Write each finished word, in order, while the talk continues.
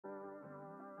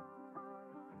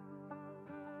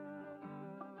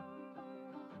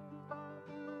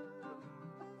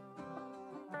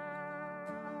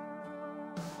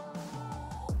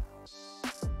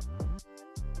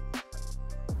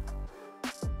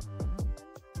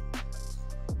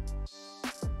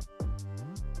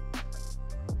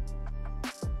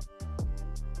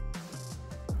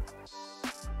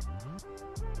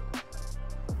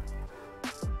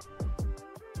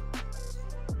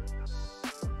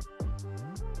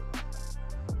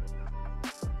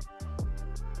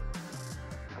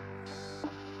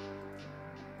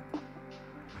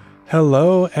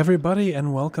Hello, everybody,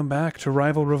 and welcome back to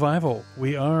Rival Revival.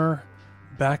 We are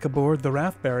back aboard the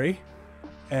Wrathberry,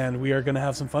 and we are going to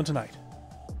have some fun tonight.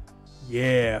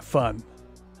 Yeah, fun.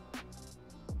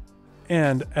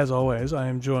 And, as always, I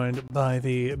am joined by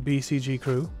the BCG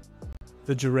crew,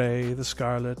 the Jure, the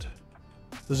Scarlett,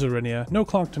 the Xorinia. No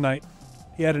Clonk tonight.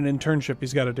 He had an internship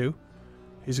he's got to do.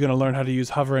 He's going to learn how to use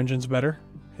hover engines better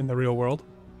in the real world.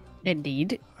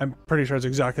 Indeed. I'm pretty sure it's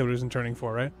exactly what he's interning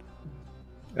for, right?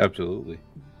 Absolutely.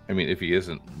 I mean, if he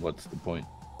isn't, what's the point?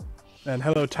 And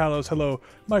hello, Talos. Hello,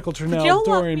 Michael Turnell,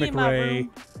 Dorian McRae,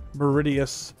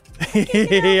 Meridius.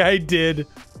 I did.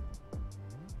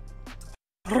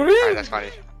 Alright, that's funny.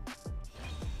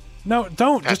 No,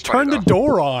 don't. That's just turn the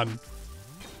door on.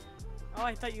 Oh,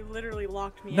 I thought you literally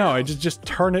locked me out. No, I just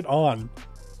turn it on.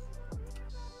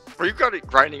 Were you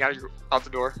grinding out the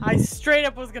door? I straight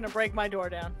up was going to break my door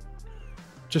down.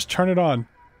 Just turn it on.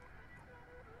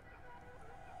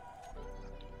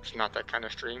 It's not that kind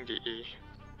of stream, DE.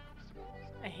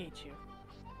 I hate you.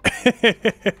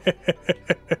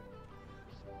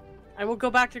 I will go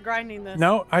back to grinding this.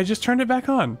 No, I just turned it back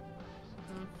on.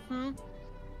 I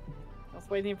was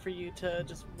waiting for you to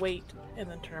just wait and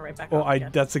then turn it right back Well, on again.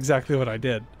 that's exactly what I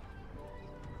did.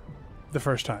 The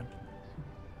first time.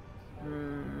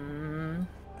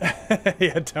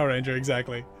 Yeah, Tower Ranger,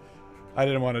 exactly. I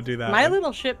didn't want to do that. My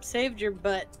little ship saved your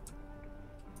butt.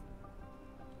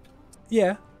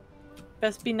 Yeah.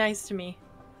 Best be nice to me.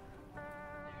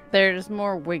 There's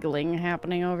more wiggling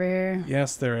happening over here.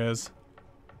 Yes, there is.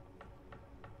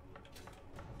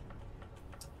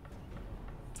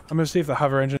 I'm going to see if the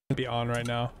hover engine can be on right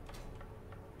now.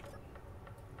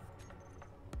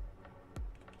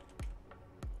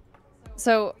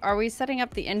 So, are we setting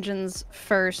up the engines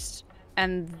first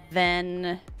and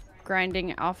then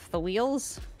grinding off the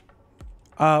wheels?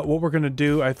 What we're going to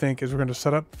do, I think, is we're going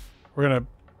to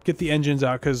get the engines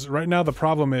out, because right now the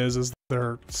problem is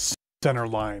they're center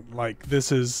line. Like,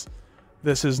 this is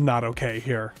not okay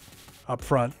here up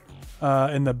front.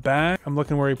 In the back, I'm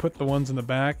looking where he put the ones in the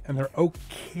back, and they're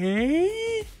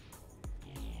okay.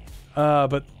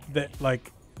 But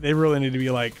they really need to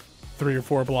be like 3 or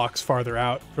 4 blocks farther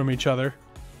out from each other.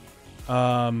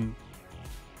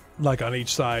 Like on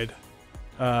each side,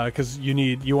 because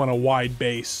you want a wide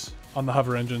base on the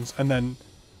hover engines, and then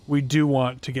we do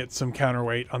want to get some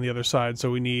counterweight on the other side,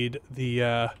 so we need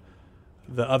the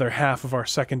other half of our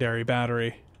secondary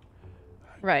battery.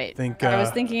 Right. I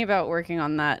was thinking about working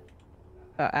on that,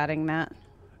 adding that.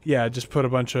 Yeah, just put a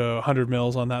bunch of 100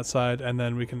 mils on that side, and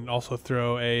then we can also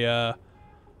throw a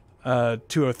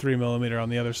 203 millimeter on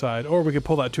the other side, or we could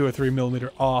pull that 203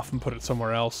 millimeter off and put it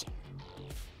somewhere else.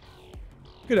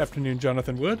 Good afternoon,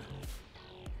 Jonathan Wood.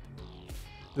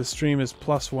 The stream is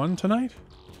 +1 tonight?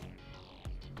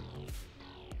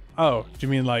 Oh, do you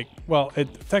mean like, well,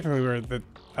 technically we're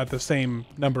at the same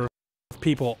number of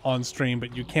people on stream,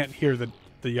 but you can't hear the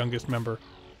youngest member.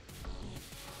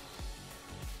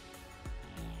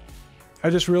 I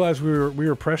just realized we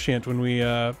were prescient when we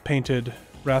painted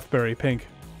Wrathberry pink.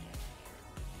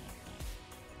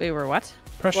 We were what?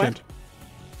 Prescient. What?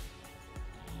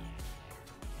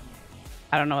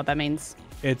 I don't know what that means.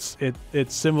 It's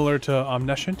similar to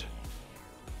omniscient,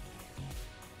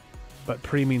 but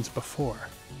pre means before.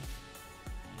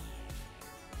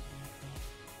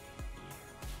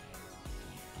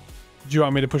 Do you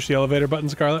want me to push the elevator button,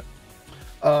 Scarlett?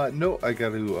 No, I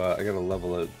gotta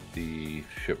level out the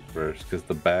ship first, because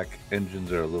the back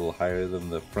engines are a little higher than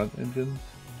the front engines.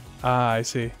 Ah, I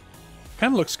see.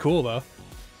 Kind of looks cool though.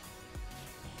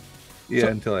 Yeah,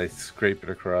 until I scrape it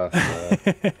across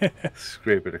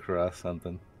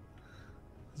something.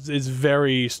 It's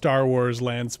very Star Wars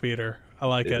land speeder. I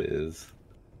like it. It is.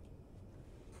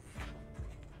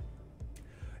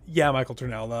 Yeah, Michael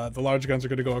Turnell, the large guns are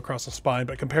going to go across the spine,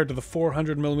 but compared to the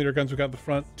 400 millimeter guns we got at the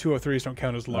front, 203s don't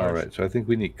count as large. All right, so I think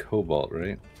we need cobalt,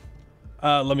 right?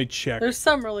 Let me check. There's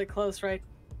some really close, right?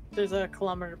 There's a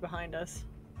kilometer behind us.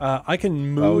 I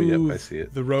can move yep, I see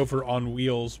it. the rover on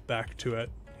wheels back to it.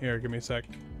 Here, give me a sec.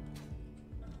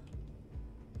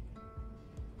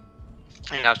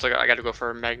 And I got to go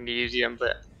for magnesium,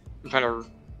 but I'm trying to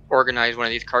organize one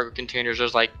of these cargo containers.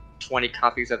 There's like 20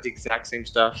 copies of the exact same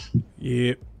stuff.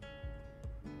 Yep.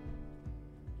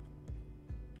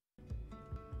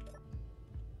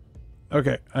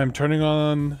 Okay, I'm turning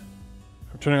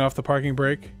off the parking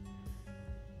brake.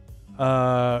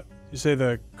 You say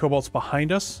the cobalt's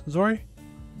behind us, Zori?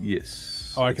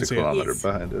 Yes. Oh, I can see it. It's a kilometer Yes.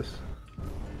 behind us.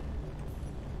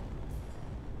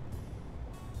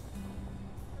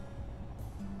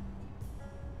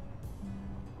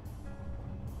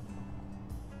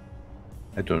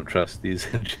 I don't trust these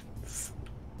engines.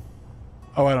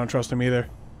 Oh, I don't trust him either.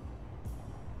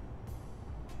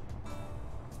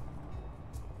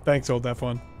 Thanks, old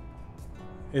F1.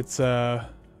 It's, I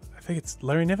think it's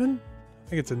Larry Niven? I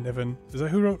think it's a Niven. Is that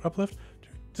who wrote Uplift?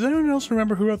 Does anyone else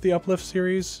remember who wrote the Uplift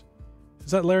series? Is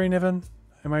that Larry Niven?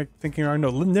 Am I thinking wrong? No,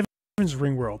 Niven's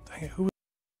Ringworld. Dang it, who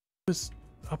was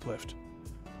Uplift?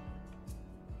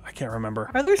 I can't remember.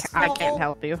 Are there I can't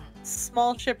help you.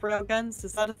 small ship railguns?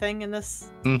 Is that a thing in this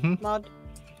mod?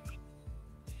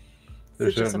 There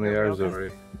Is it just a certainly are, railgun?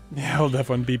 Zori. Yeah, old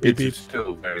F1, beep, beep, beep. It's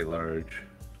still very large.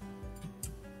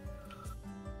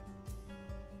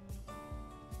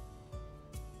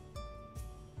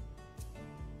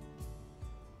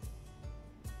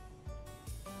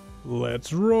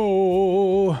 Let's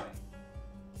roll.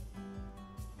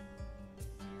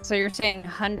 So you're saying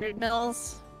 100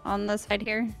 mils on the side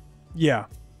here? Yeah.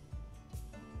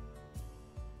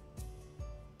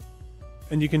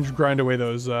 And you can grind away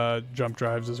those jump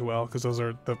drives as well, because those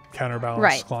are the counterbalance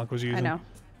Right. Clonk was using.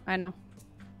 I know.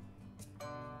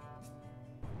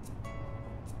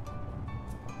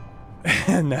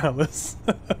 And Alice.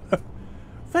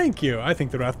 Thank you. I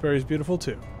think the Wrathberry is beautiful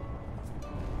too.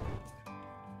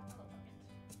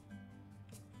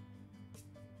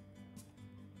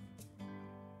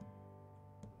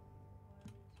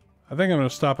 I think I'm going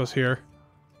to stop us here.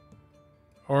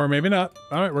 Or maybe not.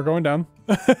 Alright, we're going down.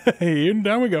 And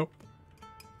down we go.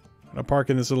 I'm going to park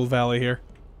in this little valley here.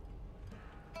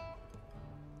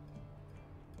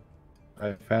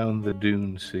 I found the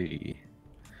Dune Sea.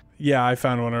 Yeah, I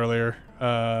found one earlier,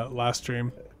 last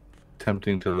stream.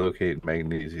 Attempting to locate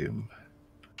magnesium.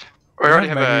 We already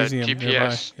have a Magnesium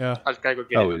GPS. nearby, yeah. I just gotta go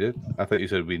get Oh, it. we did? I thought you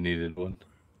said we needed one.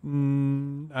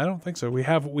 I don't think so. We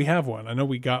have one. I know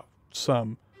we got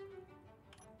some.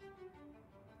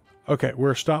 Okay,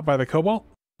 we're stopped by the Cobalt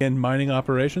in mining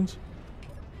operations.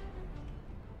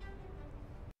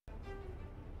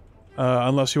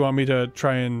 Unless you want me to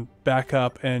try and back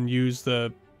up and use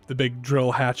the big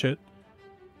drill hatchet.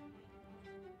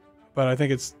 But I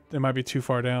think it might be too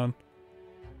far down.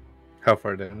 How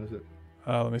far down is it?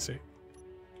 Let me see.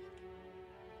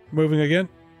 Moving again?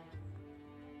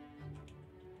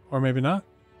 Or maybe not?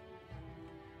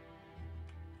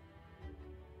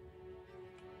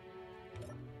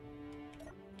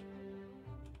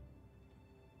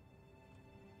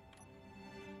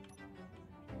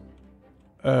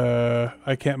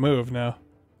 I can't move now.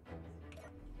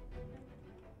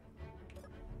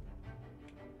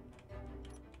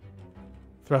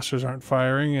 Thrusters aren't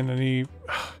firing and any...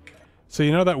 So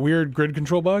you know that weird grid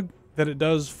control bug that it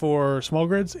does for small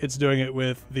grids? It's doing it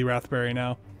with the Wrathberry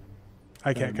now.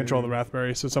 I can't control the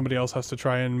Wrathberry, so somebody else has to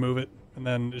try and move it, and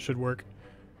then it should work.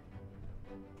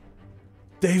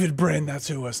 David Brin, that's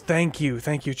who it was. Thank you,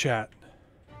 chat.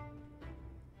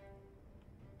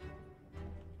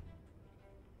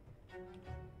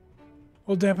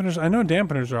 Well, dampeners, I know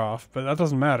dampeners are off, but that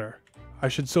doesn't matter. I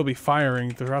should still be firing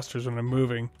the thrusters when I'm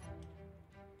moving.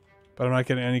 But I'm not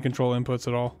getting any control inputs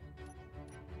at all.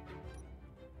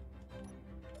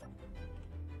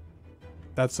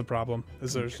 That's the problem,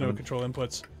 is there's no control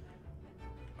inputs.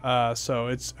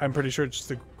 So I'm pretty sure it's just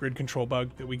the grid control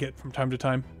bug that we get from time to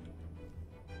time.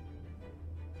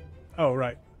 Oh,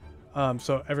 right.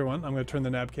 So everyone, I'm going to turn the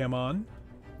nav cam on.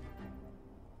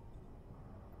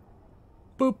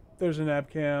 Boop, there's a nav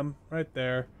cam right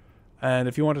there. And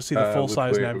if you want to see the full-size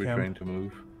nav Which way are we cam, trying to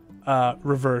move?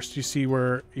 reversed, you see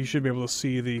where you should be able to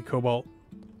see the Cobalt.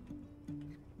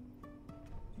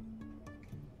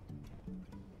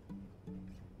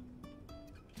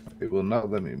 It will not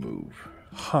let me move.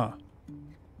 Huh.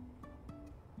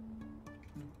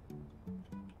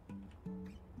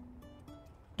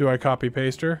 Do I copy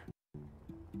paste her?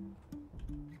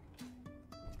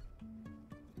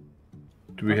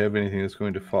 Do we have anything that's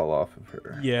going to fall off of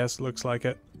her? Yes, looks like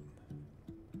it.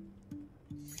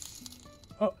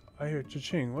 Oh, I hear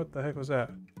cha-ching. What the heck was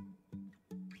that?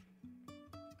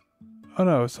 Oh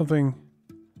no, something...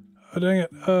 Oh dang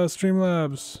it,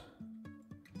 Streamlabs.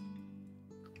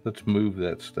 Let's move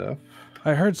that stuff.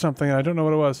 I heard something and I don't know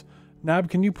what it was. Nab,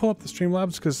 can you pull up the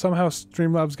Streamlabs? Because somehow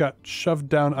Streamlabs got shoved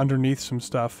down underneath some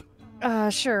stuff.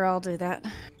 Sure, I'll do that.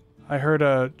 I heard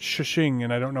a shishing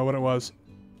and I don't know what it was.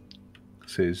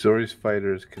 Say Zori's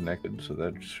fighter is connected, so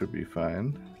that should be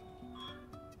fine.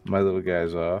 My little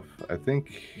guy's off. I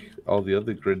think all the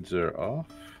other grids are off.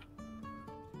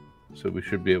 So we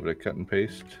should be able to cut and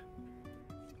paste.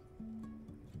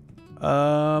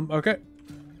 Okay.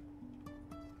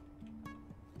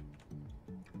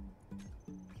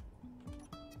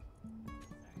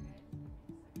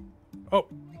 Oh,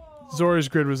 Zori's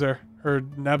grid was there. Or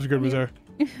Nab's grid was there.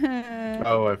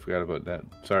 Oh, I forgot about that.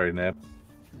 Sorry, Nab.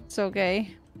 It's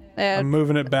okay. I'm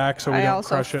moving it back so we I don't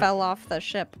also crush it. fell off the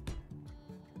ship.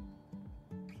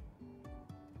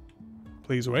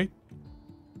 Please wait.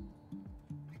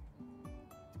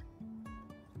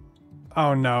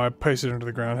 Oh no, I pasted it into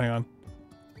the ground. Hang on.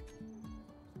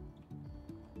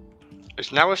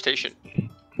 It's now a station.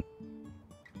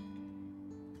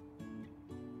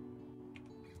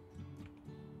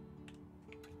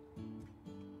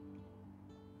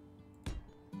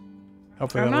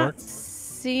 Hopefully I'm that'll not work.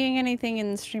 seeing anything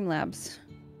in Streamlabs.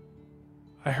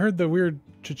 I heard the weird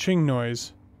cha-ching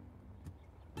noise.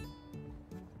 I'm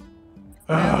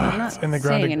Ugh, not it's in the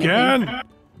ground seeing again! anything.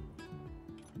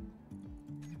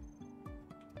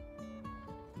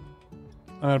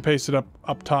 I'm gonna paste it up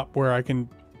top where I can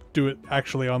do it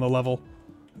actually on the level.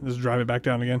 Just drive it back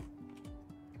down again.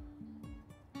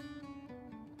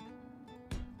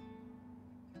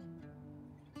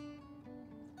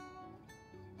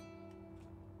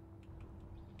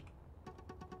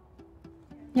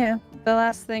 Yeah, the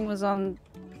last thing was on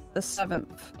the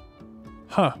 7th.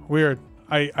 Huh, weird.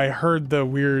 I heard the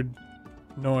weird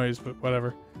noise, but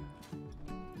whatever.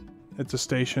 It's a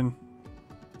station.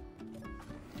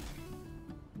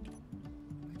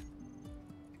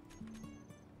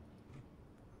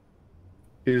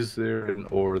 Is there an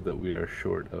ore that we are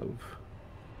short of?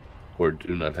 Or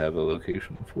do not have a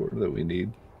location for that we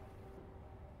need?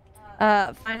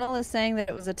 Final is saying that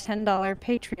it was a $10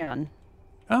 Patreon.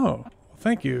 Oh,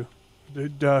 thank you.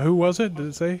 Who was it? Did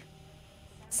it say?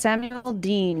 Samuel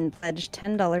Dean pledged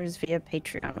 $10 via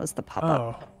Patreon was the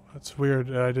pop-up. Oh, that's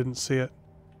weird. I didn't see it.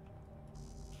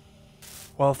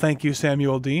 Well, thank you,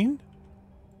 Samuel Dean.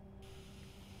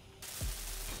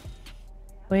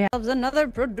 We have another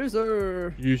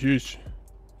producer. Yeesh.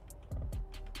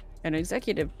 An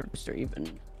executive producer,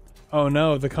 even. Oh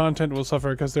no, the content will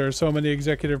suffer because there are so many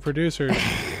executive producers.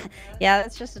 Yeah,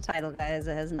 that's just a title, guys.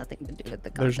 It has nothing to do with the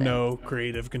content. There's no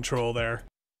creative control there.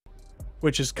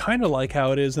 Which is kind of like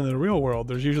how it is in the real world.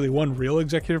 There's usually one real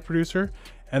executive producer,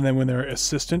 and then when they're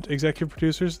assistant executive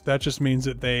producers, that just means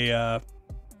that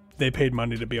they paid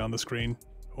money to be on the screen,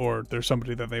 or there's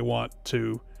somebody that they want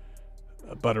to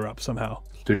butter up somehow.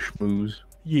 To schmooze.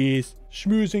 Yes,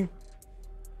 schmoozing.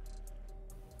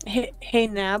 Hey,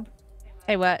 Nab.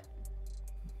 Hey, what?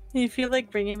 You feel like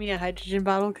bringing me a hydrogen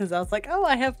bottle? Because I was like, oh,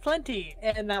 I have plenty.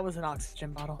 And that was an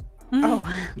oxygen bottle. Oh,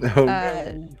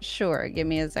 Oh, sure. Give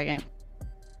me a second.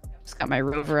 Just got my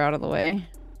rover out of the way.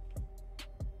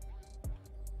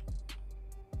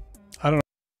 I don't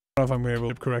know if I'm going to be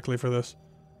able to correctly for this.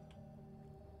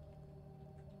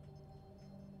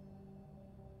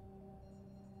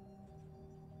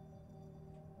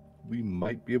 we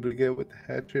might be able to get with the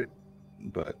hatchet,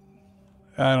 but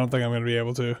I don't think I'm going to be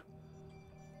able to.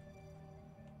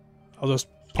 I'll just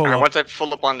pull Alright, up. once I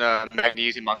pull up on the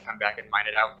magnesium, I'll come back and mine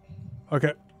it out.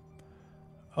 Okay.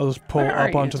 I'll just pull Where are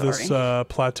up you, onto this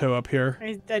plateau up here.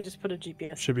 I just put a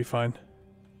GPS. Should be fine.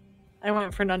 I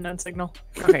went for an unknown signal.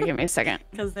 Okay, give me a second.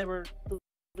 Because they were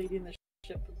leading the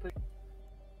ship.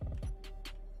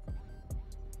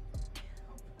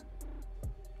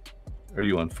 are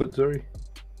you on foot, Zori?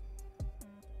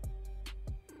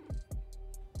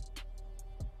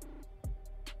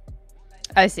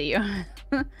 I see you.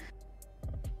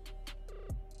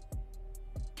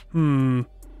 Hmm.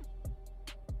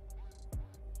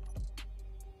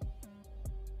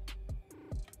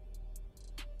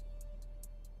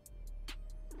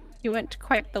 You went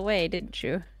quite the way, didn't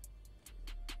you?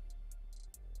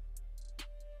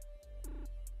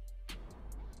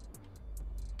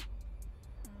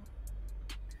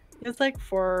 It's like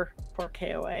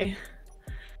 4K away.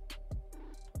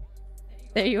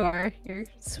 There you are, your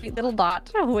sweet little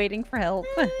dot, waiting for help.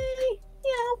 Yep.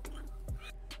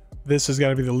 This has got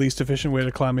to be the least efficient way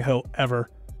to climb a hill ever.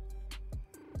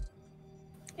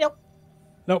 Yep.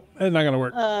 Nope, it's not going to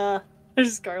work.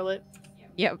 There's Scarlett.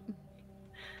 Yep.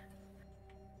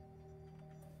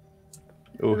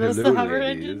 Oh, Are those hello, the hover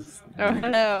ladies. engines? Oh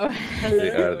no. They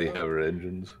are the hover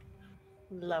engines.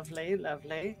 Lovely,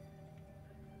 lovely.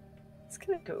 It's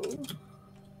gonna go.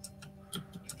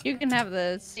 You can have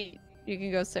the seat. You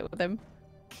can go sit with him.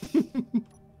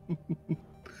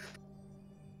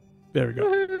 There we go.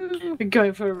 We're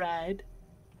going for a ride.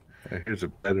 Here's a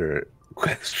better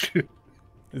question.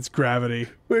 It's gravity.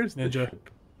 Where's the Ninja. ship?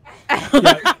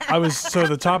 Yeah, so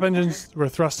the top engines were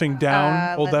thrusting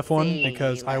down old Let's F1 see.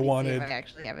 because I Let me see wanted if I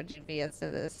actually have a GPS to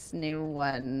this new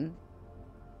one.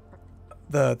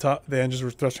 the engines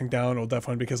were thrusting down old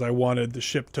F1 because I wanted the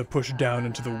ship to push down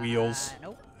into the wheels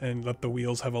Nope. and let the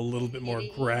wheels have a little bit more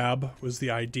grab was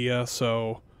the idea.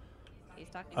 So He's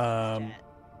talking about Um,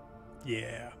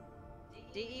 yeah.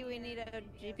 DE, we need a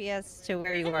GPS to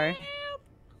where you are.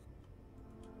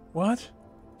 What?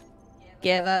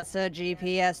 Give us a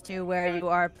GPS to where you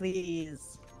are,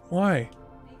 please. Why?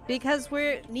 Because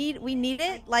we need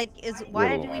it. Like,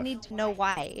 why do we need to know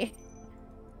why?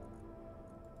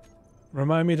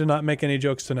 Remind me to not make any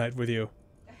jokes tonight with you.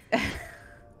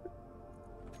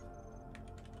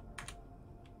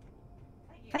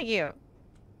 Thank you.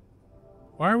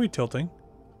 Why are we tilting?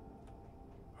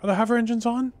 Are the hover engines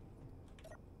on?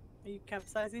 Are you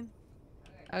capsizing?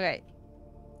 Okay.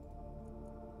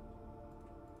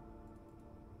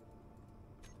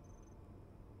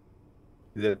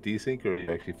 Is that desync or are you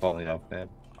actually falling off, man?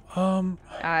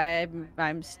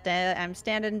 I'm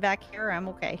standing back here. I'm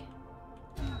okay.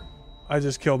 I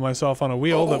just killed myself on a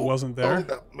wheel that wasn't there. Oh,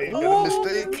 that made a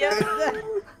mistake.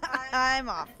 I'm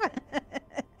off.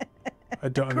 I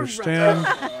don't understand.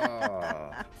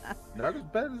 Not as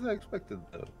bad as I expected,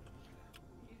 though.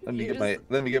 Let me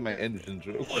get my engines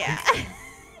real quick. Yeah.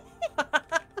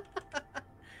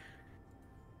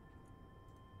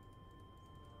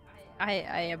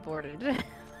 I aborted.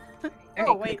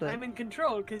 Oh wait, quickly. I'm in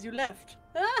control because you left.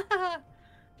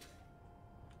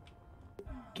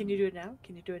 Can you do it now?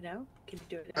 Can you do it now? Can you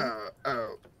do it now?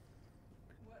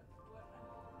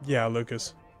 Yeah,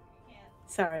 Lucas.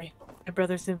 Sorry, my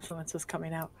brother's influence was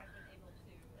coming out.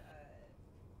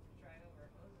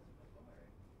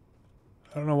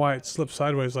 I don't know why it slipped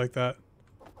sideways like that.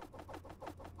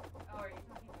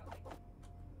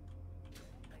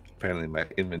 Apparently my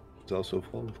inventory is also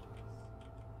full.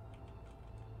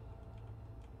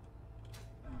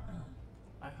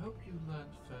 I hope you learned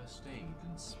first aid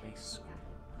in space school.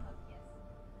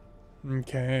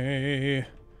 Okay.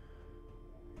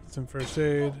 Some first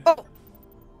aid.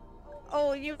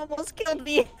 Oh, you almost killed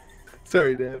me.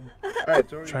 Sorry, Dad. Alright,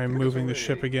 sorry. Try moving the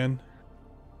ship again.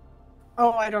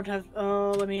 Oh, I don't have.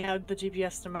 Oh, let me add the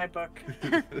GPS to my book.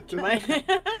 To my.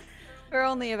 We're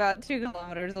only about 2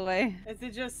 kilometers away. Is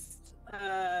it just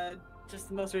the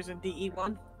most recent DE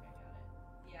one?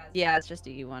 Yeah, it's just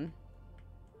E1.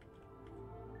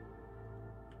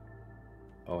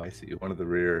 Oh, I see. One of the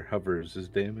rear hovers is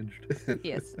damaged.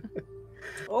 Yes.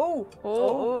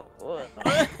 Oh.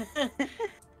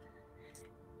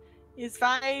 It's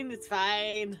fine. It's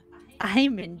fine.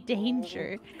 I'm in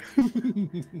danger.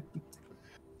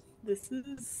 This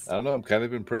is. I don't know. I'm kind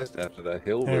of impressed after that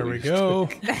hill. There we release. go.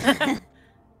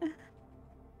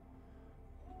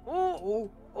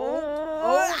 Oh.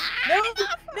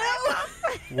 No.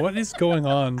 What is going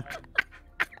on?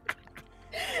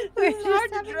 It's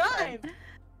hard to drive.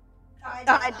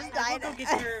 I just died.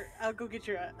 I'll go get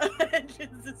your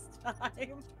engines this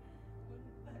time.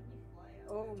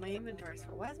 Oh, my inventory's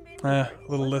full. Why is my inventory A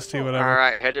little full? listy, whatever.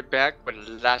 Alright, headed back with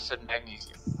lots of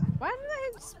magnesium. Why did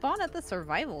I spawn at the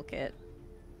survival kit?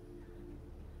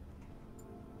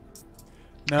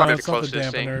 No, Probably it's the not the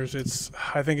closest thing. dampeners.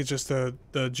 I think it's just the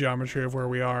geometry of where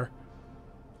we are.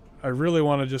 I really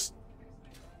want to just.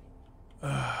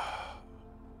 Can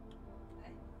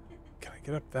I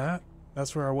get up that?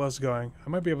 That's where I was going. I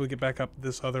might be able to get back up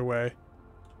this other way.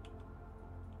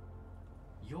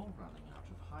 You're running out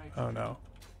of hydrogen. Oh no.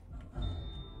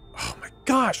 Oh my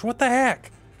gosh, what the heck?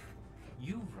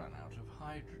 You've run out of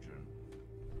hydrogen.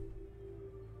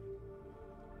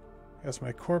 Yes,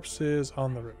 my corpse is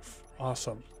on the roof.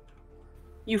 Awesome.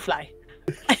 You fly.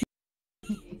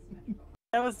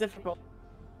 That was difficult.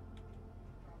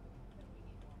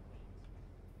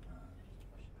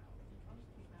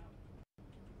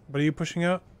 What are you pushing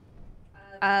out?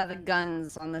 The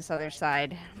guns on this other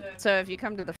side. So if you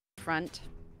come to the front,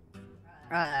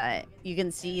 you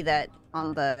can see that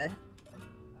on the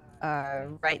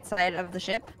right side of the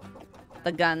ship,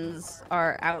 the guns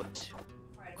are out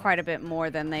quite a bit more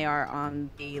than they are on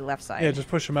the left side. Yeah, just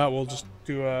push them out. We'll just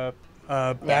do a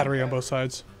battery on both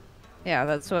sides. Yeah,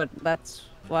 that's what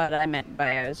I meant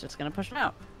by I was just gonna push them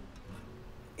out.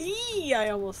 Eee!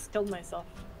 I almost killed myself.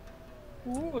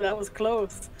 Ooh, that was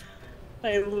close.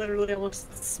 I literally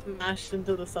almost smashed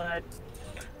into the side.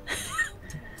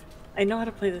 I know how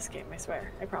to play this game, I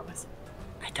swear. I promise.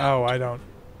 Oh, I don't.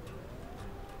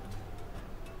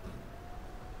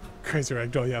 Crazy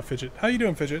Ragdoll, yeah, Fidget. How you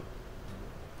doing, Fidget?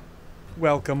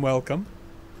 Welcome, welcome.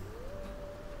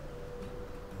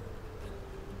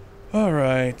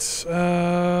 Alright,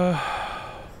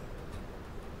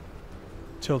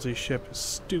 Tilty ship is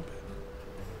stupid.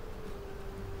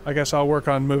 I guess I'll work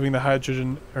on moving the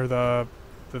hydrogen, or the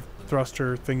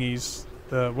thruster thingies,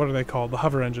 what are they called? The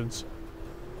hover engines.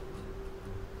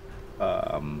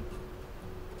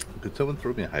 Could someone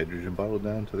throw me a hydrogen bottle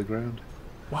down to the ground?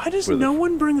 Why does Where the no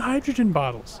one bring hydrogen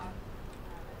bottles?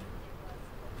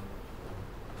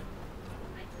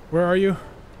 Where are you?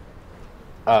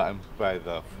 I'm by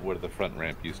where the front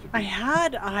ramp used to be. I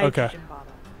had a hydrogen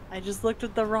bottle. I just looked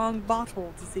at the wrong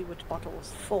bottle to see which bottle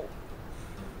was full.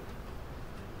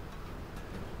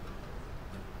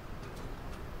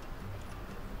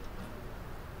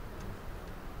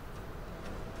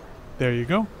 There you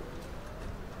go.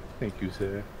 Thank you,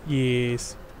 sir.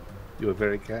 Yes. You are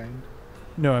very kind.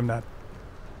 No, I'm not.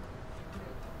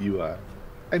 You are.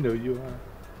 I know you are.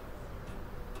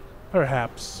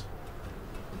 Perhaps.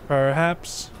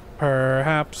 Perhaps.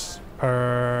 Perhaps.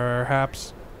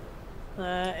 Perhaps.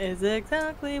 That is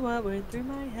exactly what went through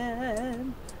my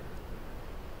head.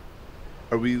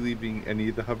 Are we leaving any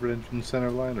of the hover engine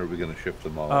center line, or are we gonna shift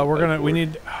them all? We're gonna.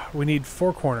 We need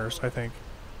 4 corners, I think.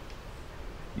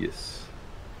 Yes.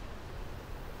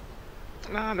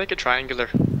 Nah, make it triangular.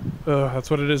 Ugh, that's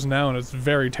what it is now, and it's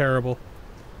very terrible.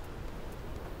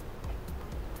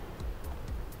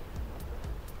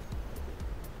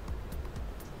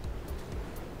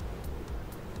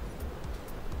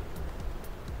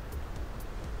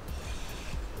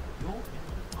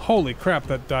 Holy crap,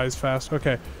 that dies fast.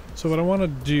 Okay, so what I want to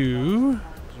do...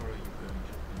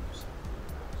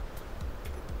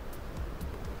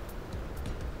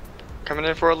 Coming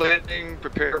in for a landing,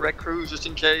 prepare a wreck cruise just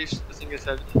in case. This thing is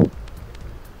heavy.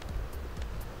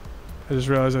 I just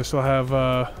realized I still have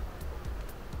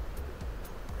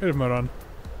creative mode on.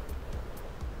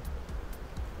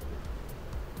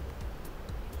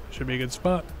 Should be a good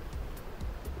spot.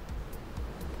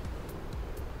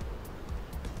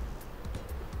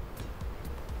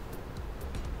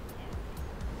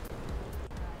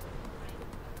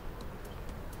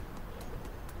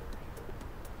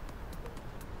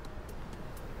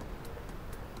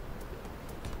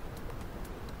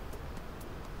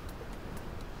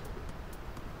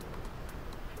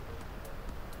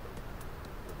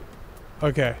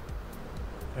 Okay,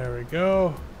 there we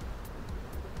go.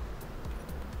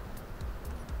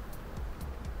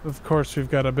 Of course, we've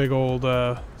got a big old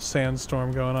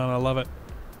sandstorm going on. I love it.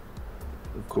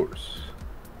 Of course.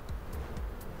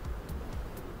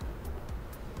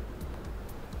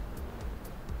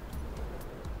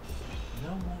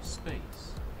 No more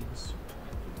space in suit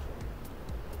inventory.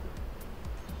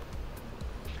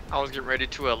 I was getting ready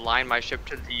to align my ship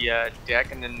to the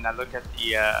deck, and then I looked at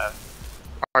the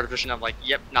artificial, and I'm like,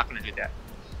 yep, not gonna do that.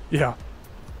 Yeah.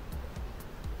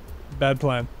 Bad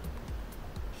plan.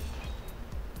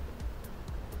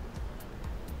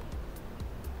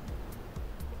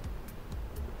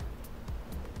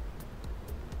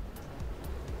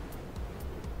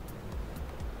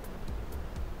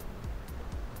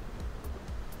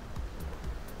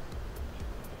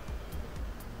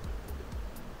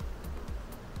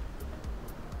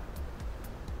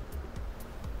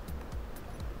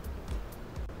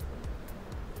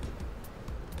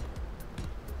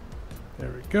 There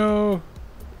we go.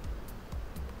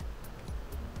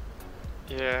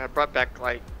 Yeah, I brought back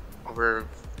like over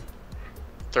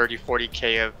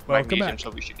 30-40K of Welcome magnesium, back.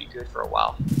 so we should be good for a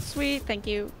while. Sweet, thank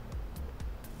you.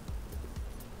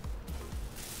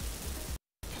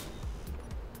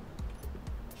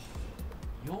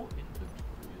 Your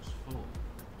inventory is full.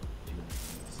 Do you want me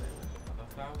to say that another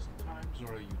 1,000 times,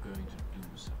 or are you going to do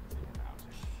something about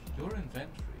it? Your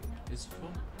inventory is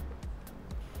full.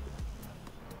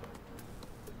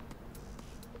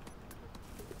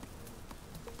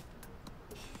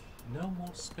 No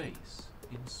more space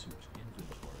in suit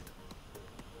inventory.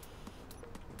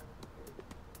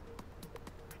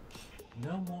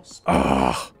 No more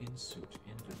space in suit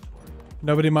inventory.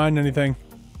 Nobody mind anything.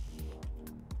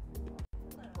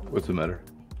 What's the matter?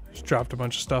 Just dropped a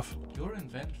bunch of stuff. Your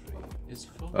inventory is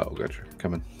full. Oh, gotcha.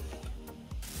 Coming.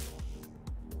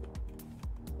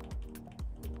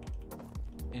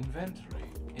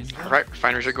 Inventory. Alright,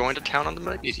 refiners are going to town on the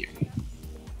magnesium.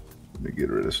 Let me get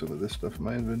rid of some of this stuff in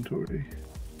my inventory.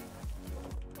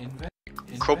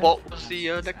 Cobalt was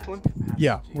the next one?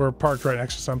 Yeah, we're parked right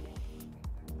next to some.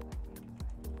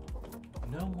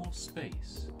 No more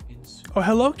space in suit. Oh,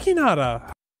 hello,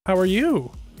 Kinata. How are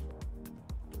you?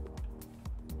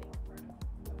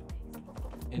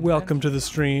 Welcome to the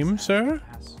stream, sir.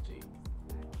 Capacity.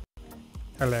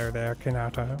 Hello there,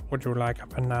 Kinata. Would you like a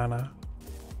banana?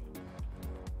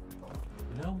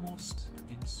 No more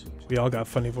in suit. We all got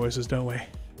funny voices, don't we?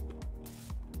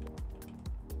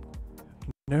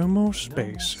 No more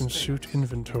space in suit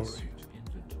inventory.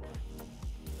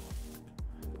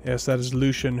 Yes, that is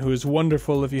Lucian, who is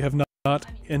wonderful. If you have not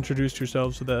introduced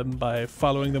yourselves to them by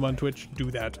following them on Twitch, do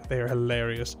that. They are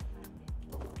hilarious.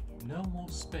 No more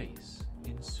space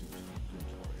in suit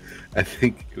inventory. I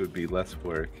think it would be less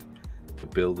work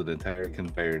build an entire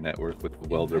conveyor network with a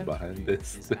welder behind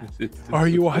this. Are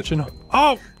you watching?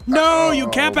 Oh no! You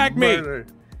catback me. Murder.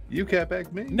 You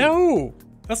catback me. No,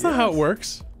 that's not how it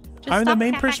works. Just I'm the stop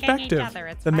main catbacking each perspective. other,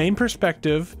 it's The fine. main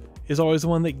perspective is always the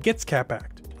one that gets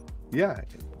catbacked. Yeah,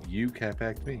 you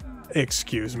catback me.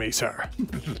 Excuse me, sir.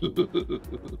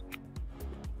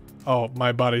 Oh,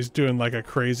 my body's doing like a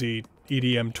crazy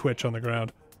EDM twitch on the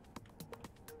ground.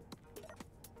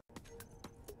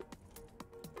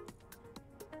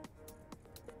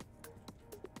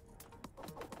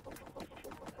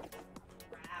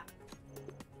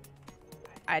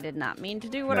 I did not mean to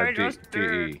do what Now, I just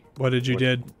did. DE. What did you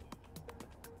did?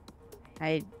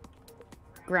 I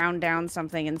ground down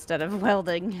something instead of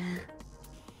welding.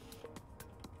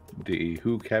 DE,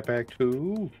 who catbacked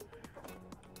who?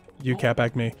 You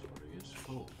catback me. Inventory is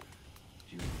full.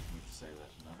 Do you need me to say that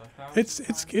another 1,000 It's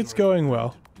times, or going are you well.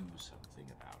 going to do something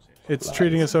about it? It's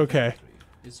treating us okay. Inventory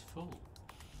is full.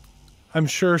 I'm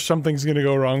sure something's gonna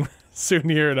go wrong soon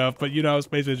here enough, but you know how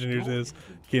Space Engineers Your is,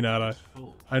 inventory Kinata. is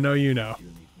full. I know you know. Do you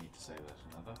need me to say that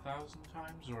another 1,000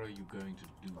 times, or are you going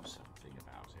to do something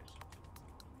about it?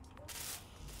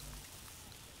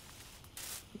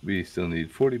 We still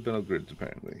need 40 metal grids,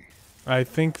 apparently. I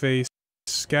think they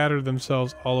scattered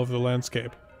themselves all over the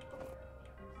landscape.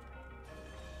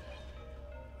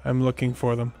 I'm looking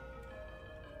for them.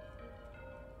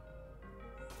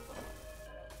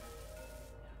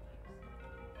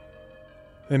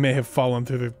 They may have fallen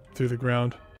through the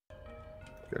ground.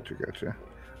 Gotcha.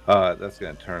 That's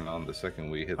gonna turn on the second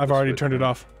we hit. I've the already switch, turned it right?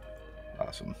 off.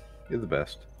 Awesome. You're the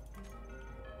best.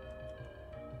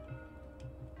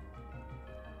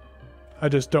 I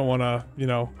just don't want to, you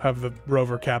know, have the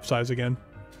rover capsize again.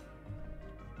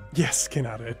 Yes,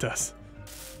 Kanata, it does.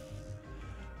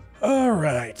 All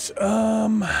right.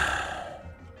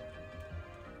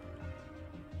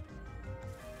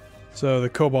 So the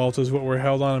cobalt is what we're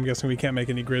held on. I'm guessing we can't make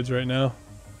any grids right now.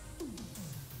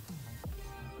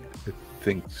 I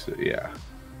think so, yeah.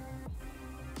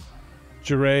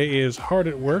 Jure is hard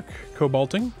at work,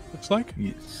 cobalting, looks like.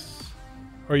 Yes.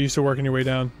 Or are you still working your way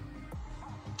down?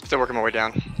 Still working my way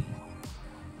down.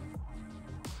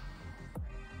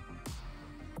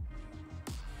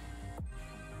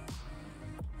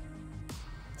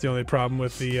 It's the only problem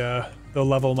with the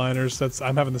level miners.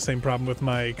 I'm having the same problem with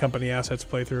my company assets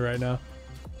playthrough right now.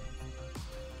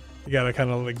 You gotta kind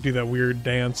of like do that weird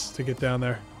dance to get down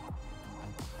there.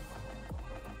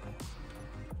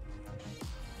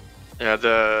 Yeah,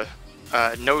 the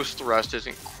nose thrust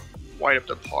isn't quite up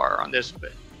to par on this,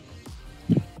 but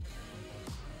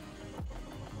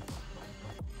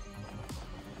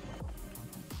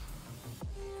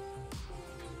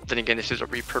then again, this is a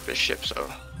repurposed ship,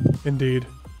 so Indeed.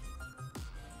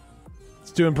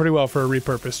 It's doing pretty well for a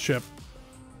repurposed ship.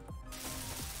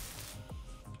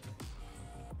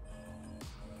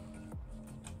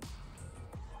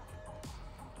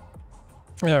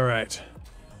 All right.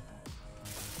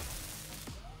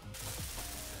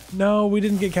 No, we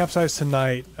didn't get capsized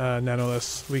tonight,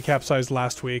 Nanolith. We capsized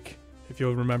last week, if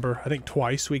you'll remember. I think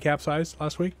twice we capsized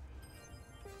last week.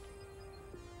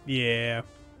 Yeah.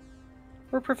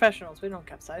 We're professionals. We don't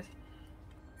capsize.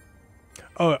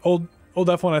 Oh, old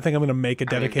F1, I think I'm going to make a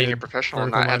I mean, dedicated... being a professional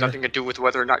vertical has miner. nothing to do with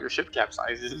whether or not your ship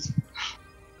capsizes.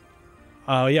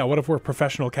 Yeah, what if we're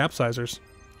professional capsizers?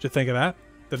 Did you think of that?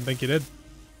 Didn't think you did.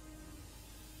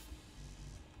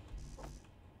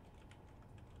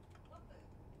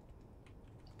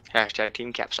 Hashtag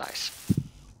team capsize.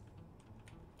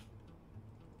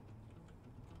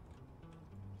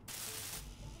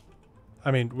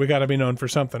 I mean, we got to be known for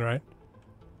something, right?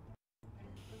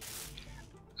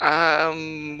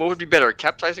 What would be better,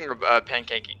 capsizing or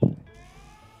pancaking?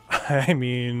 I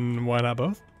mean, why not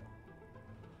both?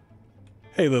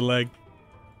 Hey, little egg.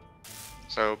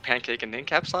 So pancake and then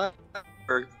capsize,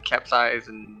 or capsize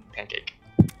and pancake?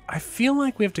 I feel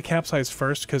like we have to capsize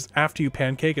first, because after you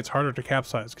pancake, it's harder to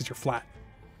capsize, because you're flat.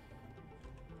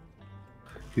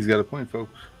 He's got a point,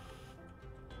 folks.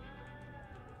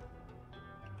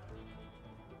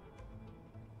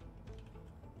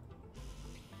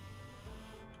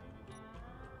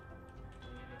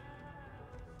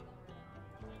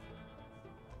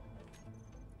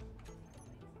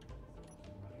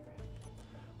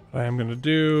 What I am going to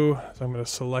do is I'm going to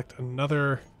select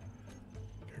another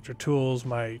character tools,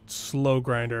 my slow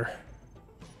grinder.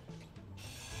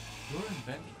 Your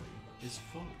inventory is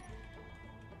full.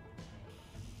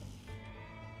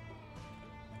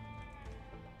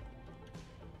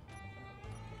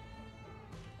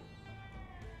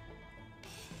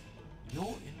 Your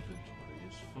inventory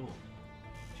is full.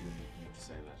 Do you need me to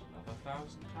say that another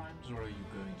 1,000 times, or are you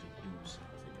going to do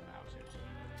something about it?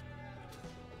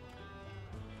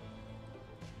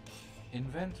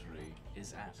 Inventory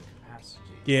is at capacity.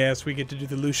 Yes, we get to do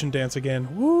the Lucian dance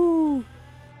again. Woo!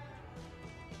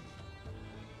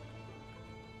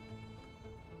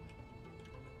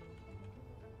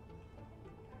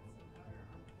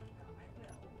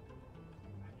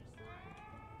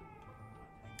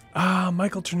 Ah,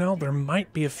 Michael Turnell, there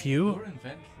might be a few. Your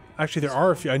inventory. Actually, there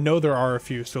are a few. I know there are a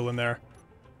few still in there.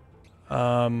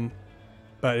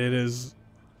 But it is...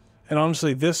 And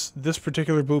honestly, this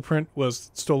particular blueprint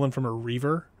was stolen from a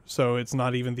Reaver, so it's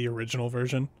not even the original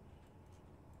version.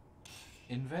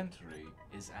 Inventory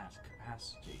is at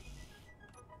capacity.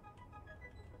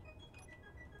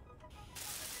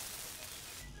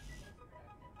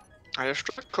 I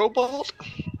destroyed Cobalt.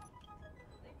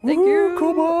 Thank Woo, you.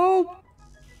 Cobalt!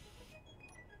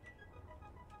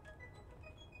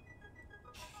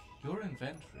 Your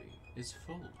inventory is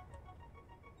full.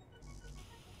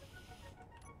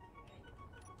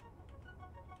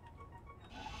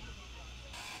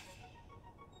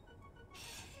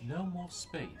 No more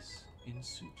space in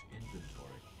suit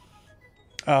inventory.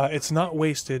 It's not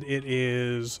wasted. It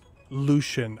is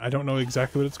Lucian. I don't know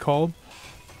exactly what it's called.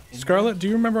 Scarlett, do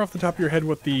you remember off the top of your head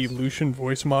what the Lucian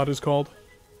voice mod is called?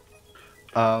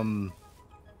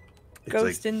 It's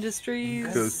Ghost like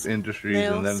Industries. Ghost Industries,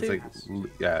 Male and then it's suits.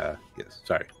 like, yeah, yes,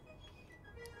 sorry.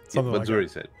 Something what like Zori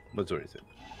that. said. What Zori said.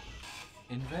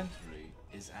 Inventory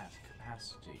is at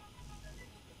capacity.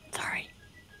 Sorry.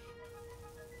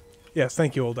 Yes,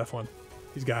 thank you, old F1.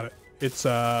 He's got it. It's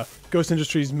Ghost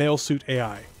Industries Male Suit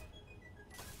AI.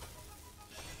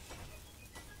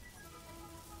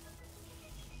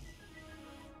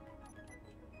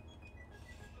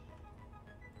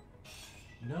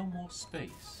 No more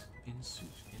space in suit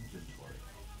inventory.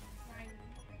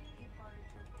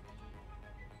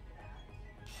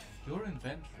 Your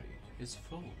inventory is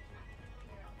full.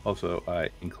 Also, I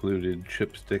included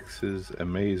Chipsticks's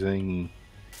amazing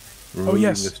Oh,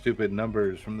 yes. the stupid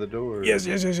numbers from the door. Yes.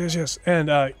 And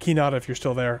Kinata, if you're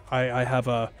still there, I have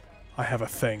a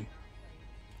thing.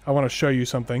 I want to show you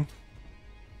something.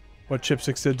 What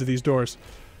Chipsticks did to these doors.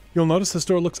 You'll notice this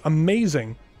door looks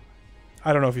amazing.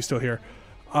 I don't know if he's still here.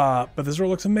 But this door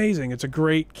looks amazing. It's a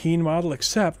great Keen model,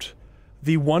 except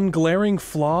the one glaring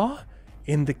flaw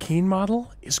in the Keen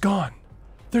model is gone.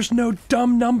 There's no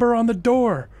dumb number on the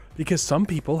door, because some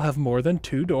people have more than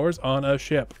 2 doors on a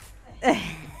ship.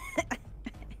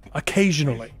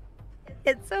 Occasionally.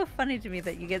 It's so funny to me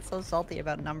that you get so salty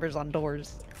about numbers on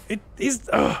doors. It is...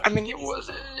 I mean, it was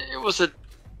a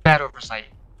bad oversight.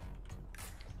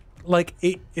 Like,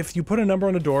 if you put a number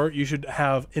on a door, you should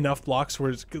have enough blocks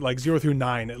where it's like 0 through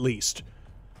 9 at least.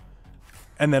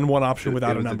 And then one option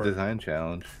without a number. It was a design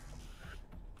challenge.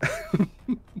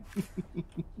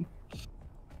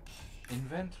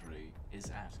 Inventory is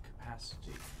at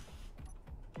capacity.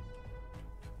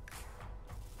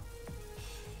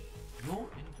 Your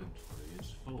inventory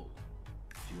is full.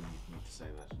 Do you need me to say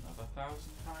that another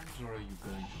 1,000 times, or are you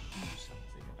going to do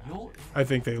something about it? I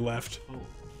think they left. Full.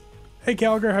 Hey,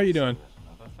 Gallagher, how you doing? Say that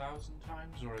another 1,000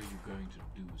 times, or are you going to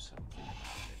do something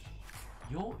about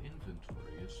it? Your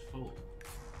inventory is full.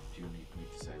 Do you need me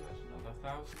to say that another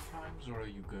 1,000 times, or are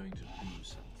you going to do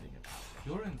something about it?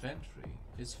 Your inventory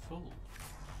is full.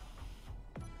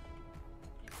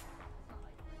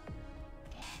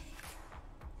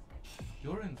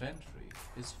 Your inventory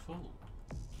is full.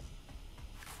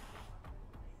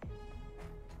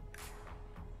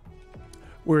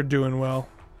 We're doing well.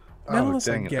 Oh, Nonetheless,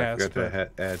 dang it. I guess, forgot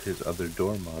to add his other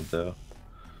door mod, though.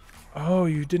 Oh,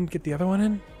 you didn't get the other one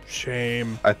in?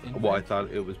 Shame. I thought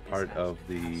it was part of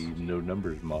the no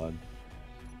numbers mod.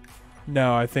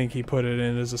 No, I think he put it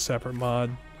in as a separate mod.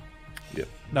 Yep.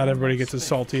 Not everybody gets as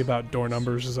salty about door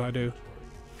numbers as I do.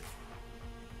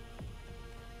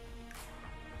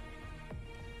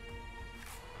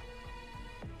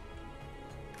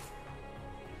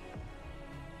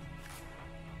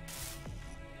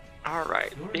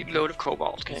 Alright, big load of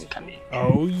Cobalt can come in.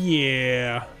 Oh,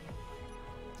 yeah.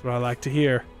 That's what I like to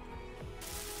hear.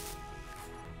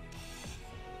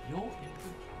 Your inventory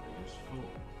is full.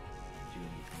 Do you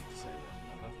need me to say that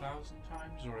another 1,000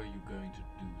 times, or are you going to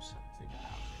do something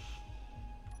about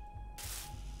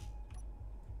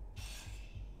it?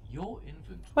 Your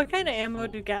inventory. What kind of is ammo full.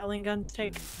 do Gatling guns Do you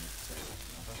take? need me to say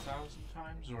that another 1,000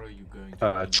 times, or are you going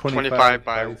to? 25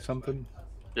 by- by something?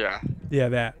 Yeah. Yeah,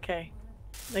 that. Okay.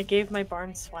 I gave my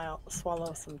barn swallow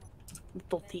some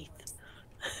little teeth.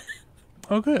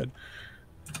 Oh, good.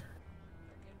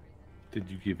 Did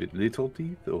you give it little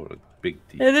teeth or big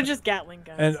teeth? They're just Gatling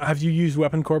guns. And have you used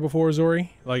weapon core before,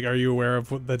 Zori? Like, are you aware of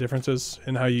what the differences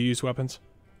in how you use weapons?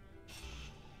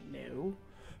 No.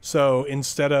 So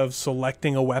instead of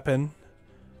selecting a weapon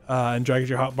and drag it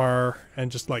to your hotbar,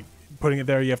 and just like putting it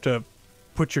there, you have to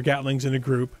put your Gatlings in a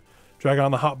group, drag it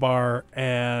on the hotbar,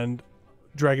 and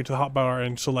drag it to the hotbar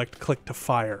and select click to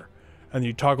fire. And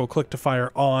you toggle click to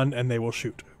fire on, and they will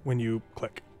shoot when you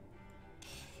click.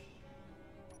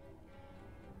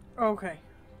 Okay.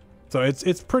 So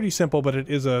it's pretty simple, but it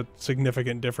is a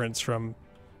significant difference from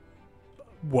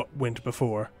what went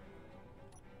before.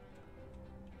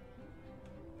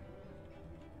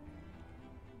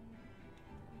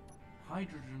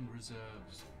 Hydrogen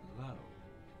reserves low.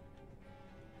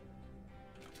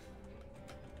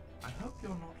 I hope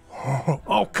you're not.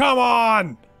 Oh, come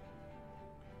on!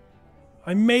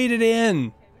 I made it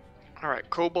in! Alright,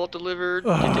 cobalt delivered.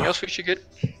 Anything else we should get?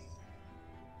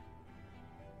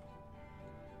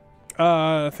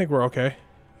 I think we're okay.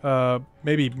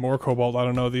 Maybe more cobalt, I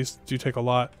don't know. These do take a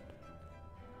lot.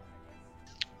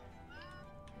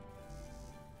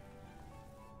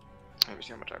 Let me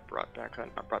see how much I brought back. I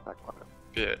brought back quite a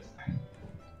bit.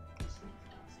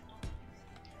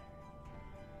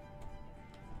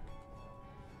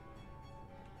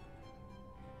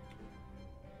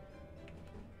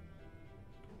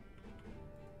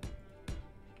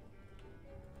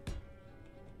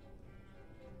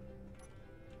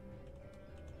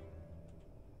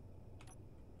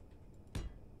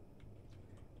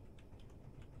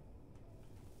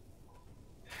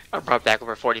 I brought back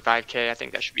over 45k. I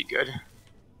think that should be good.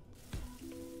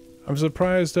 I'm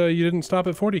surprised you didn't stop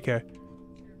at 40k.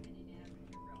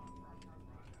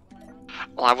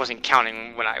 Well, I wasn't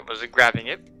counting when I was grabbing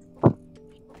it.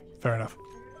 Fair enough.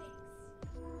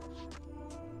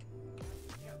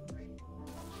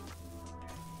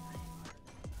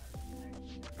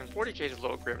 And 40k is a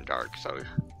little grim dark, so.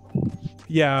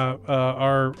 Yeah,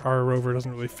 our rover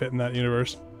doesn't really fit in that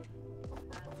universe.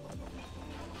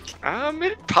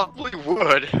 It probably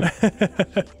would.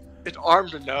 It's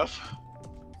armed enough.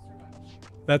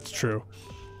 That's true.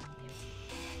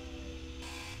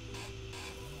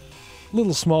 A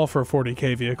little small for a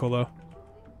 40k vehicle, though.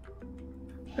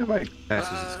 It might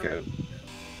pass as a scout.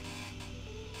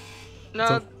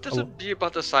 No, this would be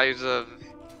about the size of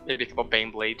maybe a couple Bane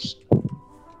blades.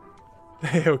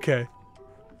 Okay.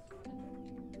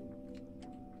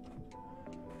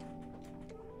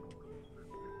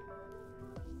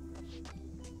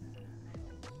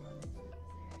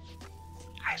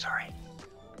 Hi, sorry.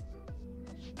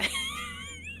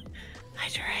 Hi,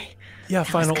 Dre. Yeah,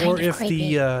 final. Or if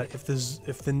creepy. if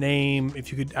the name,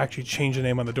 if you could actually change the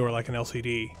name on the door like an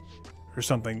LCD or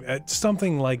something,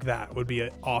 something like that would be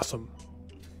awesome.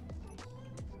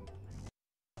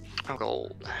 I'm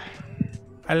gold.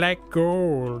 I like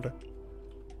gold.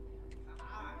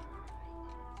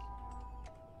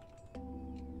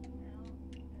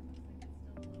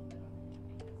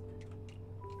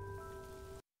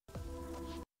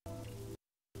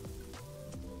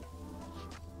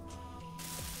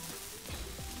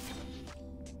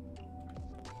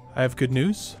 I have good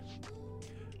news.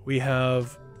 We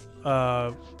have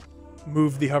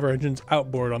moved the hover engines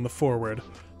outboard on the forward,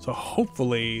 so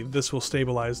hopefully this will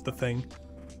stabilize the thing.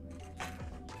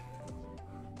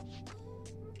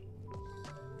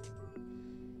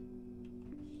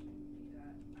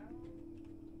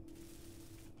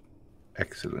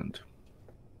 Excellent.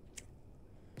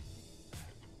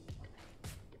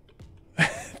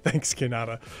 Thanks,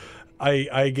 Kanata.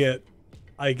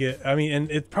 I mean, and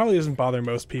it probably doesn't bother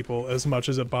most people as much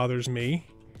as it bothers me.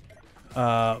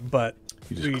 But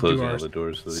You just we close do all our the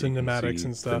doors so that cinematics you can see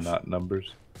and stuff. the not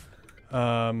numbers.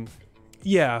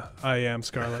 Yeah, I am,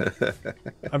 Scarlett.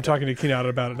 I'm talking to Kanata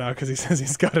about it now because he says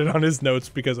he's got it on his notes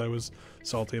because I was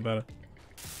salty about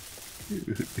it.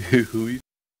 Who you?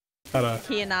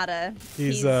 Kianata.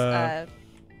 He's Go the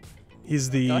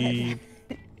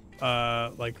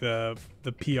ahead. like the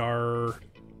PR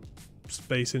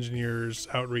space engineers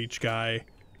outreach guy.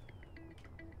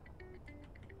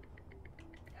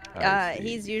 I see.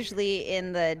 He's usually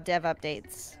in the dev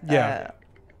updates. Yeah.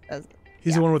 He's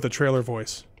yeah. the one with the trailer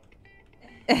voice.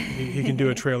 He can do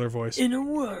a trailer voice. In a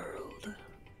world.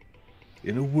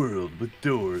 In a world with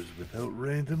doors without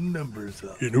random numbers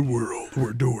on. In a world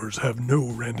where doors have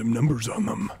no random numbers on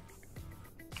them.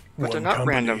 But they're one not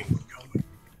company random.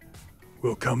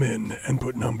 will come in and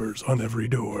put numbers on every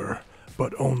door,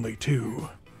 but only 2,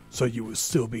 so you will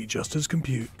still be just as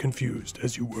confused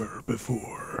as you were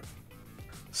before.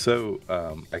 So,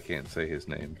 I can't say his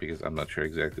name because I'm not sure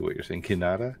exactly what you're saying.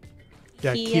 Kinata?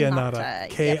 Yeah, Kianata,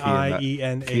 Kianata.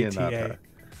 yep. Kienata.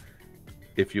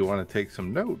 If you want to take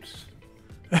some notes,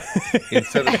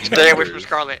 instead of Stay away from numbers,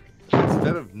 Scarlett.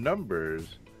 instead of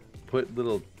numbers, put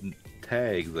little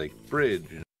tags like bridge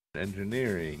and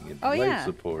engineering and Oh, life yeah,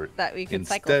 support that we can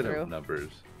cycle instead through. of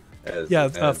numbers. Yeah,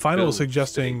 as Final was Bill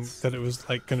suggesting states. that it was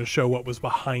like going to show what was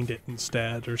behind it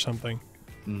instead or something.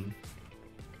 Mm.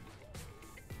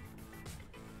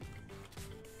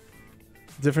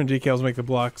 Different decals make the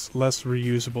blocks less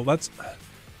reusable. That's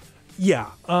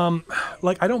yeah.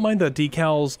 Like I don't mind the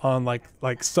decals on like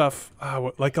stuff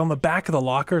like on the back of the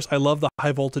lockers. I love the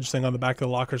high voltage thing on the back of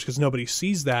the lockers because nobody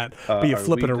sees that. But you Are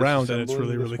flip we it around and it's disassembling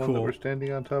really this one that cool. we're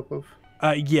standing on top of?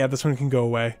 Yeah, this one can go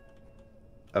away.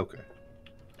 Okay.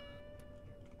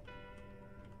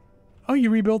 Oh, you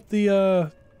rebuilt the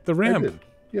I ramp. did.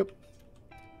 Yep.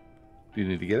 Do you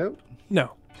need to get out?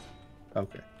 No.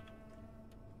 Okay.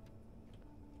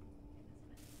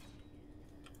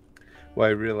 Well,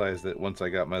 I realized that once I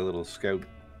got my little scout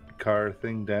car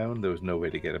thing down, there was no way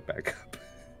to get it back up.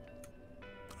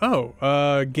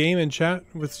 Oh, game and chat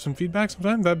with some feedback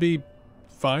sometime. That'd be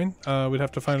fine. We'd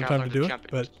have to find a time to do it,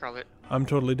 but I'm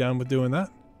totally down with doing that.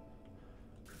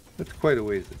 That's quite a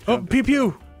ways to Oh, jump. pew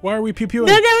pew! Why are we pew pewing?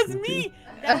 No, that was me.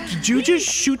 Did you just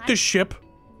shoot the ship?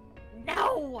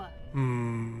 No.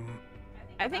 Hmm.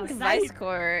 I think Outside.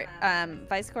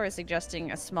 Vice Corps is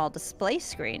suggesting a small display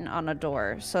screen on a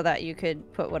door so that you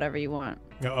could put whatever you want.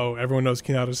 Oh, everyone knows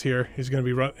Kinata's here. He's gonna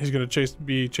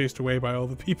be chased away by all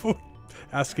the people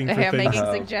asking for Yeah, things.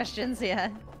 making suggestions, yeah.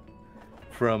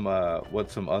 From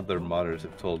what some other modders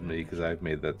have told me, because I've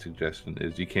made that suggestion,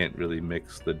 is you can't really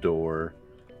mix the door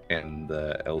and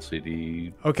the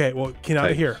LCD. Okay, well, Kinata,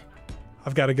 Types. here.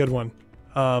 I've got a good one.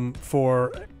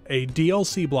 For a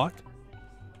DLC block,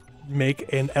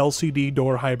 make an LCD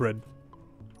door hybrid.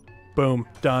 Boom,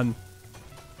 done.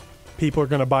 People are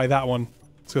gonna buy that one.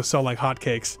 It's gonna sell like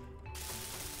hotcakes.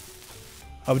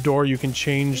 A door you can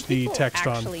change the People text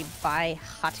on. actually buy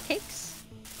hotcakes?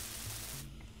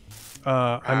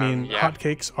 I mean, yeah.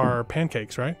 hotcakes are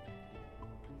pancakes, right?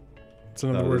 It's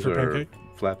another word Those for are pancake.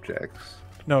 flapjacks.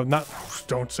 No, not.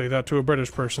 Don't say that to a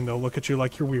British person. They'll look at you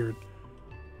like you're weird.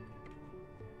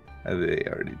 They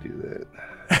already do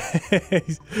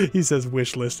that. He says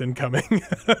wish list incoming.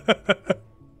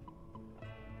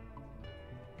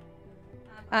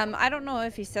 I don't know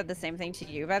if he said the same thing to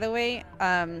you, by the way.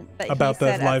 But About he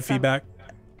the said live feedback.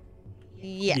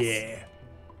 Yes. Yeah.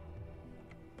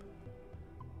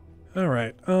 All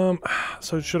right.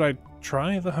 So should I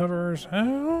try the hovers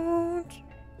out?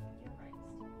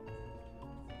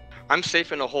 I'm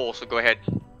safe in a hole, so go ahead.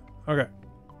 Okay.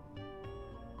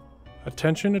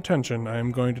 Attention, attention. I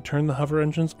am going to turn the hover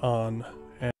engines on,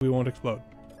 and we won't explode.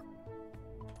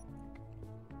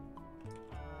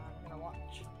 I'm gonna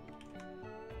watch.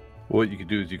 What you could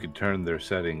do is you could turn their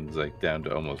settings like down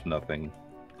to almost nothing,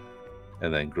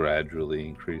 and then gradually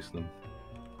increase them.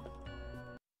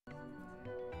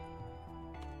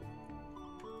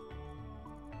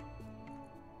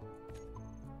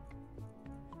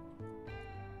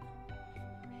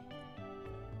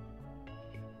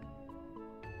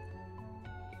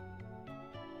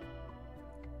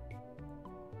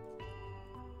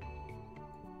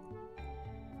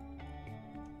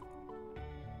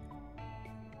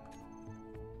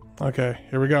 Okay,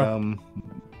 here we go.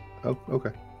 Oh, okay.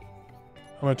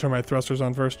 I'm gonna turn my thrusters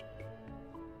on first.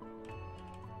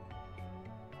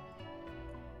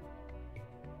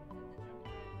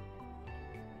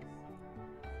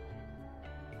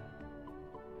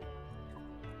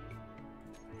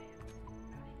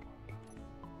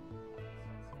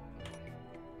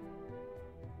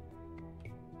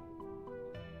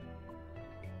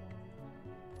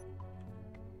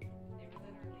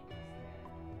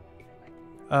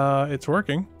 It's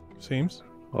working, seems.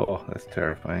 Oh, that's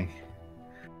terrifying.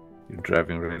 You're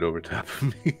driving right over top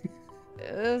of me.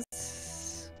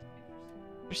 It's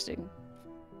interesting.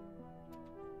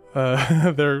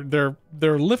 They're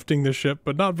lifting the ship,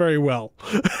 but not very well.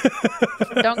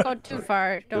 Don't go too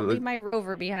far. Don't leave my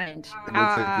rover behind. It looks like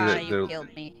Ah, they're you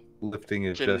killed me. lifting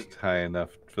it Can- just high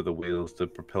enough for the wheels to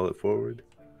propel it forward.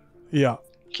 Yeah.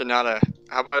 Kanata,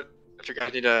 how about if you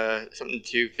guys need something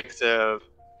to fix the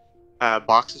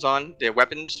boxes on the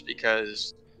weapons,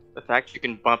 because the fact you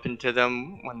can bump into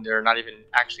them when they're not even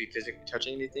actually physically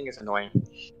touching anything is annoying.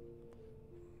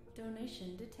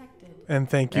 Donation detected. And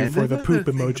thank you And for the another poop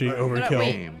thing emoji about overkill.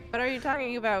 Wait, but are you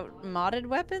talking about modded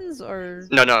weapons or?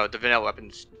 No, the vanilla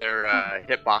weapons, their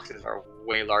hit boxes are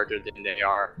way larger than they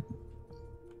are.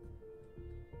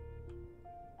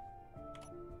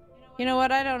 You know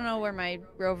what? I don't know where my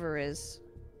rover is.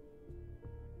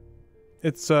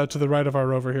 It's to the right of our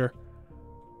rover here.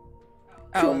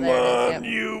 Oh, Come there it on,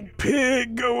 is. Yep. you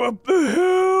pig! Go up the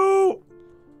hill!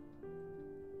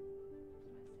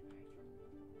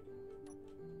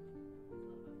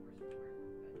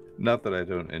 Not that I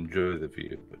don't enjoy the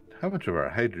view, but how much of our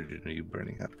hydrogen are you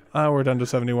burning up? We're down to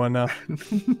 71 now.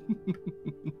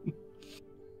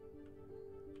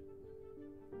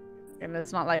 And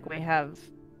it's not like we have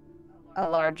a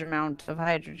large amount of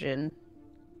hydrogen.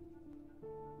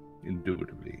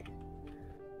 Indubitably.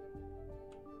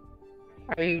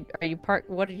 Are you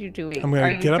what are you doing? I'm gonna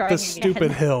Are you get up trying this stupid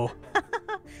again? hill.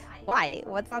 Why?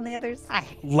 What's on the other side?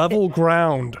 Level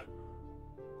ground.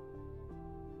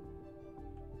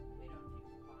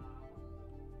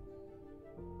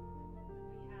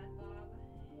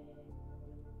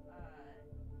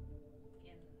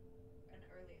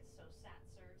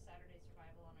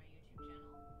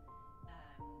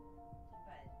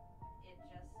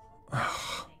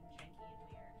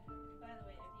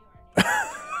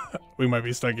 We might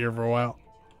be stuck here for a while.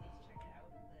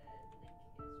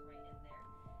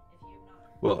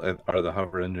 Well, are the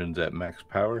hover engines at max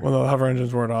power? Well, the hover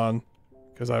engines weren't on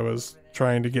because I was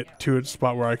trying to get to a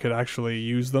spot where I could actually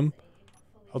use them.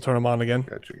 I'll turn them on again.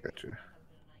 Gotcha.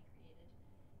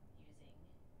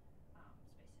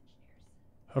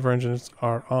 Hover engines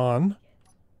are on.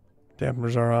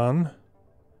 Dampers are on.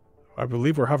 I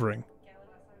believe we're hovering.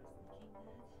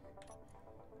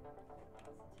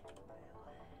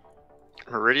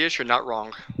 Meridius, you're not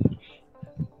wrong.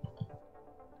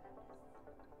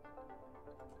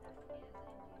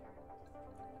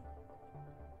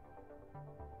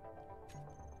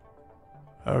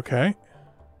 Okay.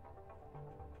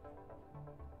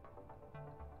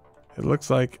 It looks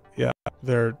like, yeah,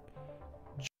 they're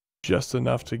just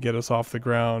enough to get us off the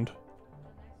ground.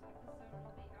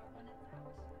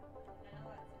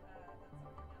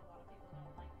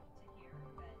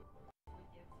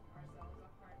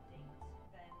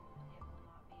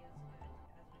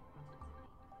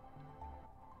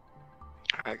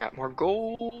 I got more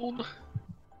gold.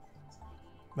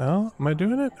 No? Am I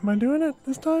doing it? Am I doing it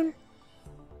this time?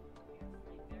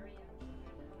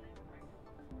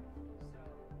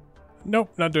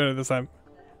 Nope, not doing it this time.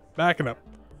 Backing up.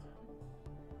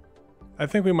 I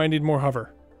think we might need more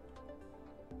hover.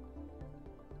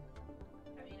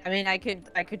 I mean, I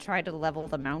could try to level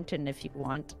the mountain if you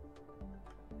want.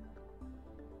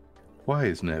 Why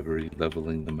is Nabari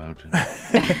leveling the mountain?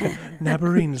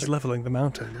 Nabarine is leveling the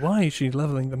mountain. Why is she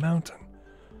leveling the mountain?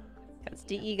 Because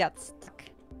DE got stuck.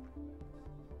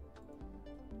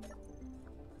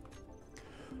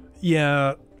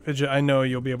 Yeah, Fidget, I know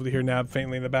you'll be able to hear Nab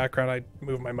faintly in the background. I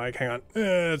moved my mic. Hang on.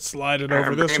 Let's slide it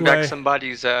over I'm this bringing way. back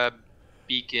somebody's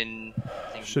beacon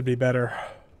thing. Should be better.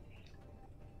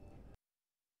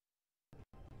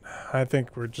 I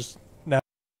think we're just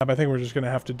going to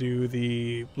have to do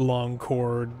the long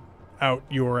cord out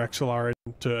your XLR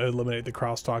to eliminate the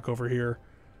crosstalk over here.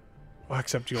 Well,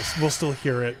 except we'll still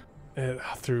hear it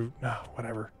through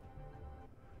whatever.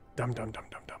 Dum.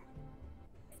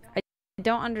 I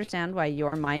don't understand why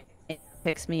your mic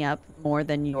picks me up more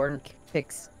than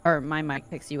my mic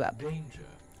picks you up. Danger.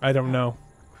 I don't know.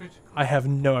 Critical. I have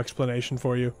no explanation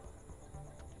for you.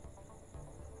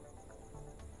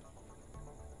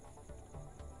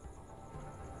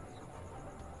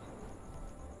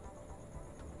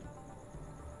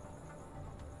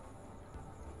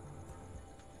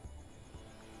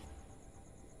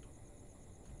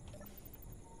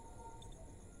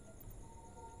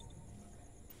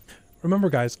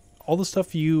 Remember, guys, all the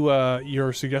stuff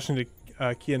you're suggesting to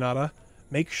Kianata,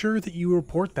 make sure that you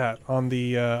report that on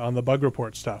the bug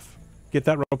report stuff. Get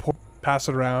that report, pass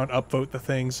it around, upvote the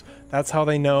things. That's how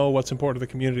they know what's important to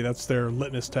the community. That's their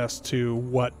litmus test to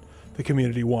what the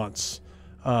community wants.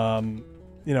 You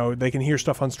know, they can hear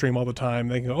stuff on stream all the time.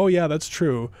 They can go, oh yeah, that's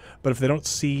true. But if they don't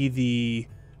see the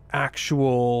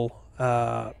actual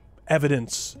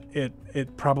evidence,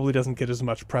 it probably doesn't get as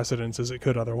much precedence as it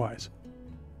could otherwise.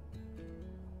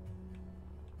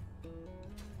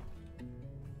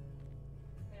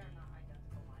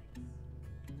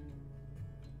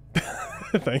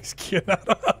 Thanks,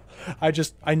 Kianata.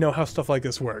 I know how stuff like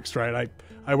this works, right?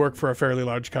 I work for a fairly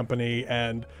large company,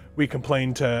 and we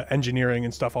complain to engineering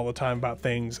and stuff all the time about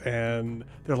things, and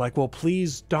they're like, well,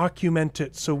 please document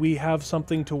it so we have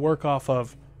something to work off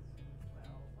of.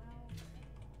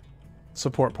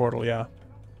 Support portal, yeah.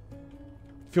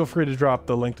 Feel free to drop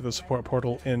the link to the support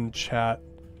portal in chat,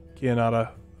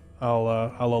 Kianata.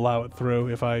 I'll allow it through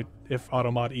if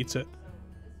Automod eats it.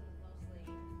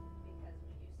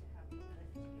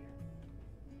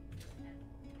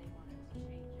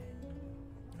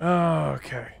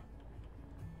 Okay.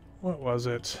 What was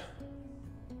it?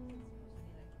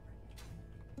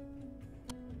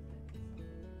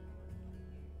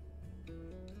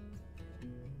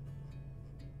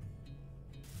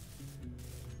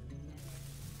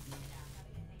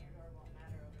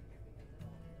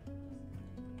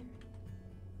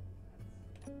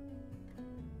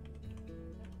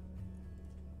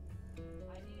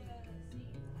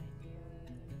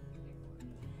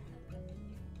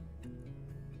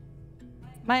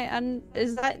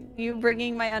 Is that you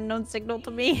bringing my unknown signal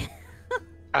to me?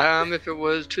 If it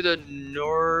was to the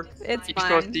north, It's east, fine.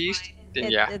 northeast, then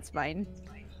yeah. It's fine.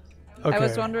 Okay. I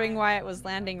was wondering why it was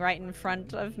landing right in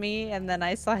front of me, and then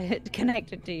I saw it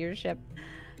connected to your ship.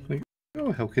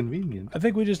 Oh, how convenient. I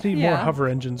think we just need more Yeah. hover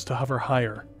engines to hover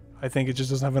higher. I think it just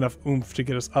doesn't have enough oomph to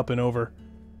get us up and over.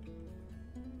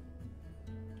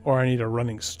 Or I need a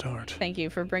running start. Thank you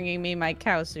for bringing me my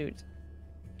cow suit.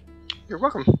 You're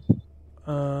welcome.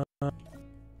 So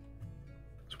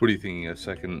what are you thinking? A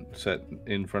second set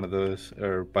in front of those,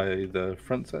 or by the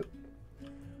front set?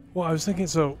 Well, I was thinking,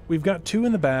 so we've got 2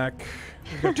 in the back,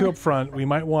 we've got 2 up front. We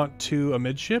might want 2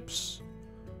 amidships,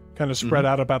 kind of spread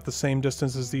out about the same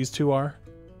distance as these 2 are.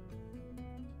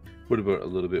 What about a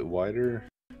little bit wider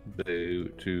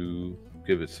to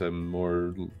give it some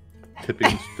more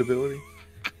tipping stability?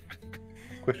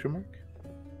 Question mark.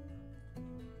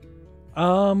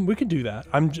 We could do that.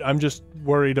 I'm just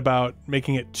worried about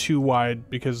making it too wide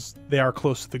because they are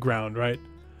close to the ground, right?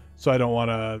 So I don't want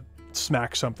to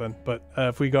smack something. But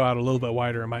if we go out a little bit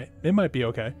wider, it might be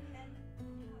okay.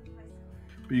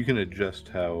 But you can adjust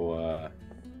how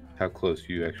close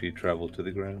you actually travel to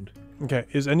the ground. Okay.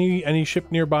 Is any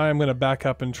ship nearby? I'm going to back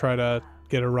up and try to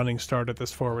get a running start at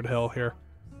this forward hill here.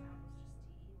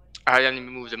 I need to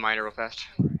move the miner real fast.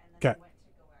 Okay.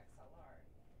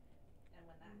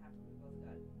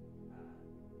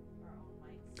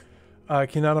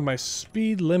 Kinata, my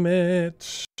speed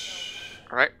limit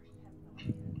Alright.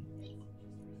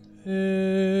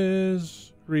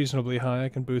 is reasonably high. I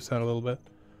can boost that a little bit.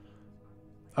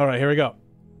 All right, here we go.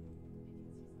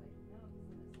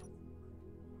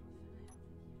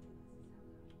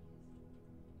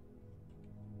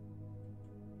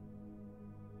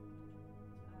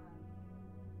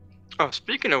 Oh,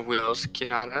 speaking of wheels,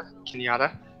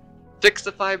 Kenyatta, fix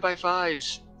the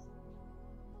 5x5s.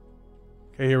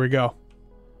 Okay, here we go.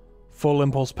 Full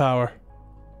impulse power.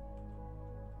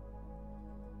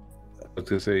 I was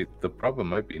gonna say the problem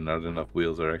might be not enough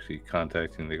wheels are actually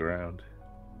contacting the ground.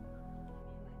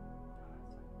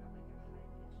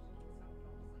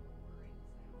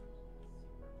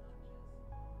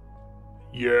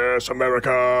 Yes,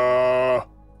 America!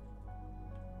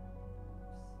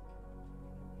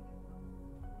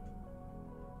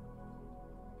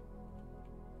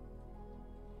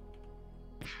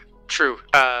 True.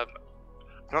 I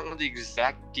don't know the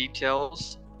exact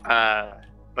details,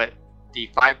 but the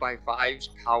 5x5's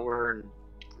power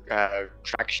and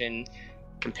traction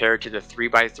compared to the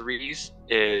 3x3's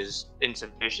is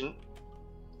insufficient.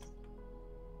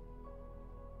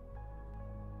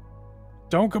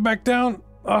 Don't go back down!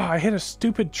 Oh, I hit a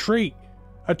stupid tree.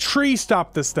 A tree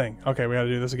stopped this thing. Okay, we gotta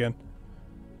do this again.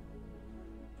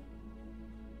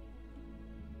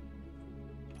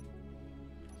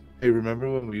 Hey, remember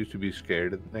when we used to be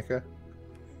scared of Nika?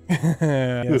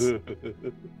 Yes.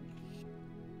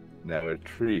 Now a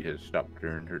tree has stopped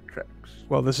her in her tracks.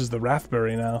 Well, this is the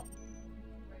Wrathberry now.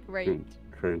 Right. True.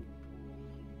 True.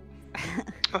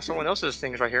 Oh, someone else's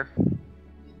thing's right here.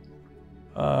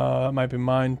 It might be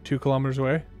mine 2 kilometers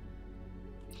away.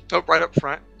 Oh, right up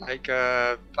front, like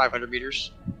 500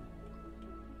 meters.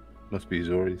 Must be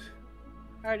Zori's.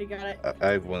 I already got it. I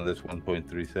have one that's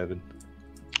 1.37.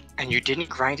 And you didn't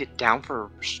grind it down for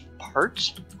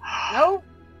parts? Nope.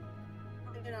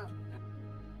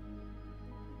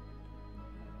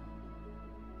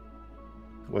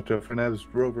 Watch out for Nav's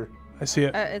rover. I see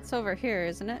it. It's over here,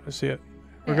 isn't it? I see it.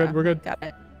 We're Yeah, good, we're good. Got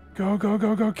it. Go, go,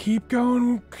 go, go. Keep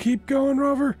going,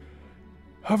 Rover.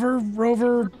 Hover,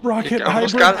 rover, rocket,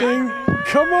 almost hybrid got it. thing.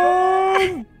 Come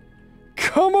on!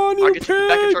 Come on, I'll you get you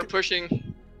back and pig! start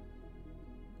pushing.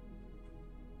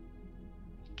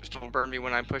 Just don't burn me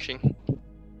when I'm pushing.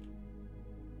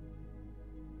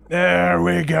 There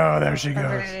we go. There she goes.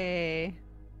 Hooray.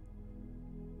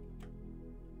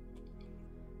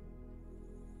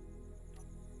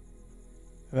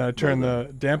 And then I turn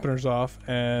the dampeners off,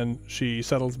 and she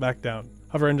settles back down.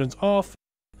 Hover engines off.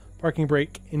 Parking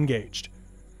brake engaged.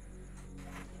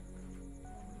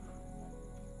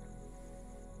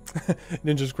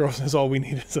 Ninja Squirrel says all we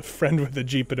need is a friend with a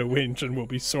jeep and a winch, and we'll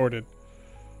be sorted.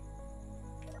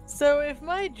 So if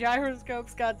my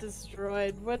gyroscopes got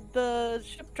destroyed, would the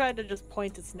ship try to just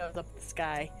point its nose up the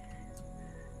sky?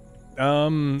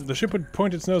 The ship would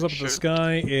point its nose up at the Should.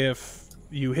 sky if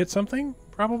you hit something,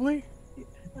 probably.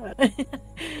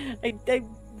 I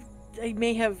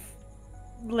may have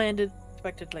landed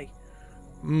unexpectedly,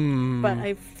 Hmm. but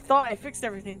I thought I fixed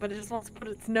everything, but it just wants to put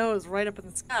its nose right up in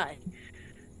the sky.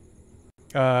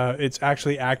 It's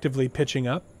actually actively pitching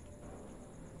up.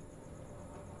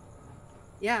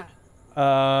 Yeah.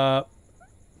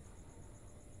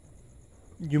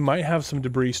 You might have some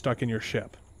debris stuck in your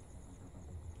ship.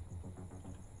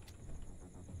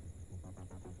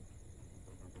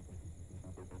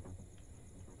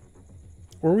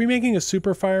 Were we making a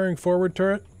super firing forward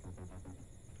turret?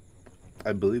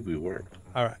 I believe we were.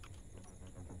 All right.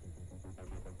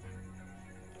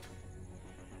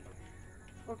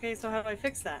 Okay, so how do I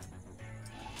fix that?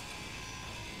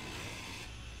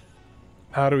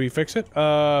 How do we fix it? It's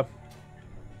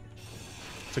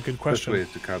a good Best question. way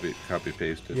is to copy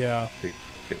paste it. Yeah.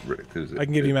 Because I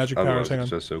can give you magic powers, hang on. It's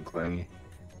just so clingy.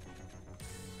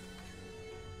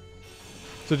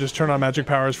 So just turn on magic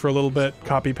powers for a little bit,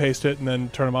 copy paste it, and then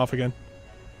turn them off again.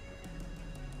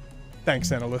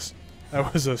 Thanks, Annalise.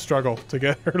 That was a struggle to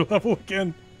get her level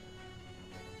again.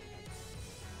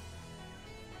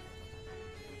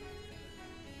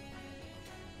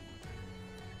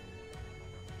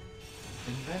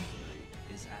 Inventory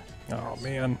is at Oh,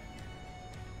 man.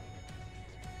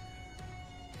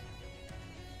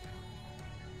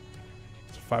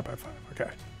 It's a 5x5.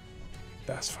 Okay.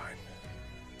 That's fine.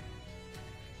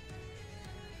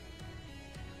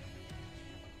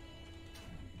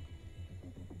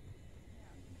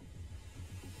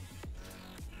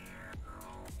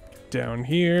 Down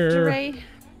here. Jeray,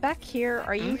 back here,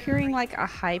 are you hearing like a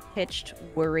high-pitched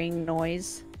whirring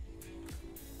noise?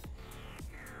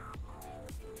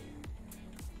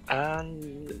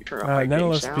 Turn off my game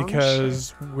Nonetheless, sounds.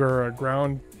 because we're a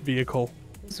ground vehicle.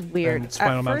 It's weird. And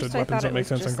spinal At mounted first, I weapons thought don't it make was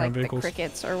sense on just ground like vehicles. the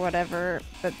crickets or whatever,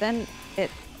 but then it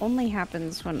only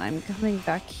happens when I'm coming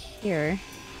back here.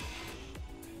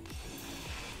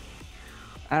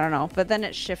 I don't know, but then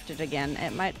it shifted again.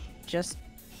 It might just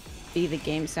be the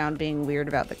game sound being weird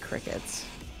about the crickets.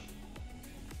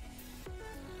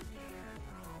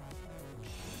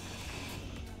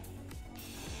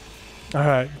 All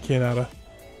right, Kianata.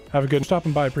 Have a good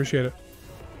stopping by. Appreciate it.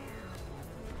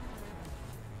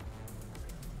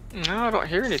 No, I don't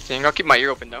hear anything. I'll keep my ear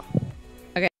open though.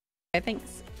 Okay,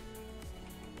 thanks.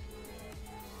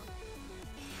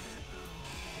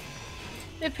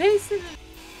 It pasted it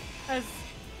as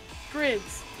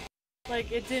grids.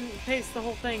 Like, it didn't paste the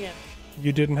whole thing in.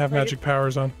 You didn't have Like magic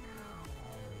powers on.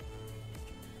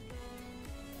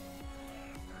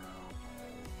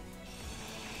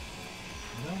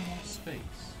 no more space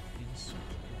in suit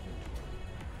inventory.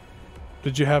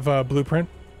 Did you have a blueprint?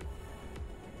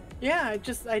 Yeah,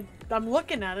 I'm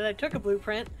looking at it. I took a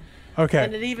blueprint, Okay.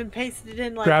 and it even pasted it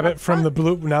in like. Grab up it from front. the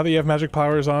blue. Now that you have magic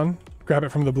powers on, grab it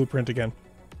from the blueprint again.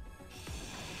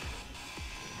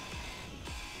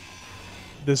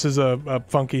 This is a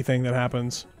funky thing that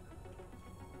happens.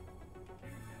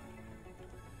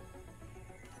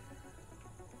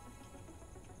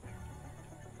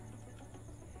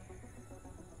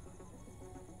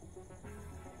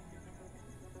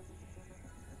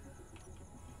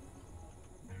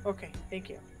 Okay, thank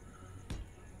you.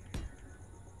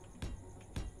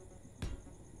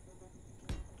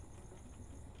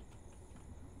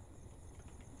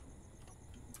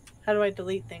 How do I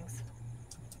delete things?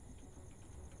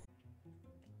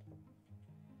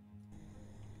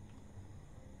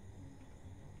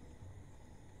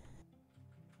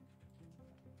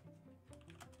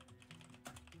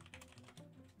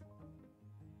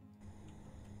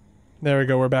 There we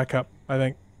go. We're back up, I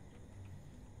think.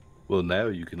 Well, now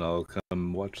you can all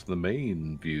come watch the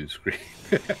main view screen.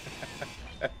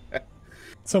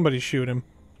 Somebody shoot him.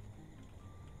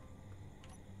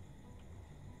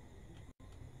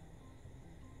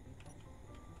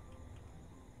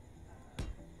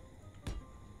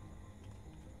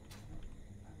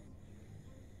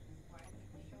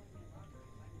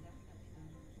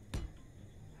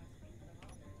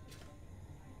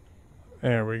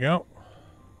 There we go.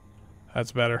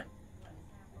 That's better.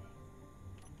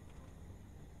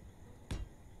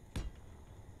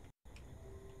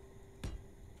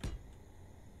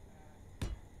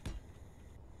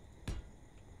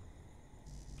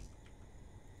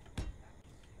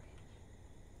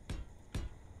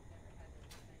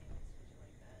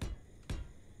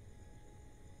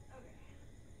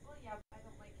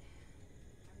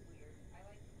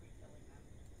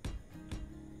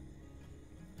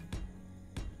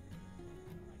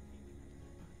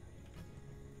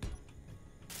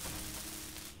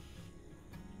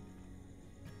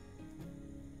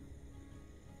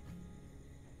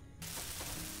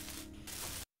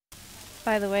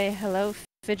 By the way, hello,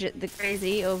 Fidget the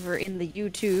Crazy over in the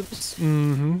YouTubes.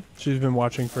 Mm-hmm. She's been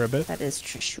watching for a bit. That is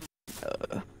true.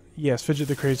 Yes, Fidget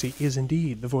the Crazy is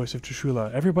indeed the voice of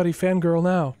Trishula. Everybody fangirl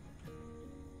now.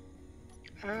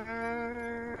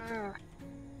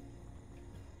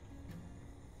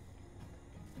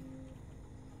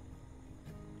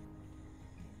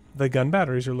 The gun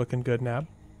batteries are looking good, Nab.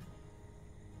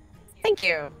 Thank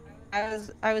you.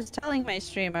 I was telling my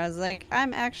stream, I was like,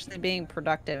 I'm actually being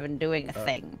productive and doing a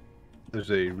thing.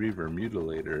 There's a Reaver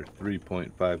Mutilator,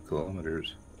 3.5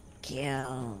 kilometers.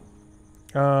 Kill.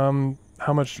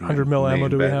 How much 100 mil ammo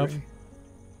do we have?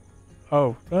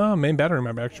 Oh, main battery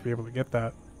might actually be able to get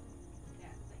that.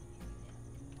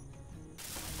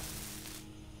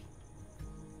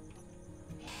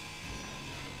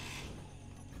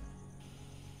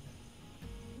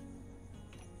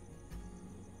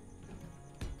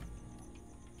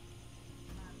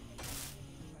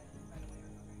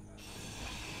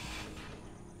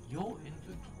 Your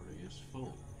inventory is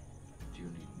full. Do you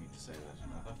need me to say that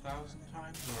another 1,000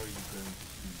 times, or are you going to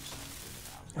do something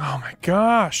about it? Oh my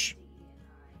gosh!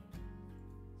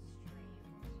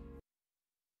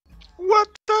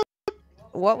 What the?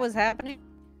 What was happening?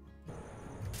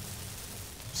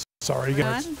 Sorry,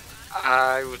 guys.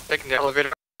 I was taking the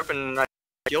elevator up and I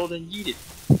killed and yeeted.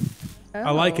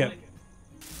 I like it.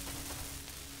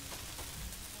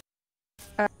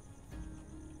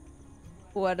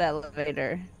 What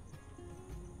elevator?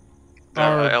 The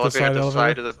Elevator at the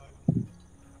side of the.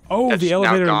 Oh, That's the now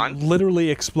elevator gone? literally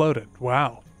exploded.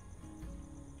 Wow.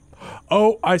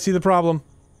 Oh, I see the problem.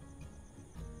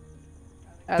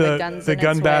 Are guns the in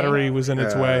gun its battery way? was in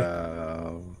its way.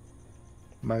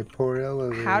 My poor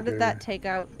elevator. How did that take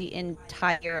out the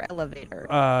entire elevator?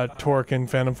 Torque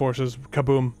and Phantom Forces,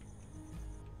 kaboom.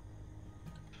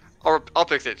 I'll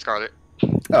fix it, Scarlett.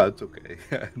 Oh, it's okay.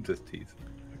 Just tease.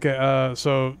 Okay,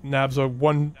 so Nabs are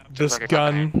one. This like a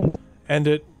gun, end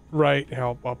it right. Here,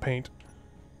 I'll paint.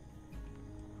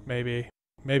 Maybe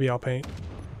I'll paint.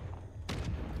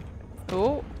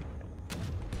 Oh,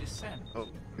 Descend. Oh,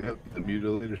 yep. The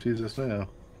Mutilator sees us now.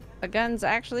 the gun's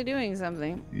actually doing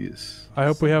something. Yes. I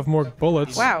hope we have more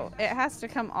bullets. Wow, it has to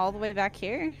come all the way back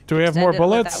here. Do we have more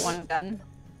Extend it with bullets? That one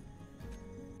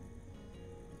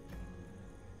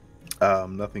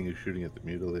gun. Nothing is shooting at the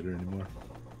Mutilator anymore.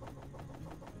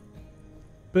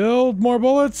 Build more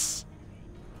bullets.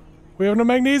 We have no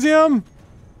magnesium.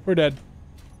 We're dead.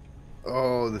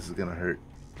 Oh, this is gonna hurt.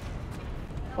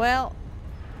 Well,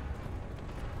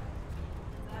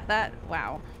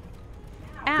 wow.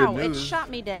 Ow! It news. shot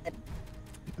me dead.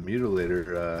 The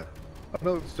Mutilator, oh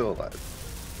no, it's still alive.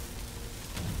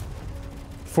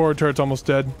 Forward turret's almost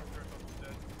dead.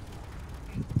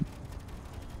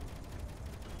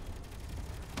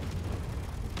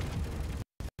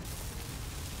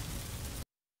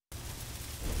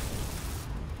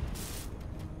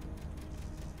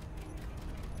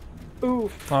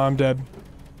 Oof. Oh, I'm dead.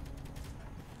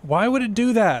 Why would it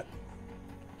do that?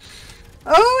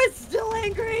 Oh, it's still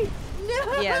angry.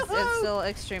 No. Yes, it's still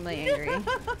extremely angry. No.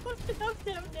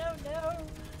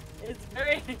 It's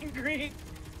very angry.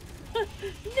 No.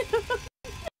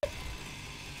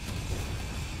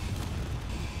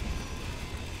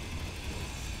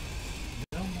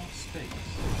 No more space.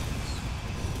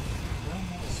 No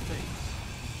more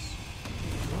space.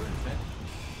 Your inventory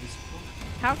is full.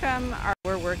 How come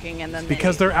we're working and then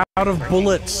Because they're out of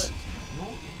bullets. Your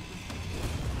inventory.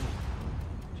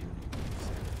 Do you need me to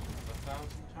say that another 1,000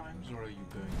 times, or are you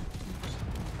going to do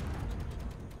something?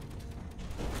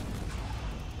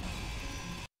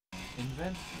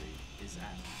 Inventory is at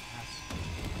capacity.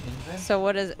 Inventory So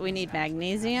what is it? We need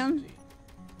magnesium?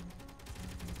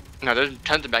 No, there's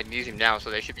tons of magnesium now, so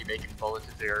they should be making bullets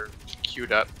if they're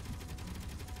queued up.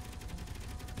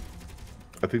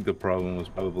 I think the problem was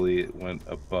probably it went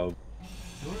above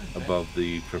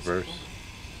the traverse.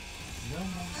 No more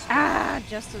space. Ah!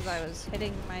 Just as I was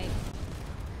hitting my.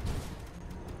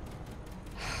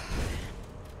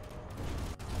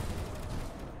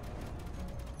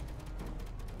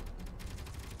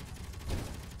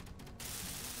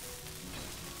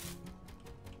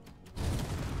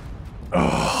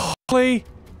 Really?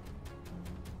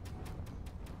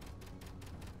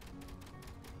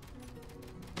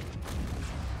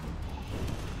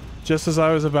 Just as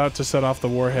I was about to set off the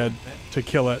warhead to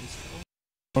kill it,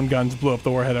 own guns blew up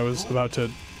the warhead I was about to.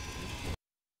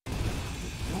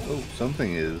 Oh,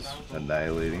 something is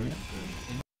annihilating it.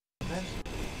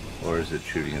 Or is it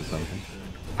shooting at something?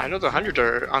 I know the hundreds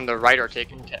are on the right are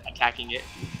attacking it.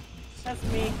 That's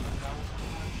me.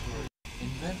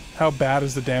 How bad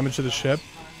is the damage to the ship?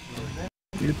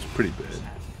 It's pretty bad.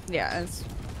 Yeah, it's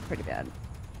pretty bad.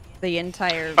 The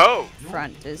entire Oh!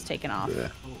 front is taken off. Yeah.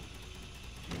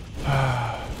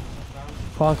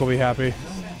 Clonk will be happy.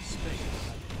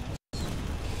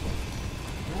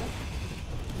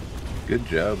 Good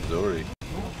job, Zori.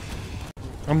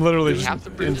 I'm literally Did you have just. the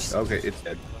bridges? Okay, it's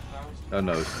dead. Oh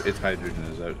no, its hydrogen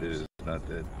is out. It is not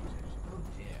dead.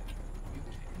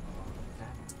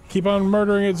 Keep on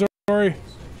murdering it, Zori.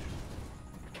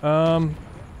 I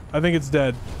think it's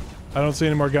dead. I don't see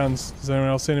any more guns. Does anyone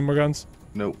else see any more guns?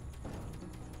 Nope.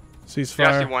 Cease Yeah,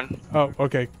 I fire. see one. Oh,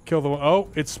 okay. Kill the one. Oh,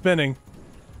 it's spinning.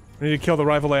 We need to kill the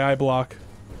rival AI block.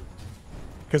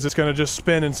 Because it's going to just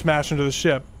spin and smash into the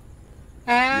ship.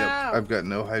 Yep. Ow! I've got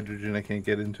no hydrogen. I can't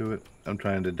get into it. I'm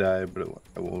trying to die, but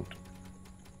I won't.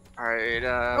 Alright,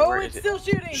 Oh, where it's is it? still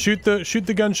shooting! Shoot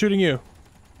the gun shooting you.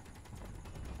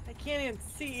 I can't even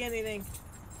see anything.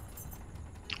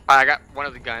 I got one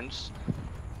of the guns.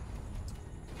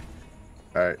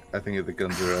 Alright, I think the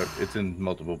guns are out. It's in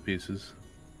multiple pieces.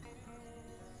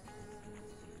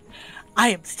 I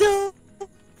am still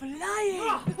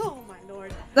flying! Oh my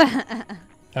lord.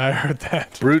 I heard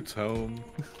that. Brute's home.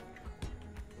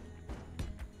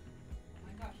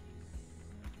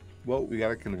 Well, we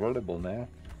got a convertible now.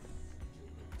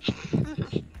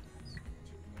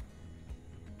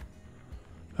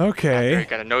 Okay.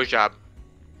 Got a nose job.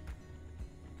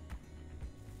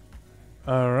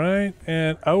 Alright,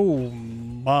 and oh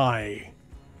my.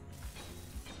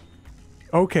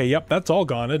 Okay, yep, that's all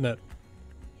gone, isn't it?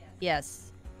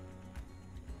 Yes.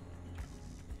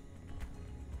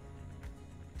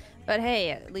 But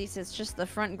hey, at least it's just the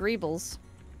front greebles.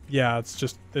 Yeah,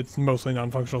 it's mostly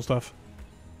non-functional stuff.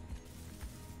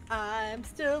 I'm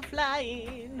still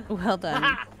flying. Well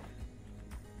done.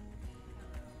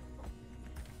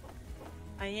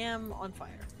 I am on fire.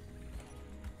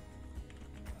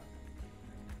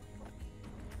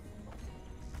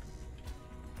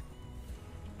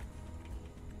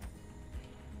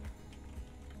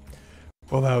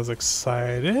 Well, that was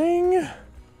exciting.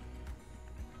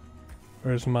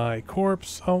 Where's my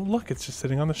corpse? Oh, look, it's just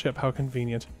sitting on the ship. How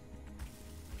convenient.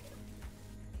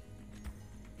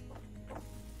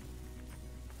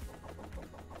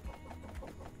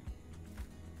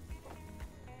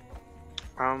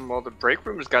 Well, the break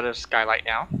room's got a skylight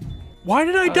now. Why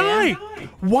did I die? yeah?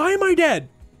 Why am I dead?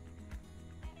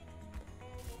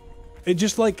 It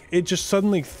just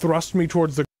suddenly thrust me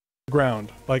towards the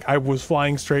ground. Like I was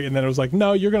flying straight and then it was like,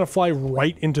 no, you're gonna fly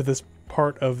right into this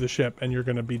part of the ship and you're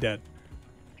gonna be dead.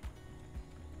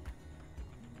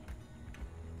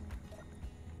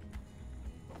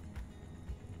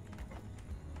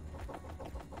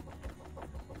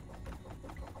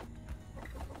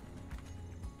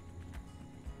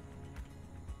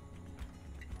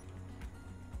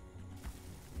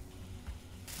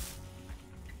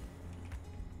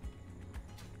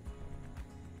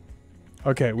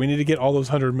 Okay, we need to get all those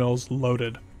 100 mils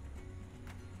loaded.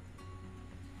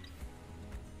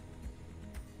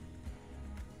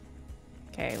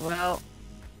 Okay, well.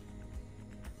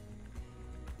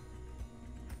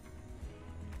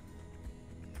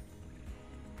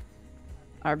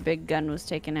 Our big gun was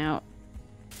taken out.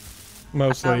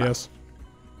 Mostly, yes.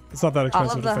 It's not that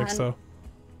expensive to the fix, though.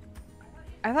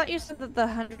 I thought you said that the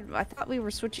 100. I thought we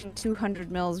were switching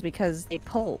 200 mils because they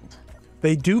pulled.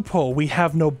 They do pull. We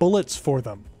have no bullets for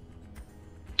them.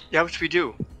 Yeah, which we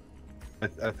do.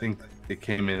 I think it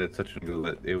came in at such an angle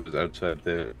that it was outside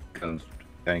the gun's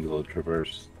angle of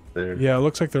traverse there. Yeah, it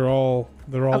looks like they're all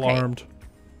Okay. armed.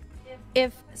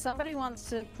 If somebody wants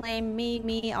to play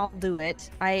me, I'll do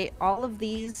it. All of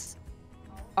these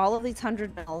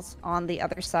 100 mils on the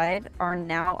other side are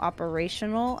now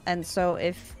operational, and so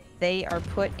if they are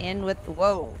put in with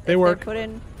They work.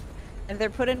 If they're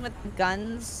put in with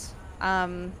guns,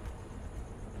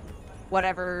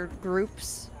 whatever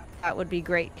groups, that would be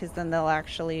great because then they'll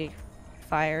actually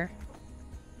fire.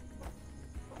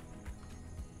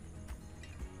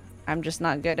 I'm just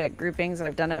not good at groupings.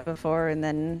 I've done it before and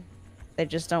then they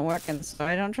just don't work, and so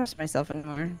I don't trust myself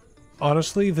anymore.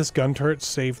 Honestly, this gun turret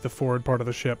saved the forward part of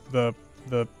the ship, the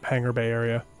hangar bay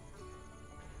area.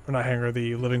 Or not hangar,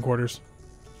 the living quarters.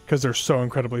 Because they're so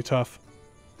incredibly tough.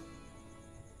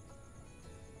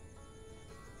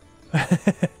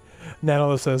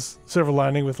 Nanola says, silver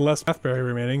lining with less Wrathberry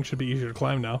remaining should be easier to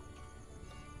climb now.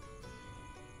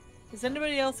 Is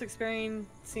anybody else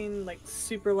experiencing like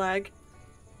super lag?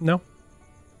 No.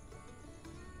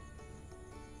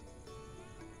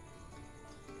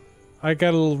 I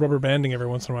got a little rubber banding every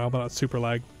once in a while, but not super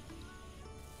lag.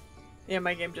 Yeah,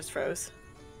 my game just froze.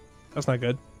 That's not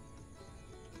good.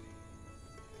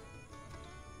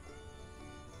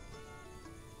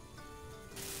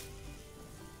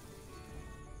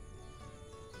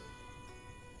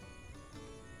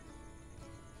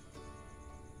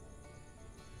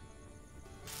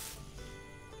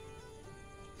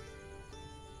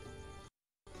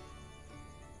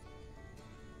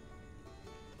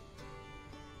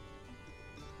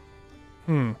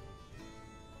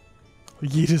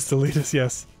 Yeetus deletus,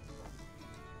 yes.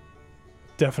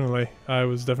 definitely. I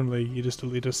was definitely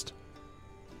elitist.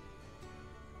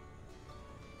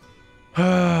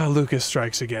 Lucas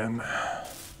strikes again.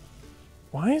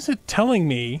 Why is it telling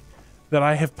me that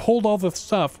I have pulled all the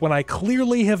stuff when I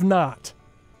clearly have not?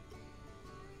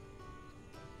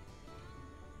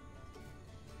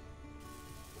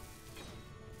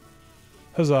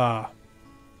 Huzzah.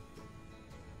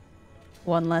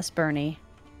 One less Bernie.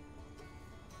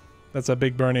 That's a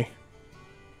big Bernie.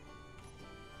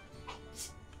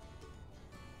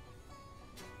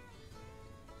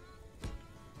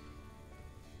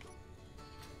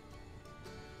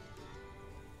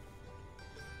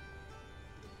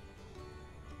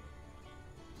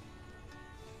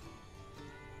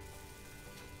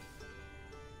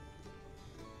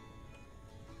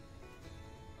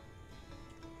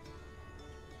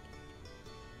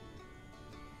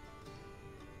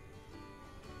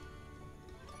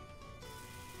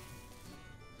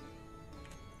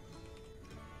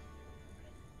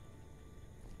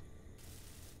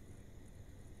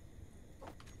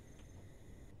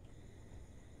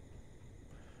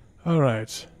 All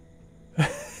right.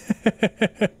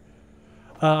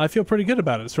 I feel pretty good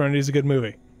about it. Serenity's a good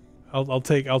movie. I'll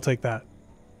take that.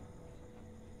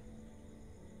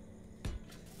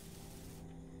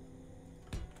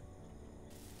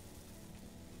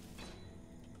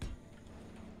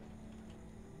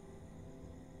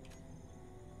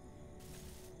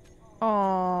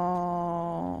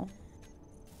 Oh,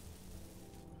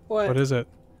 What is it?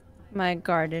 my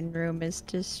garden room is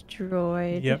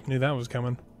destroyed. Yep, knew that was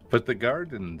coming. But the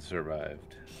garden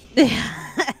survived. The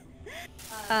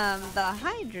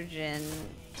hydrogen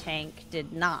tank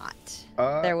did not.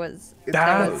 There was.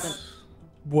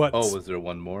 What? Oh, was there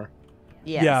one more?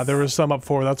 Yes. Yeah, there was some up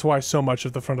forward. That's why so much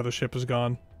of the front of the ship is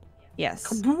gone. Yes.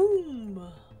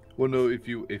 Kaboom! Well, no. If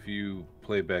you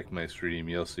play back my stream,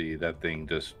 you'll see that thing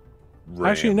just.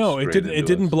 Actually, no, it straight didn't. It into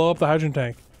didn't us. blow up the hydrogen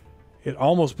tank. It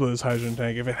almost blew this hydrogen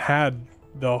tank. If it had,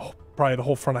 probably the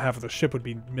whole front half of the ship would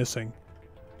be missing.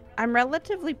 I'm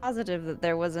relatively positive that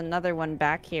there was another one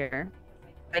back here.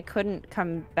 I couldn't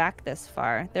come back this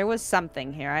far. There was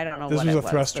something here. I don't know This what was it a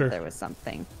was, thruster. but there was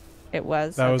something. It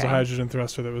was. That was a okay. hydrogen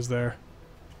thruster that was there.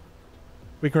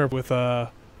 We can work with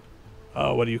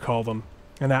what do you call them?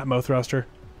 An Atmo thruster.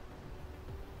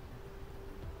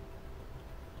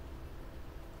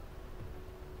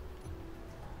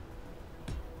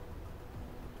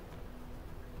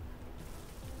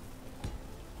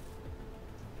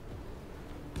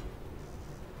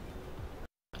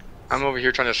 I'm over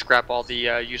here trying to scrap all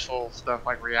the useful stuff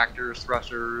like reactors,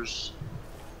 thrusters.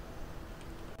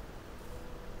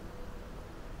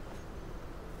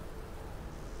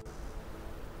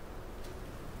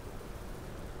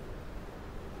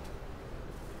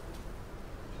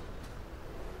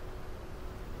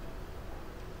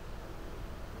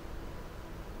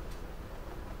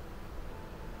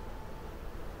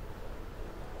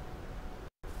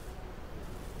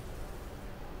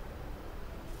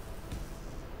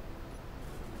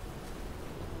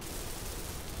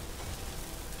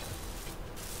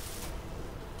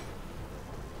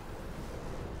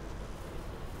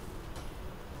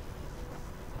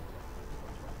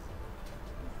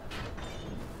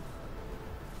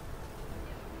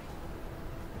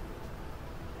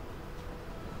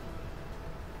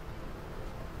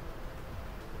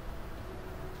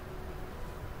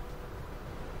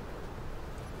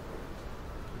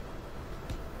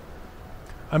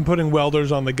 I'm putting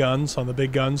welders on the guns, on the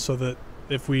big guns, so that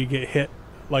if we get hit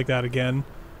like that again,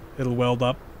 it'll weld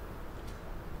up.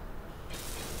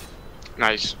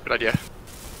 Nice, good idea.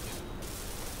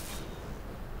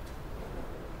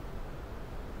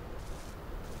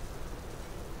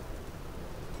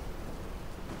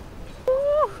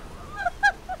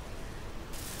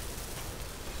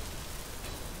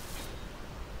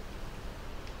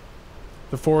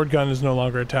 The forward gun is no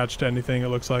longer attached to anything, it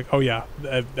looks like. Oh yeah,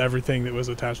 everything that was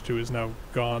attached to is now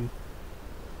gone.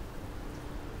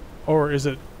 Or is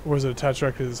it, was it attached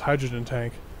directly to this hydrogen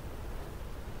tank?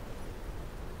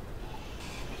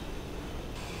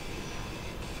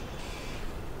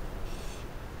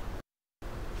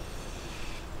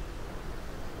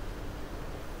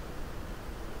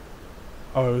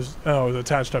 Oh, it was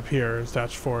attached up here. It was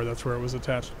attached forward. That's where it was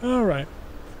attached. All right.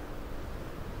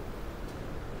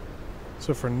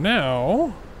 So for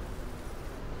now,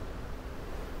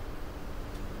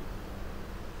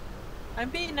 I'm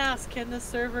being asked, can the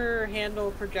server handle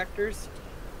projectors?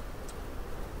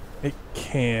 it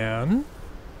can.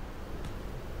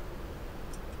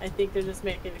 I think they're just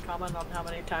making a comment on how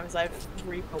many times I've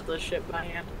rebuilt this ship by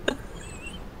hand.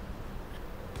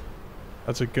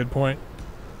 That's a good point.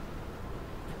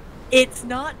 It's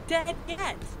not dead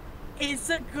yet. It's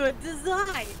a good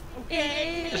design.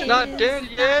 Okay. It's not dead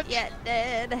It's yet. Not yet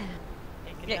dead.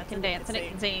 It can dance and it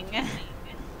can sing.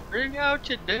 Bring out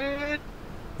your dead.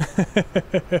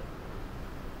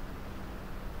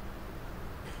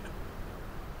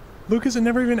 Lucas had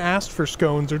never even asked for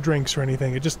scones or drinks or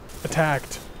anything. It just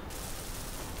attacked.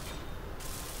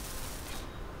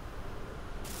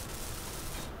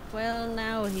 Well,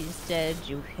 now he's dead.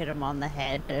 You hit him on the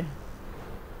head.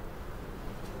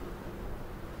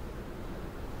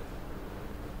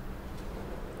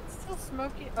 Still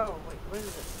smoking? Oh, wait, what is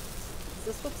this? Is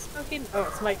this what's smoking? Oh,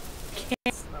 it's my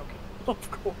can smoking. Of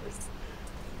course.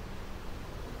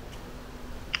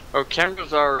 Oh,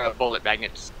 candles are bullet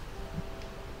magnets.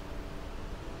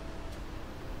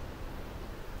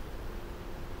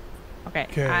 Okay.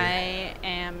 Okay. I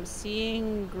am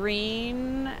seeing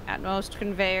green at most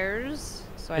conveyors,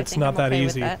 so I It's think not I'm that okay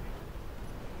easy. with that.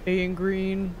 Seeing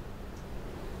green.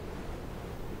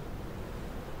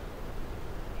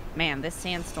 Man, this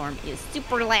sandstorm is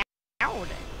super loud.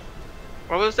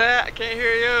 What was that? I can't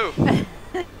hear you.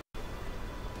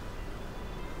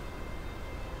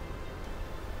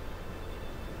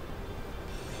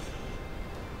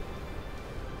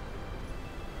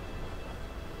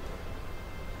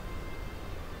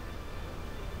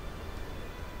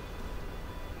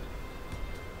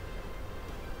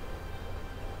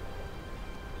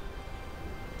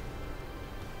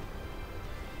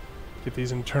 Get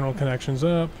these internal connections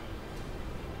up.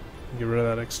 Get rid of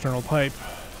that external pipe.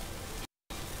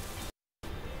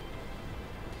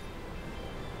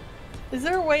 Is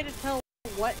there a way to tell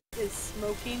what is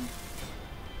smoking?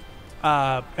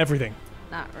 Everything.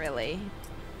 Not really.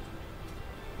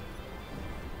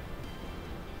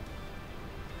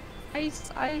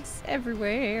 Ice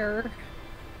everywhere.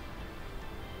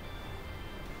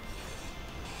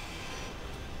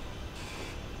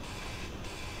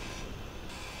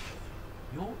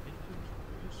 Your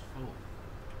inventory is full. Do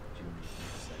you need me to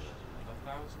say that another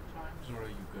 1,000 times, or are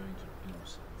you going to do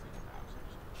something about it?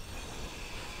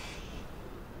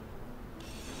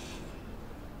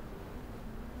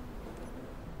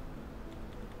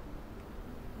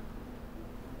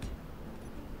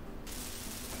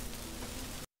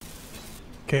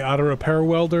 Okay, auto repair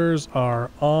welders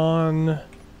are on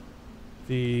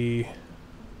the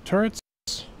turrets.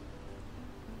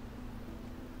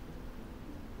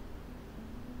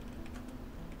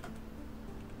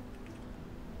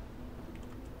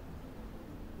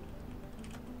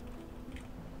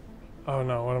 Oh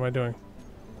no, what am I doing?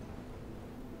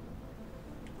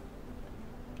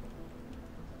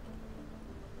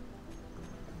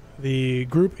 The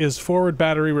group is forward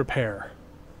battery repair.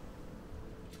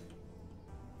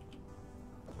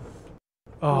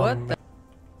 Oh, What man. the?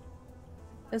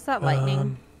 Is that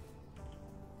lightning?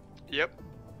 Yep.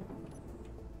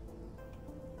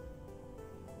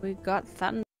 We got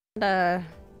thunder.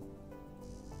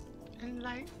 And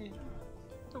lightning.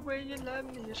 The way you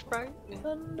love me is frightening.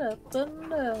 Thunder,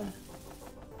 thunder.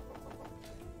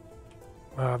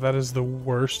 That is the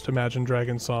worst Imagine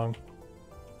Dragons song.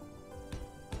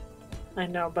 I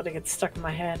know, but it gets stuck in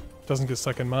my head. Doesn't get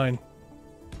stuck in mine.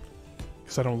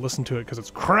 Because I don't listen to it because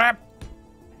it's crap!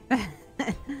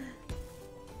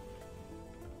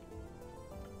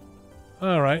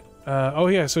 Alright. Oh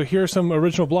yeah, so here are some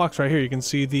original blocks right here. You can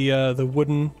see the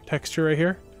wooden texture right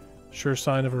here. Sure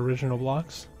sign of original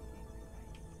blocks.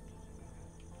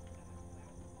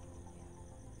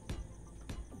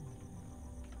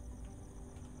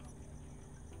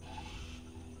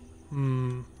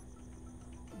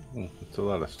 It's a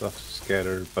lot of stuff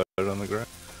scattered about on the ground.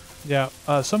 Yeah,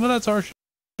 some of that's our ship,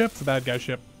 the bad guy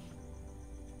ship.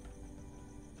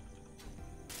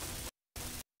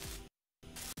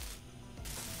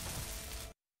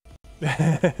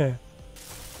 No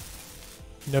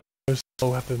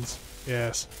slow weapons.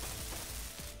 Yes.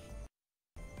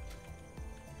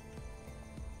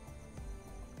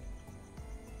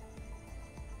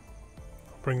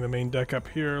 Bring the main deck up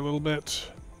here a little bit.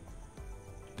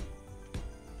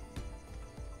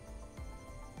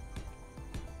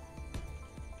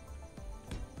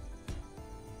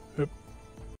 Oop.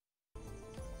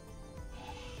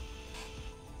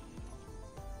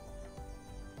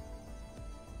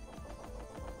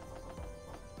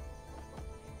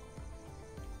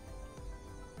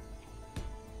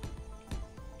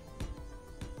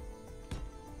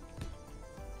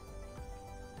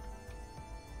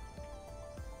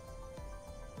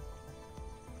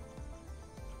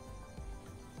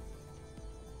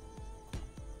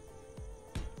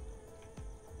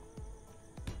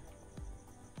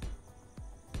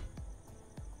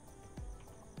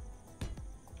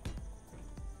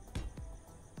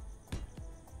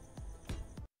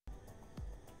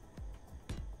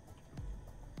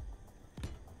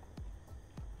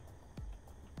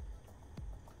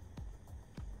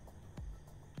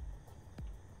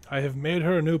 I have made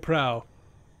her a new prow.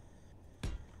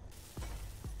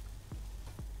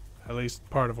 At least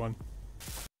part of one.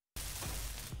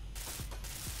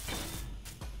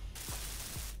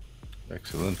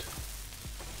 Excellent.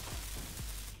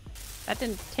 That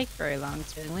didn't take very long,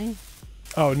 certainly.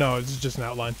 Oh no, it's just an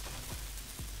outline.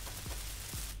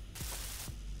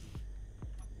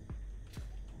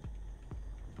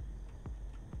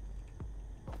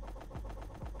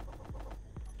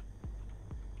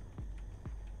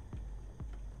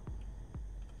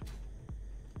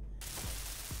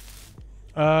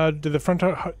 Did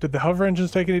the hover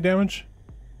engines take any damage?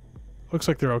 Looks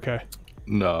like they're okay.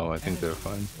 No, I think they're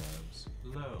fine.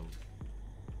 Low.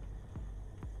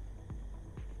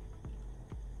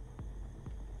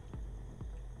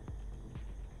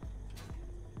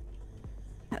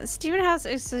 Stephen House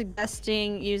is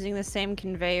suggesting using the same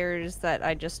conveyors that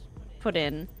I just put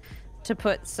in to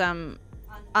put some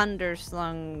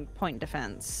underslung point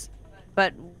defense.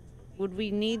 But would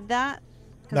we need that?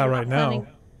 'Cause Not we're right now. planning-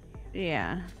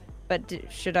 Yeah. But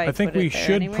should I I think put it we there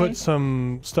should anyway? put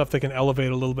some stuff that can elevate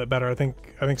a little bit better. I think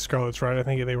Scarlett's right. I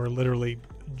think they were literally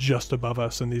just above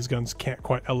us, and these guns can't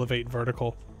quite elevate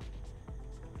vertical.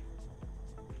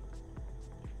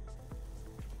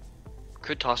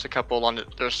 Could toss a couple on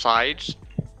their sides.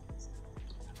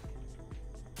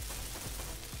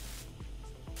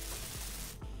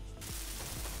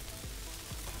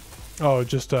 Oh,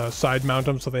 just side mount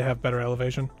them so they have better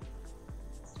elevation.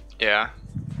 Yeah.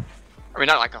 I mean,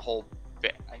 not like a whole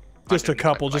bit. Just a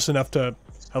couple, just enough to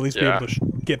at least be Yeah. able to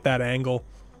get that angle.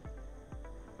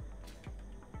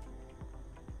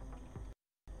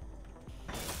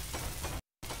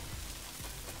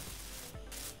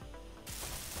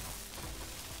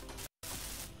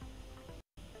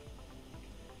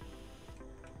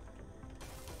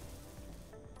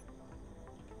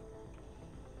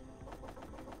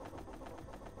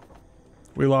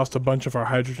 We lost a bunch of our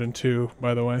hydrogen too,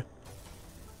 by the way.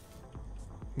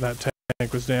 That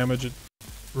tank was damaged. It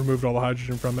removed all the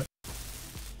hydrogen from it.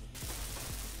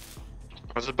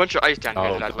 There's a bunch of ice down here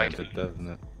Oh, that I'd like it doesn't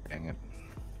it? Dang it.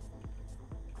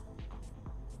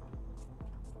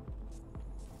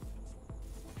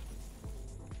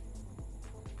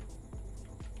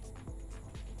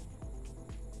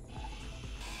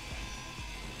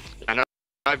 I know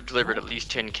I've delivered at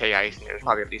least 10k ice, and there's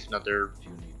probably at least another Do you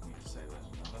need me to say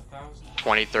that another 1,000?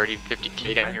 20, 30,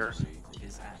 50k down here. Inventory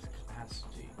is at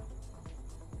capacity.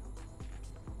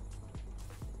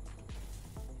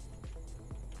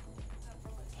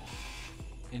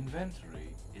 Inventory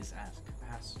is at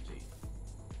capacity.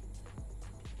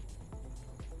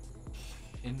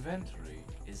 Inventory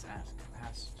is at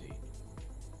capacity.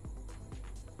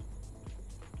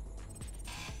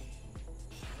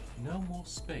 No more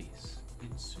space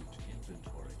in suit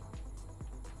inventory.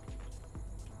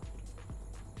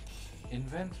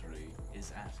 Inventory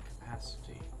is at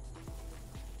capacity.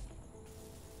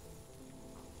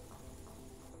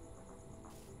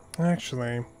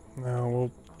 Actually, no,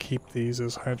 we'll keep these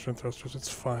as hydrogen thrusters. It's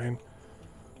fine.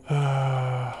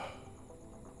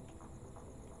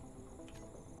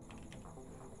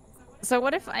 So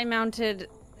what if I mounted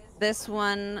this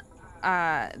one,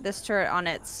 this turret on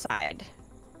its side?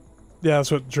 Yeah,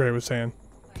 that's what Dre was saying.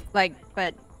 Like,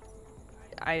 but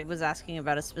I was asking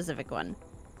about a specific one.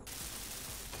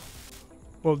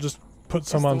 We'll just put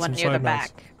some Just the on one some near the side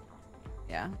mounts. back.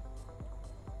 Yeah.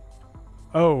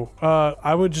 Oh,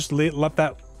 I would just let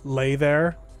that lay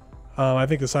there. I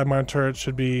think the side mount turret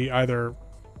should be either.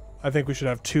 I think we should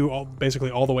have two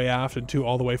basically all the way aft and two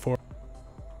all the way forward.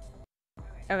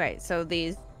 Okay, so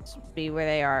these be where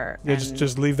they are. Yeah,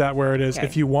 just leave that where it is. Okay.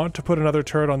 If you want to put another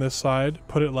turret on this side,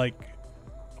 put it like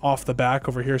off the back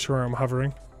over here, so where I'm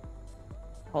hovering,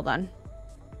 Hold on.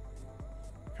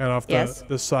 kind of off Yes.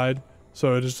 this side,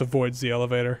 so it just avoids the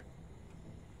elevator.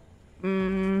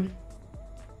 I'd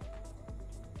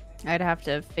have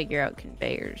to figure out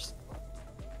conveyors.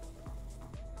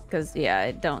 Because, yeah,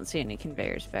 I don't see any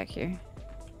conveyors back here.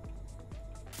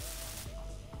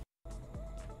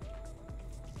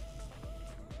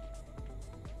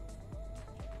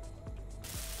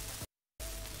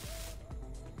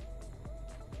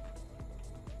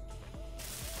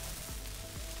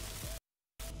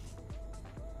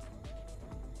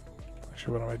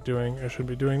 Actually, what am I doing? I should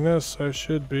be doing this. I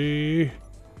should be.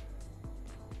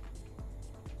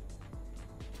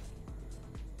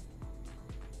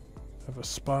 Have a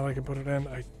spot I can put it in.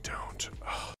 I don't.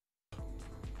 Ugh.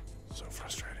 So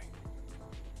frustrating.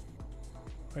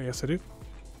 I guess I do.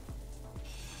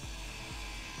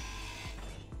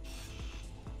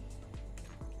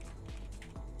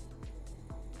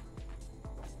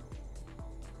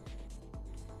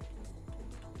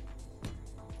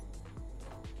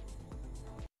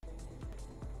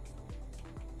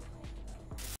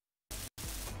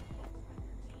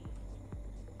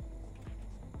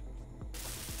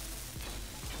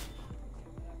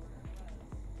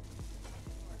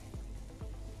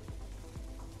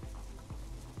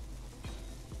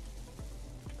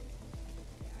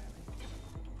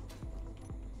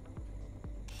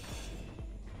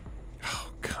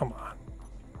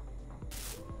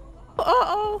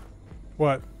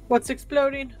 What? What's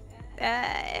exploding?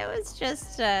 It was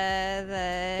just Don't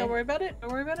the. worry about it.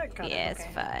 Don't worry about it. Got Yeah, it. it's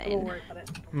Okay. fine. I won't worry about it.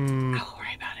 Hmm. I won't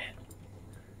worry about it.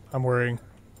 I'm worrying.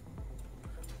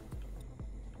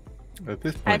 At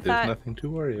this I point, there's thought- nothing to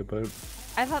worry about.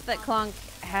 I thought that Clonk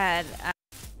had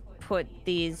put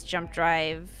these jump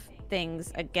drive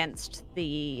things against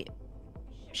the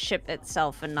ship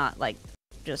itself and not like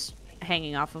just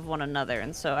hanging off of one another,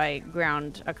 and so I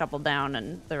ground a couple down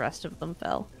and the rest of them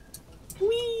fell.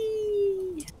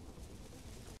 Whee!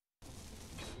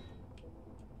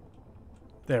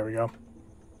 There we go.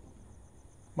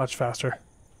 Much faster.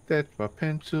 That's my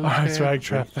pencil. All right, Swag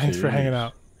Trap. Thanks for hanging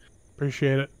out.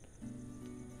 Appreciate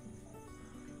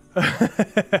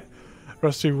it.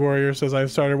 Rusty Warrior says,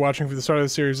 I've started watching for the start of the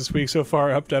series this week. So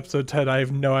far, up to episode 10, I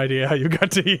have no idea how you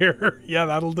got to here. Yeah,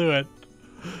 that'll do it.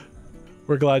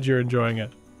 We're glad you're enjoying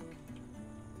it.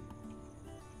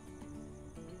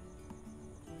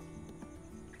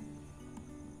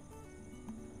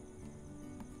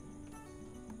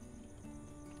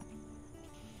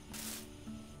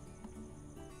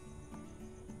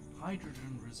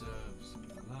 Hydrogen reserves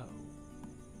low.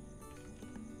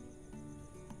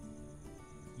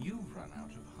 You've run out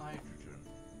of hydrogen.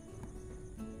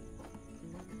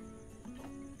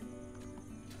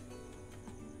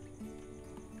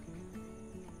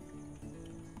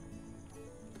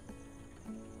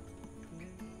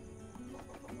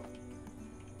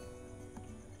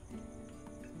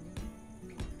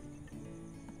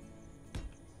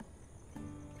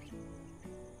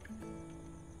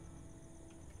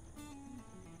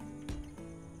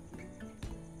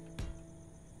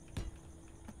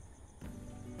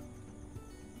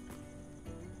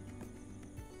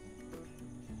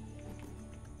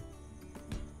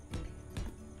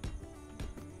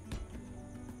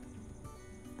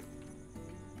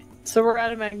 So we're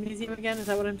out of magnesium again? Is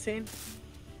that what I'm saying?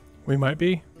 We might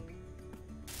be.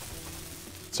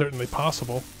 Certainly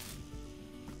possible.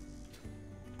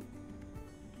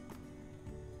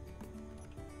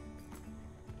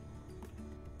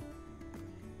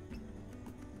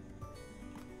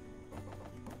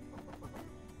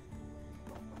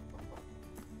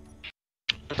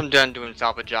 I'm done doing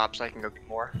salvage jobs, so I can go get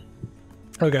more.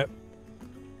 Okay.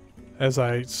 As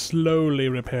I slowly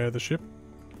repair the ship.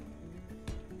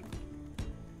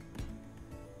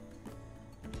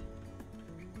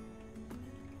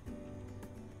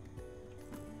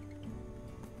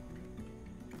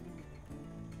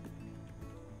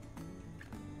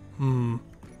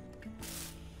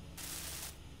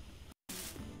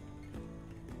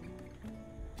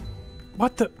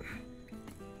 What the?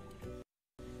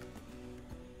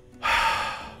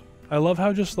 I love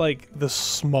how just like the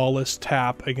smallest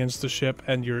tap against the ship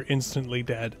and you're instantly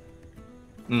dead.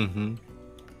 Mm-hmm.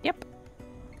 Yep.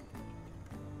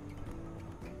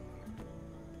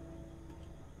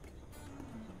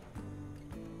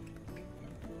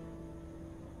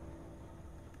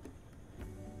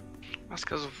 That's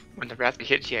because when the Wrathberry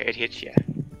hits you, it hits you.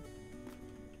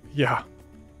 Yeah.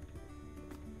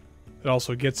 It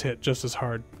also gets hit just as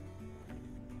hard.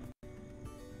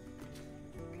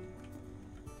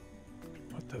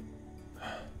 What the?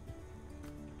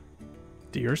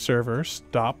 Dear server,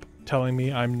 stop telling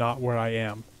me I'm not where I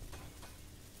am.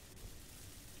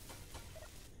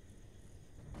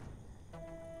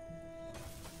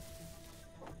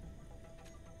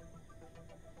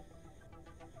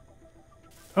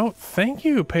 Oh, thank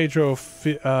you, Pedro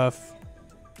Figura,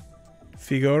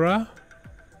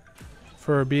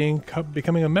 for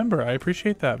becoming a member. I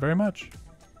appreciate that very much.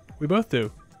 We both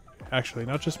do. Actually,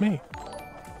 not just me.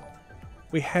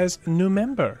 We has a new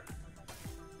member.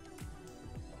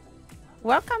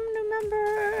 Welcome, new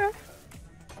member.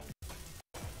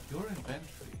 Your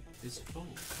inventory is full.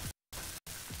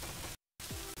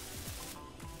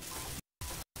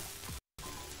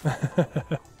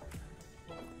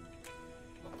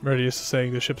 Meridius is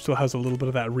saying the ship still has a little bit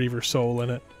of that Reaver soul in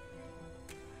it.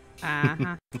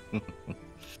 Uh-huh.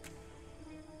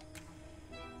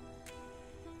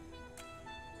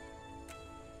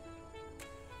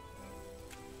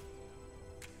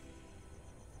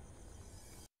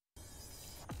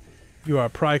 You are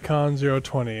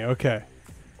Prycon020. Okay.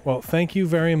 Well, thank you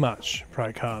very much,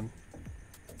 Prycon.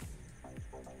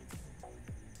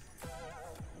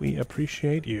 We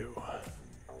appreciate you.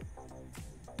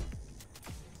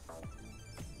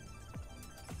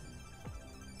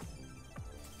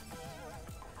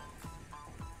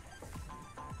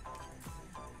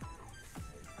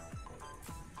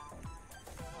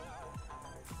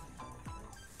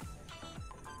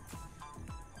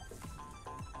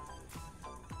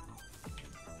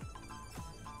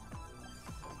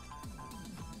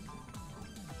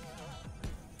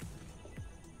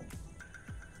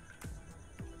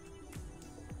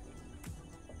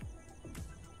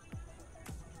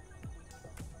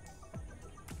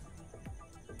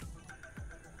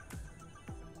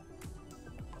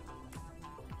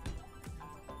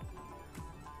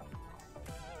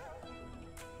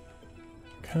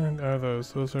 kind are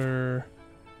those? Those are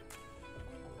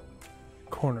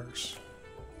corners.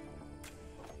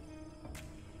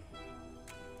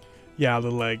 Yeah,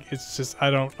 the leg. It's just, I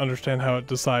don't understand how it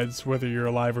decides whether you're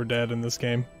alive or dead in this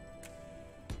game.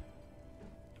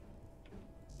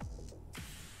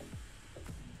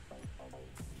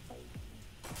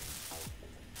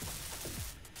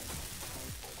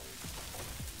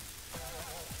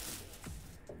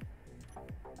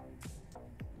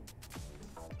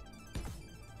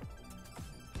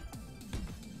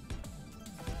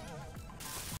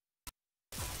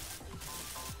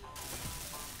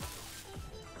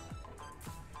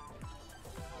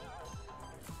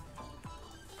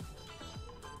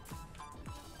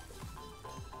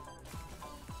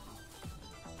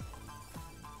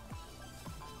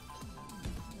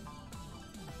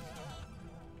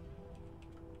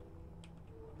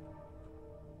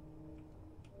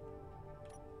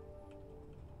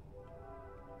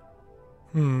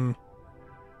 Hmm.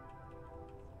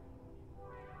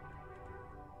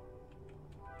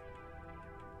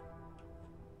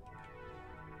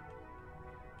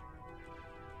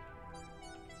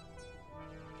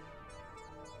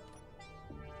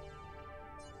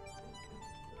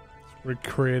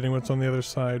 Recreating what's on the other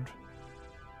side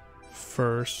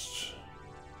first.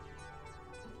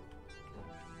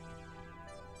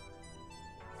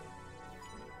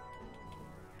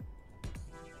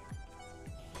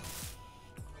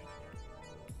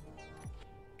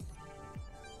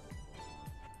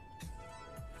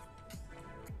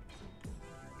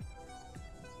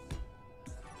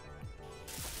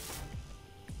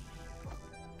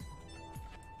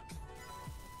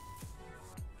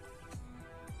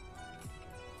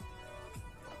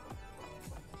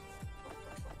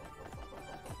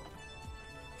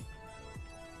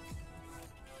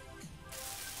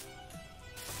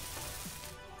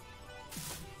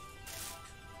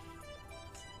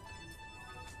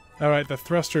 Alright, the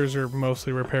thrusters are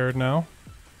mostly repaired now.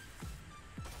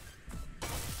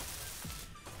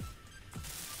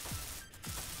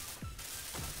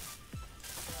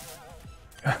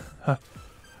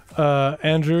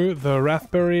 Andrew, the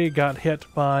Wrathberry got hit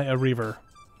by a Reaver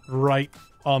right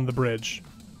on the bridge.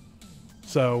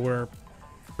 So we're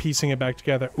piecing it back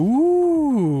together.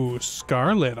 Ooh,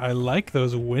 Scarlett, I like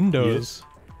those windows.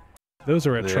 Yes. Those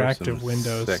are They attractive are some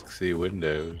windows. Sexy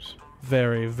windows.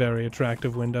 Very, very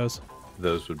attractive windows.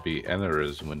 Those would be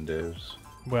Enera's windows.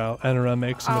 Well, Enera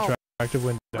makes some attractive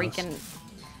windows. Freaking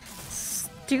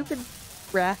stupid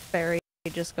Wrathberry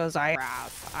just goes, I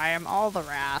am all the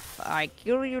wrath. I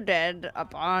kill you dead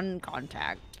upon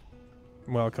contact.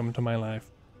 Welcome to my life.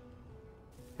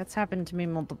 That's happened to me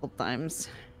multiple times.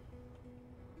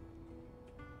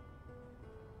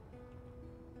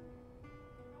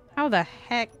 How the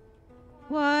heck?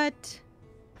 What?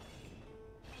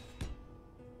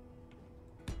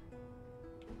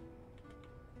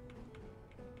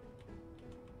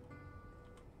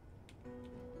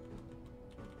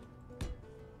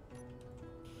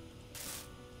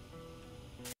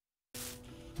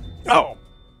 Oh!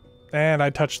 And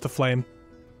I touched the flame.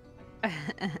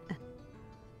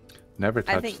 Never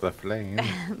I touch think- the flame.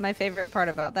 My favorite part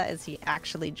about that is he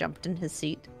actually jumped in his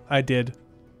seat. I did.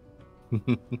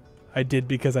 I did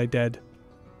because I did.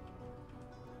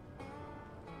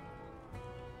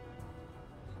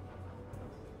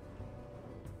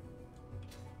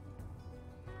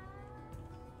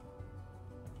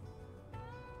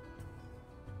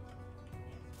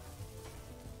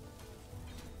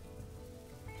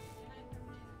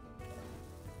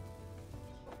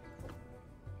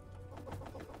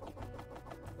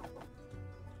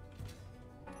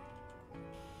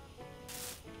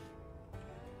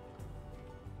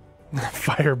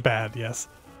 Fire bad, yes.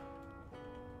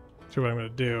 See what I'm gonna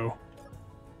do.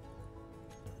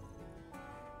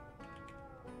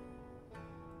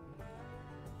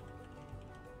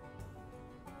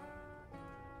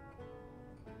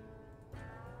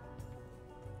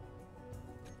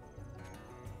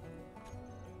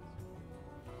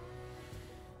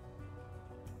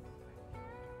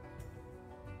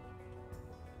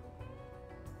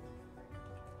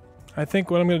 I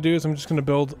think what I'm going to do is I'm just going to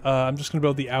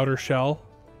build the outer shell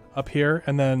up here,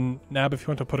 and then Nab, if you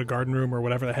want to put a garden room or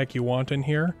whatever the heck you want in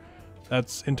here,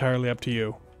 that's entirely up to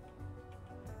you.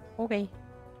 Okay.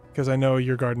 Because I know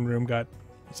your garden room got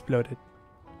exploded.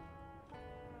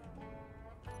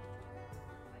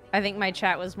 I think my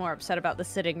chat was more upset about the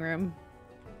sitting room.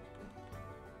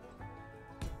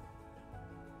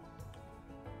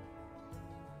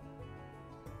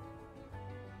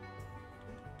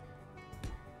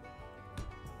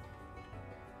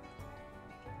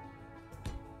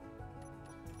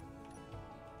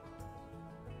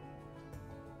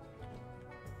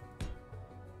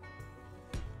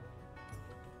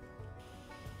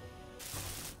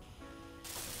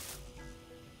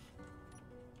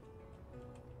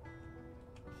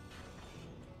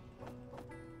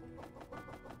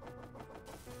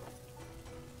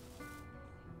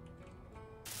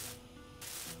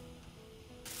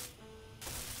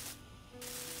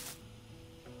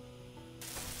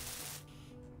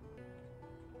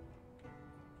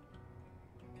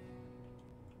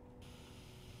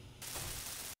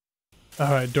 All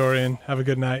right, Dorian. Have a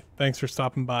good night. Thanks for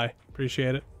stopping by.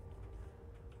 Appreciate it.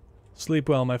 Sleep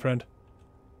well, my friend.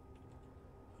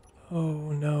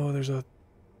 Oh no, there's a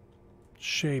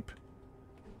shape.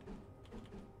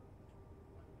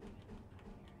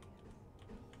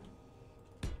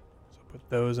 So put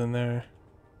those in there.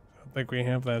 I don't think we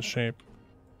have that shape.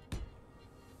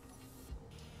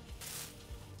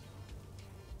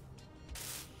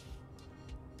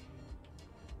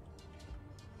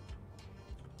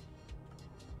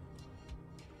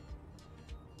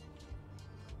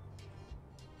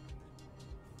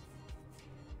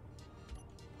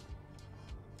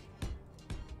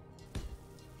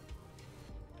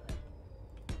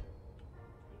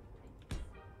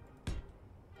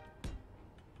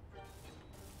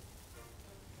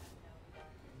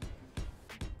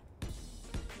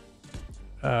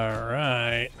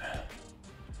 Alright.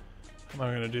 How am I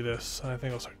going to do this? I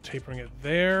think I'll start tapering it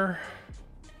there.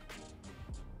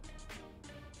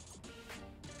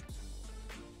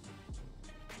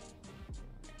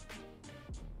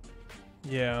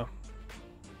 Yeah.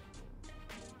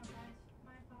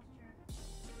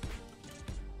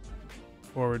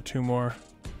 Forward 2 more.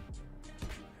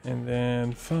 And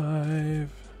then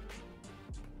 5.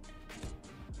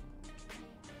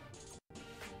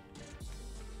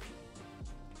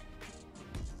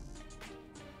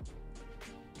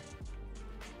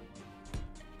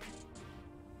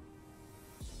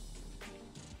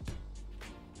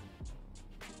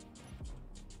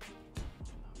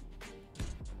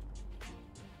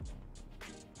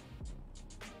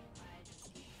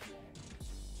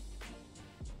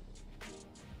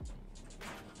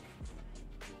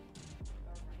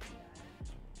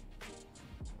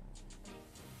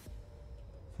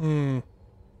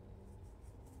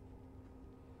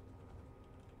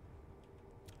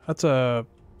 That's a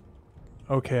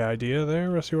okay idea there,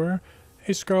 Rescuer.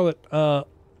 Hey, Scarlett,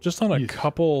 just on a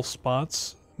couple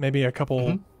spots, maybe a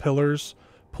couple pillars,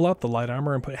 pull out the light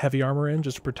armor and put heavy armor in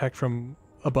just to protect from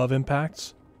above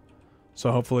impacts.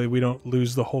 So hopefully we don't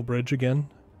lose the whole bridge again.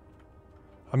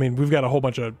 I mean, we've got a whole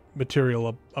bunch of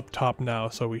material up top now,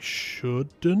 so we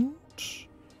shouldn't.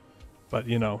 But,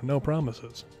 you know, no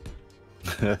promises.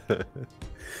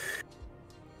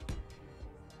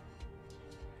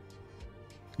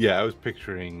 Yeah, I was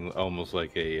picturing almost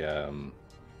like a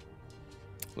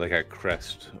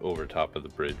crest over top of the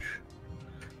bridge,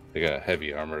 like a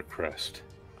heavy armor crest.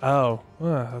 Oh,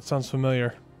 that sounds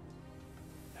familiar.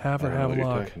 Have or have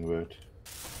log.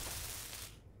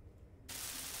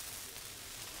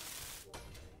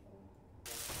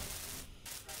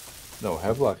 No,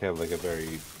 Havelock had like a very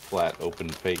flat, open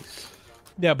face.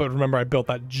 Yeah, but remember I built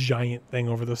that giant thing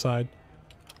over the side.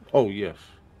 Oh, yes.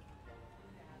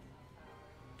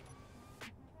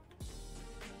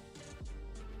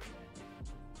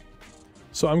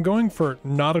 So I'm going for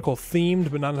nautical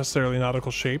themed, but not necessarily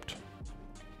nautical shaped.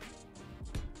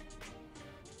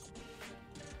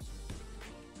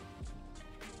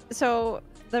 So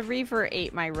the Reaver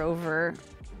ate my rover.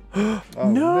 Oh,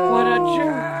 no! What a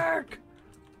jerk!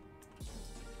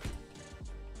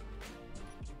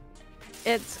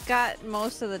 It's got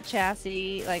most of the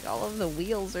chassis, like all of the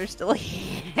wheels are still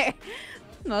here.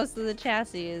 Most of the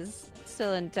chassis is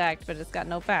still intact, but it's got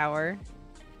no power.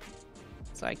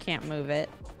 So I can't move it.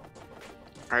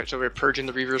 Alright, so we're purging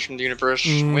the Reavers from the universe.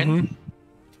 When?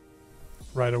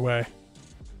 Right away.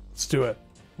 Let's do it.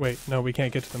 Wait, no, we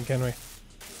can't get to them, can we?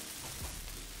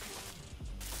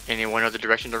 Anyone know the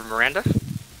direction of Miranda?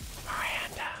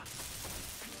 Miranda.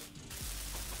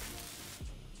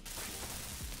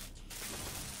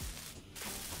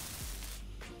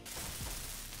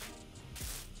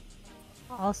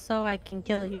 Also, I can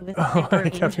kill you with Oh, my brain.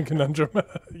 Captain Conundrum.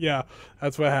 Yeah,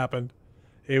 that's what happened.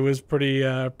 It was pretty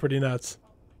nuts.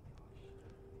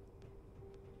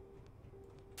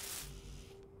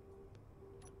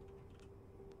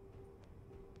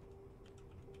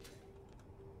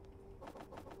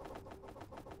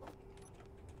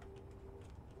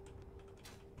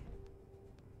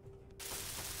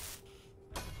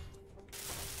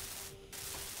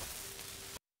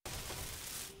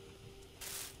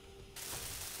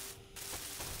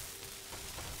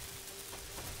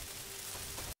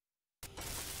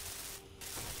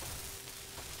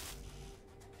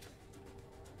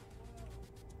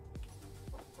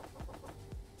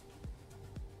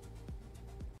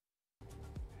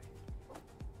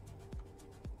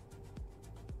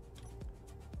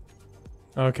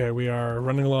 Okay, we are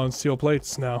running low on steel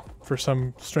plates now for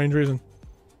some strange reason.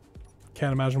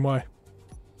 Can't imagine why.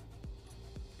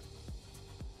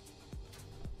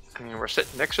 I mean, we're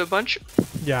sitting next to a bunch.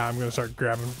 Yeah, I'm gonna start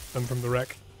grabbing them from the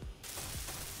wreck.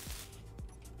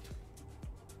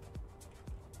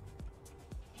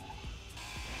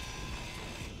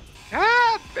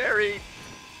 Buried.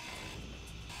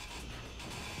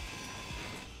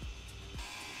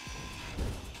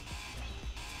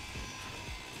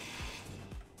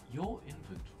 Your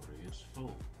inventory is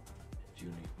full. Do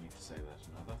you need me to say that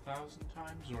another 1,000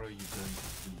 times, or are you going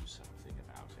to do something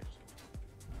about it?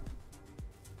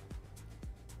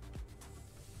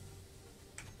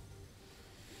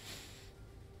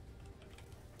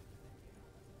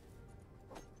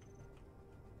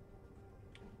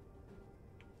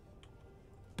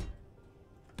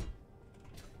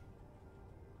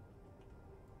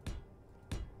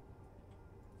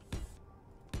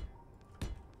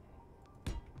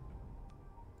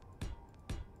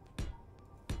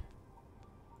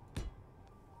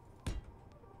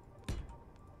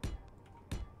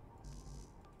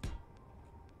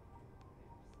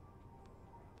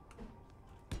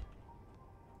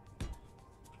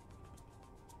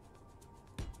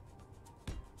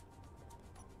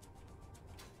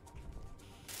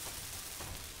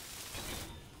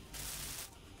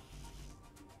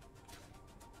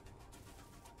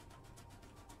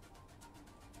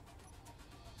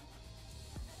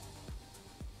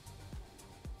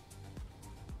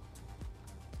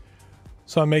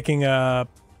 So I'm making I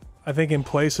think in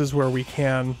places where we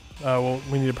can, well,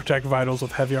 we need to protect vitals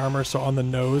with heavy armor. So on the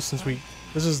nose, since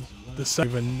this is the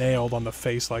second we've been nailed on the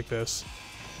face like this.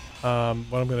 What I'm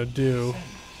gonna do.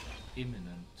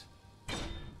 Imminent.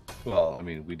 Well, I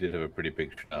mean, we did have a pretty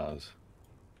big schnoz.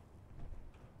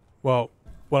 Well,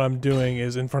 what I'm doing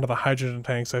is in front of the hydrogen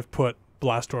tanks, I've put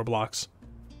blast door blocks.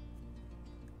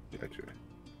 Gotcha.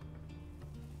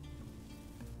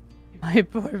 My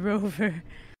poor rover.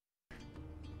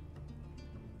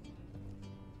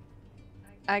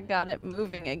 I got it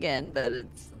moving again, but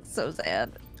it's so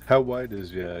sad. How wide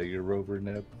is your rover,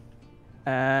 Neb?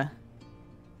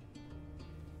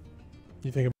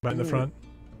 You think about in the front?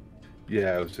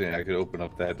 Yeah, I was saying I could open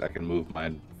up that. I can move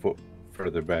mine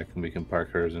further back, and we can park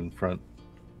hers in front.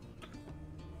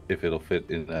 If it'll fit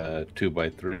in a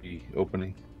 2x3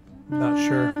 opening. Not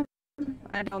sure.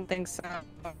 I don't think so.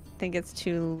 I think it's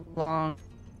too long.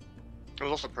 It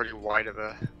was also pretty wide of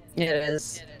a. It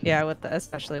is. Yeah,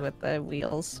 especially with the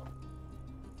wheels.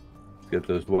 Get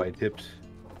those wide hips.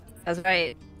 That's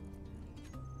right.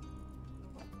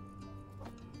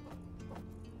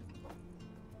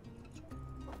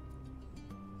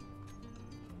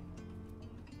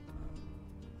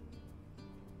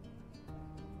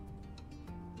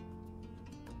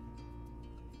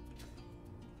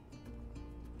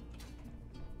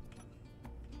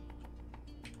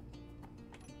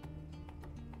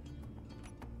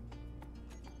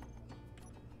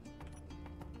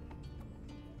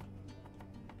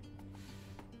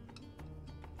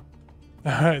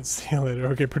 Alright, see you later.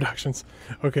 Okay, productions.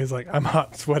 Okay, it's like, I'm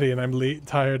hot, sweaty, and I'm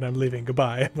tired, and I'm leaving.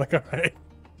 Goodbye. I'm like, alright.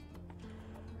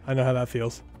 I know how that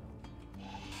feels.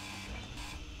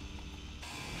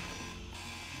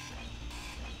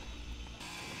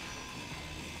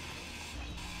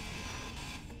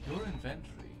 Your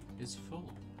inventory is full.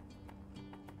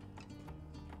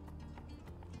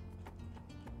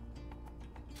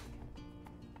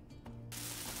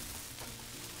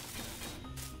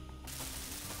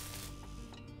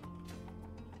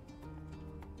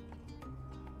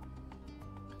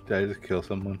 Did I just kill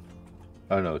someone?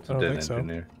 Oh no, it's a I don't dead think so.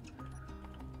 engineer.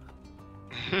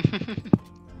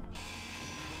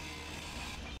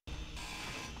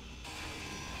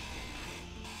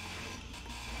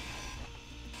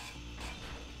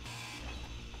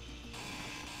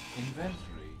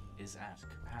 Inventory is at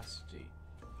capacity.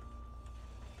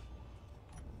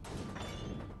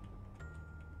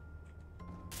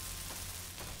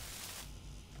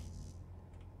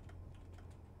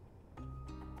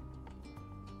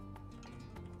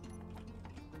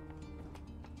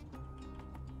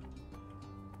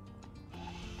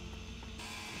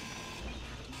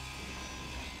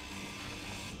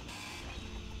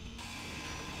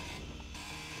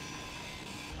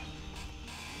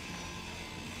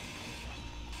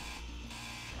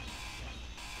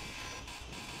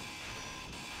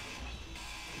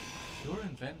 Your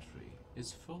inventory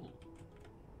is full.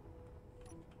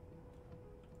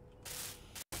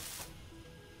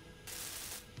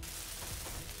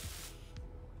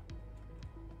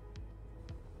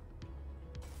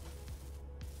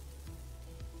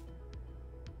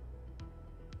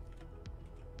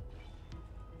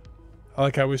 I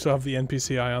like how we still have the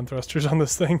NPC ion thrusters on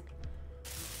this thing.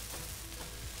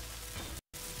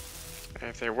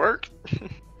 If they work. Oh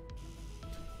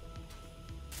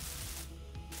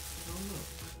look,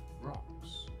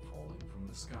 rocks falling from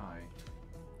the sky.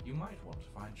 You might want to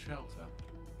find shelter.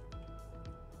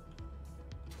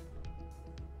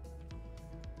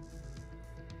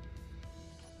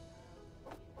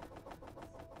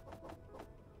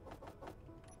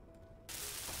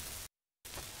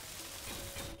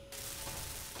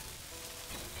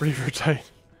 Reaver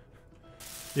tight.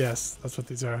 Yes, that's what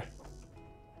these are.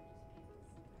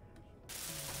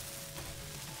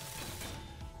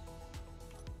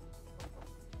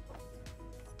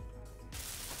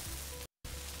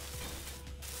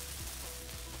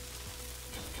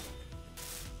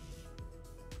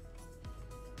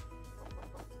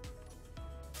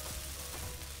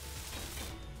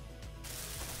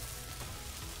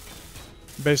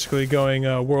 Basically going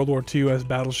World War II as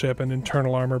battleship and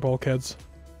internal armor bulkheads.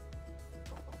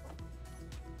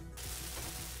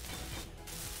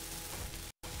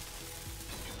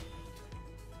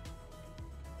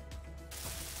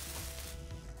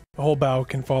 The whole bow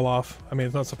can fall off. I mean,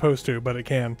 it's not supposed to, but it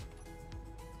can.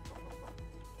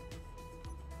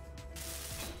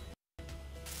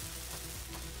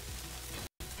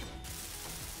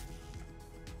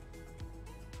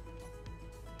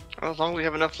 As long as we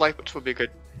have enough lifeboats, we'll be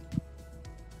good.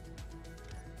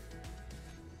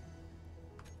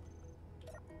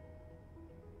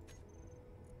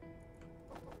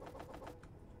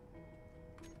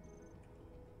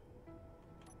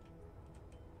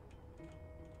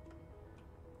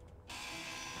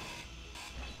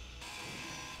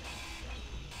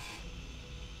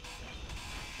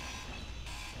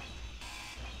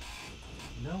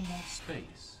 No more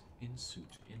space in suit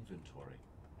inventory.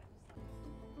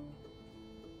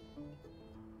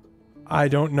 I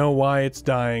don't know why it's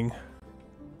dying.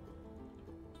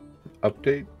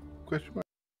 Update? Question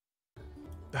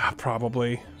mark?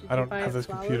 Probably. Did I you don't buy have this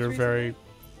flowers computer recently? very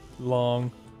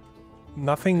long.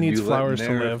 Nothing Did needs you flowers let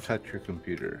to Nerf live. touch your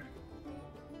computer?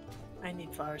 I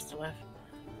need flowers to live.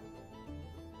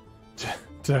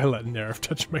 Did I let Nerf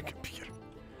touch my computer?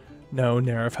 No,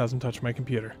 Nerf hasn't touched my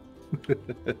computer.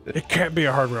 It can't be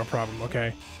a hardware problem,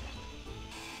 okay?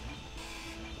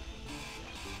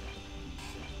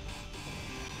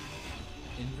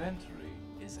 Inventory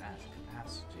is at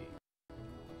capacity.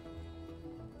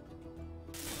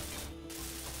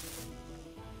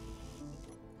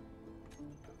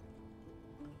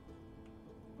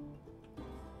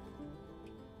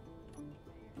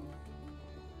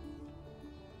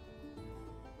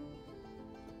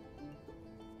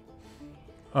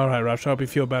 Alright, Rush, I hope you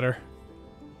feel better.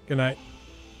 Good night.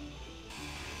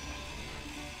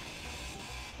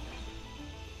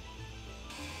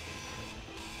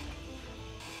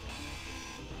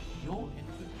 Your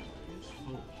inventory is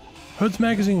full. Hood's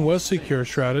magazine was secure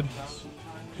shrouded.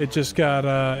 It just got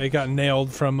it got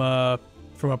nailed from a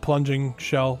plunging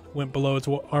shell. Went below its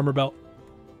armor belt.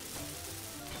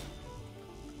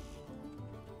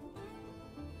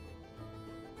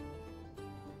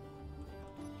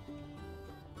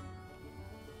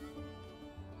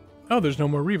 Oh, there's no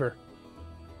more Reaver.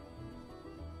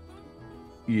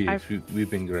 Yes, we've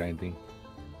been grinding.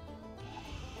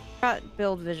 Got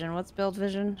build vision. What's build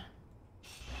vision?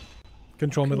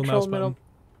 Control middle mouse button.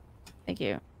 Thank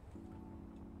you.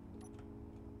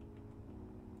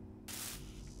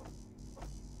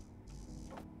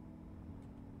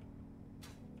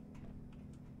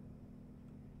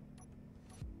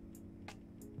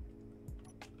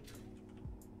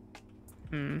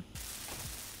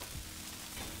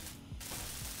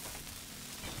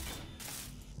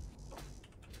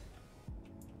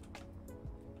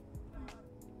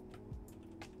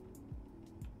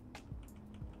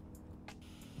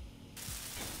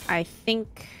 I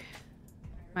think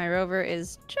my rover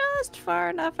is just far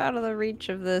enough out of the reach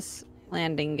of this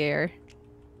landing gear.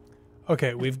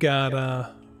 Okay, we've got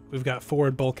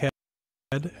forward bulkhead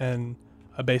and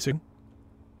a basic.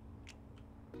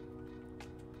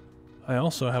 I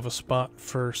also have a spot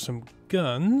for some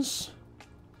guns.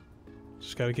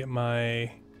 Just got to get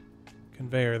my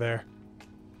conveyor there.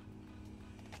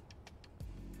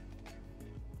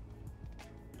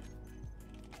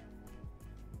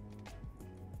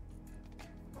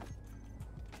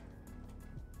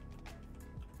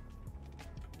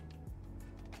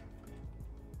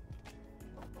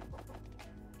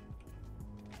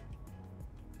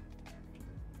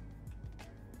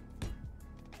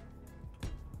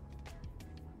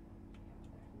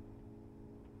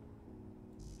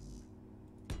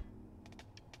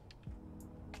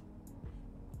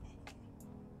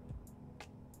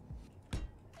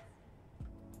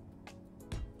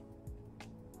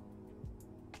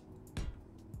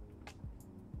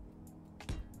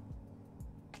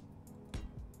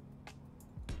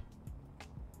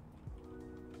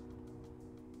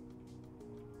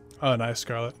 Oh, nice,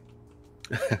 Scarlett.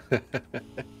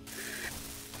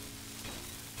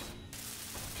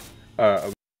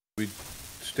 Are we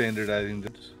standardizing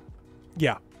this?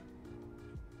 Yeah.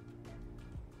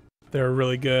 They're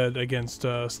really good against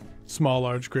small,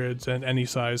 large grids and any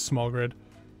size small grid.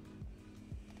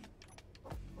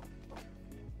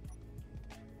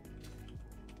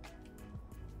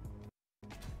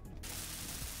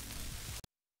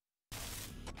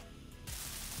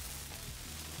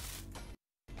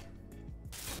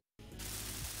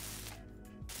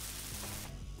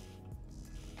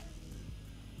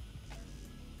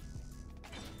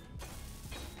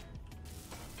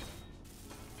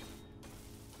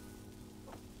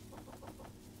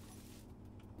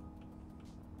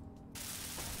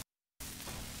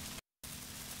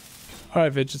 All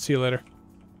right, Vidget. See you later.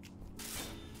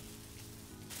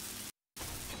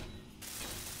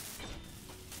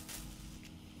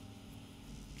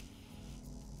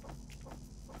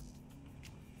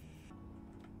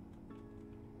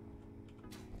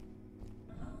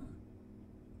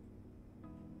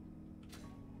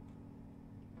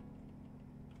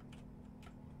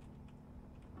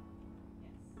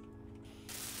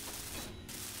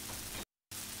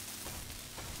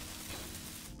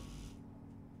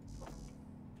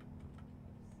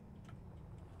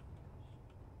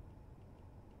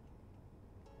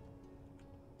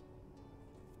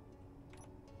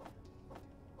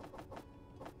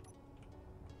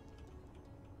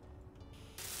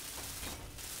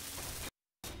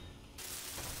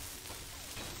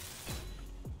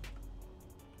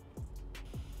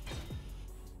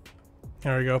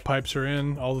 There we go. Pipes are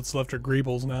in. All that's left are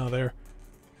greebles now there.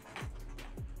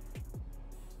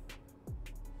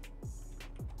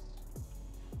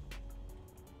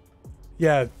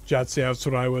 Yeah, Jatsy, that's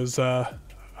what I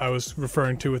was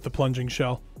referring to with the plunging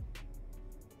shell.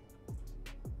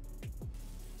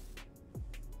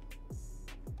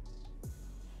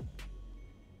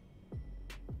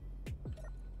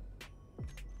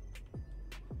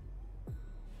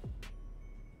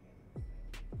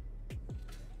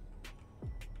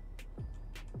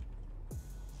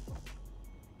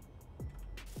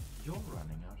 You're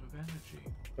running out of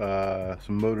energy.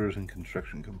 Some motors and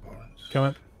construction components. Come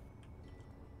on.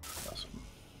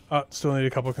 Awesome. Still need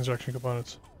a couple of construction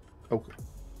components. Okay.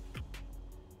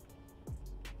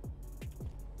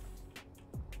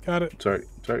 Got it.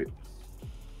 Sorry.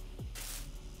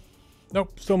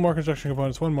 Nope, still more construction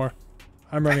components. One more.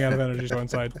 I'm running out of energy to go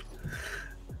inside.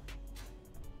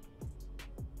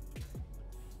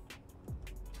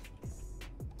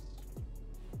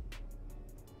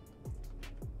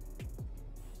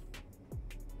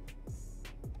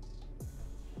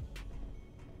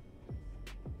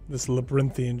 This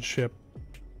labyrinthian ship.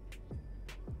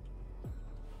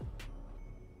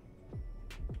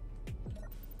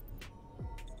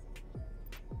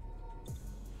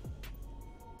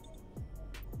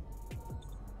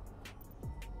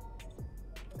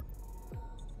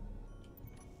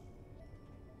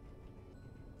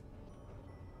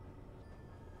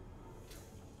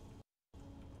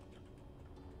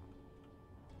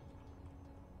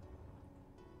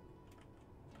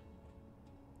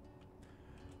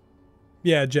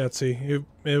 Yeah, Jetsy.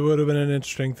 It would have been an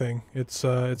interesting thing. It's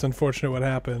unfortunate what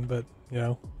happened, but you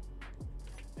know,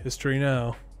 history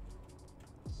now.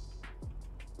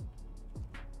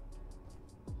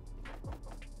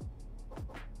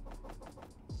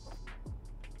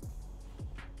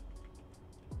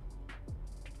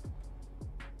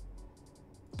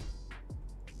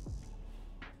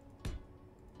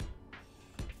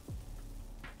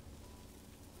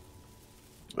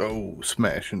 Oh,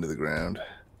 smash into the ground.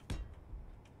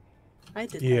 I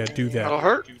did Yeah, that. do that. That'll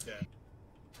hurt.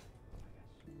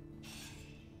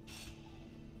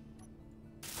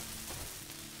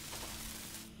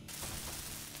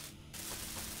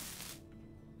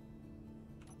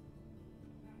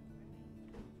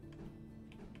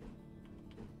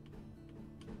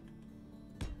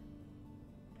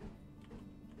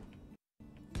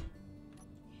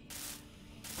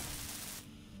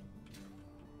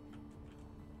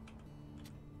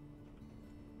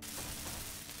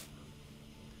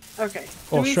 Okay.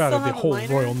 Well, we Shrouded, still the have a whole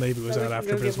miner Royal Navy was that we out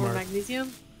can after go get more Bismarck.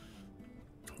 magnesium?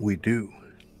 We do.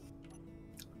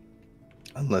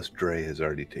 Unless Dre has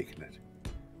already taken it.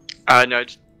 No,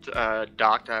 it's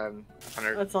docked.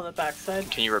 That's on the backside.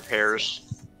 Continue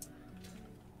repairs.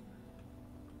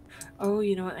 Oh,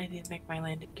 you know what? I need to make my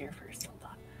landing gear first. Hold on.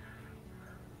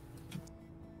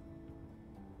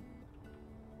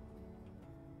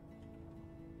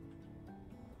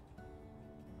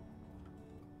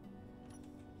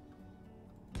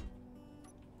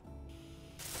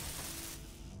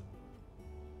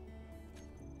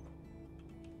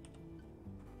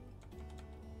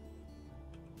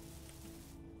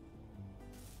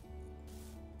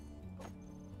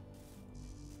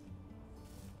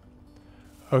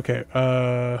 Okay,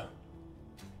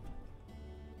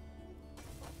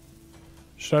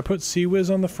 should I put Sea Whiz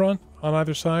on the front on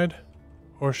either side?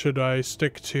 Or should I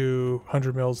stick to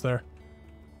 100 mils there?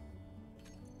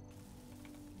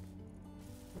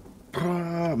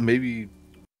 Maybe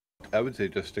I would say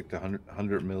just stick to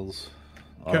 100 mils,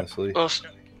 honestly.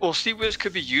 Well, Sea Whiz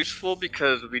could be useful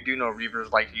because we do know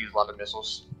Reavers like to use a lot of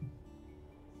missiles.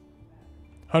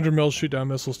 100 mils shoot down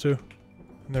missiles too.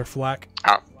 And they're flak.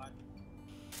 Oh.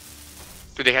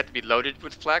 Do they have to be loaded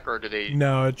with flak, or do they?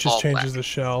 No, it just all changes flak? the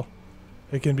shell.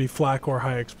 It can be flak or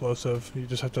high explosive. You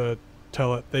just have to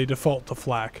tell it. They default to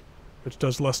flak, which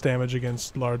does less damage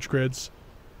against large grids.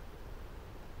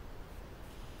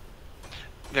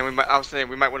 Then I was saying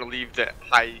we might want to leave the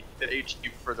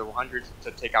HQ for the 100s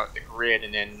to take out the grid,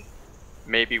 and then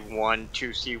maybe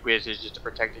 1-2 sea whizzes just to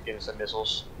protect against the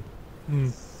missiles.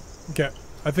 Okay.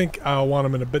 I think I'll want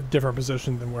them in a bit different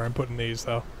position than where I'm putting these,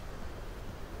 though.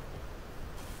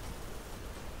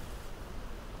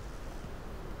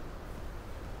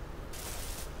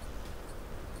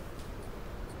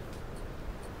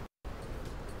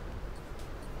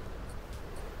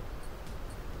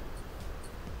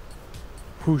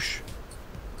 Whoosh.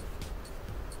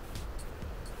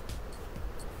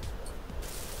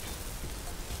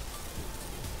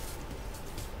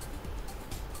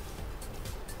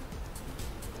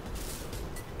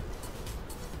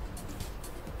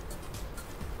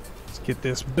 Let's get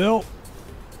this built.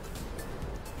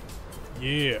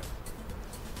 Yeah.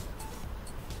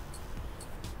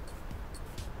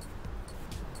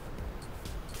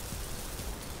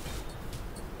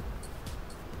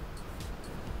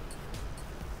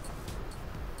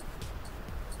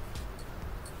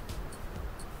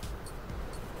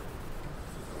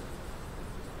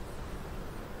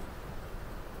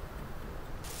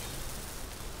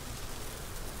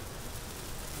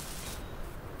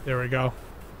 There we go.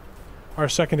 Our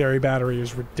secondary battery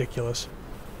is ridiculous.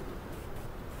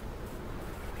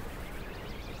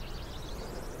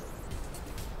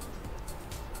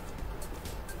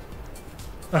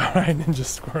 Alright, Ninja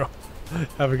Squirrel.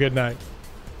 Have a good night.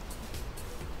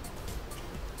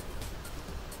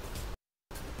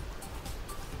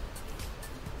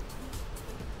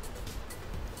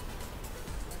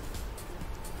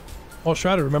 Well,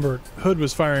 Shrouded, remember, Hood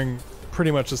was firing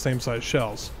pretty much the same size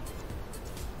shells.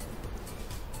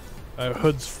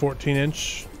 Hood's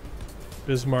 14-inch,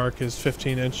 Bismarck is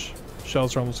 15-inch.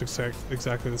 Shells are almost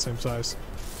exactly the same size.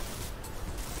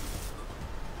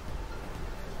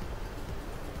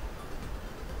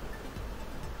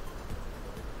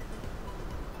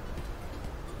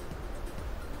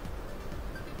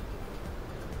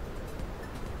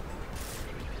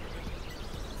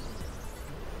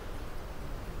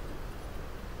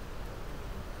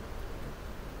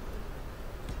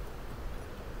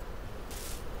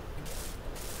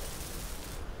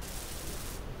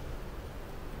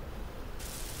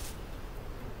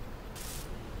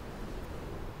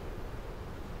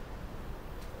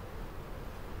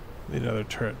 Need another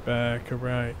turret back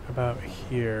right about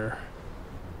here.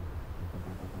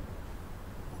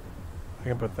 I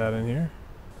can put that in here.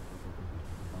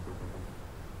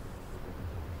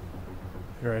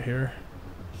 Right here.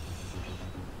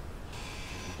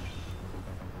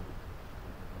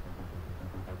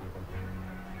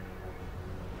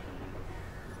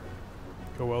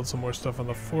 Go weld some more stuff on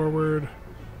the forward.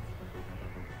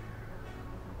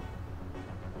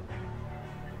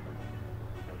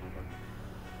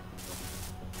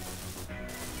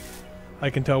 I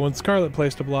can tell when Scarlett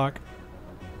placed a block.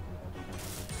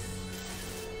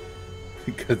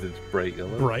 Because it's bright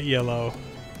yellow? Bright yellow.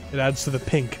 It adds to the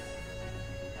pink.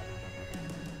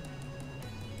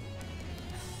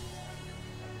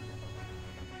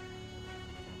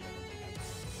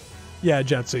 Yeah,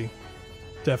 Jetsy.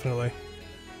 Definitely.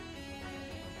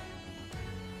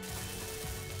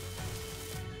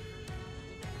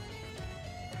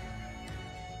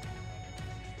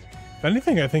 If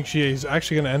anything, I think she is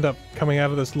actually going to end up coming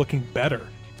out of this looking better.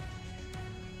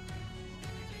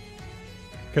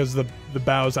 Because the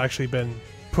bow's actually been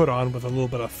put on with a little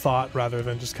bit of thought rather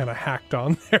than just kind of hacked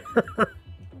on there.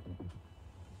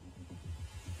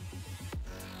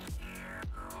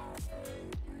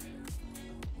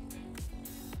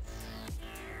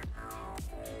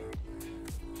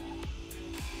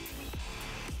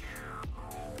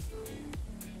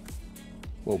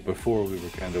 Well, before we were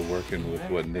kind of working with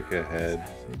what Nika had.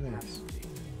 So nice.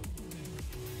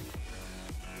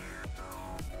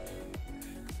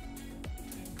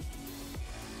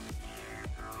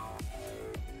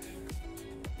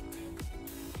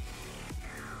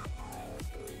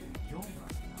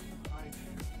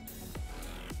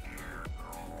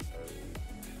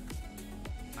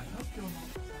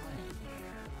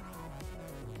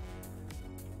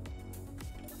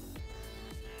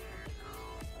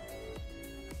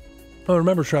 Oh,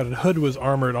 remember, Shrouded, Hood was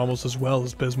armored almost as well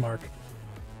as Bismarck.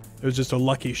 It was just a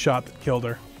lucky shot that killed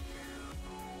her.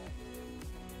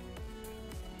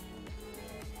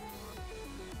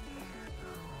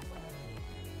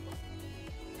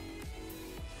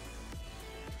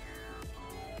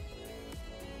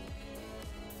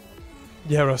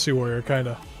 Yeah, Rusty Warrior,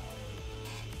 kinda.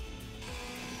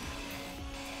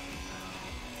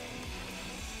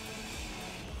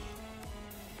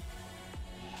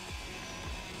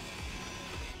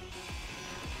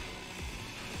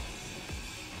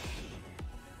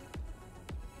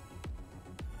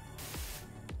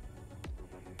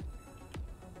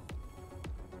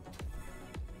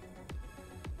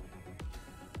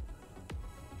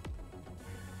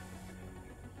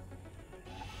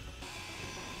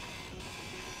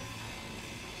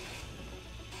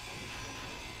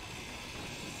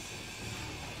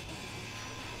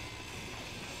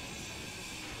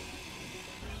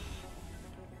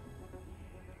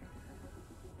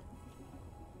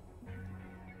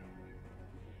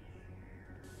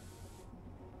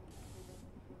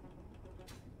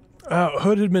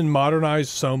 Hood had been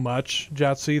modernized so much,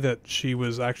 Jatsi, that she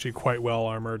was actually quite well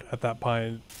armored at that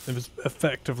point. It was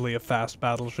effectively a fast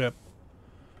battleship.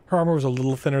 Her armor was a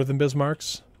little thinner than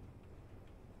Bismarck's.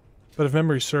 But if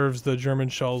memory serves, the German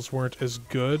shells weren't as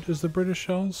good as the British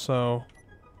shells, so...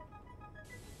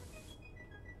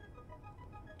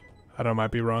 I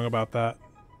might be wrong about that.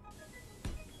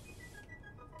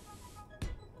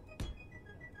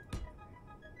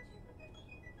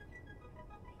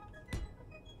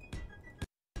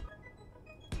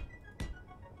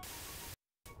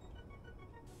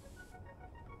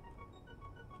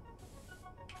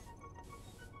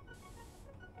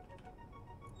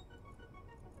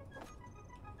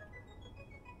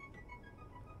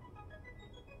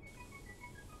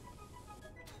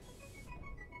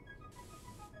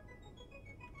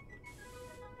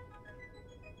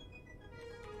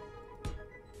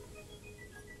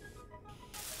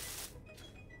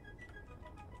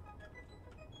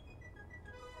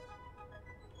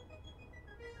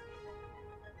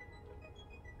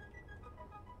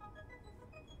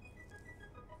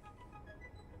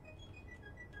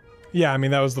 Yeah, I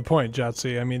mean, that was the point,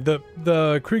 Jatsi. I mean, the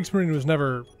Kriegsmarine was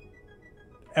never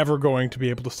ever going to be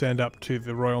able to stand up to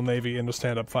the Royal Navy in a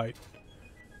stand-up fight.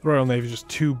 The Royal Navy is just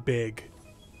too big.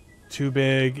 Too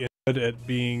big and good at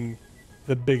being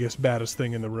the biggest, baddest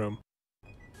thing in the room.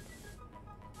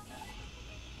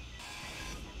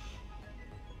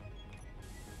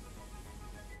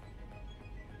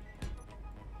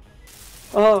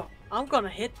 Oh, I'm gonna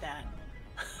hit that.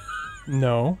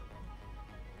 No.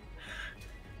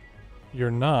 You're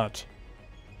not.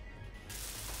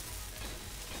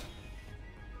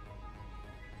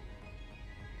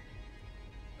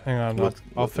 Hang on,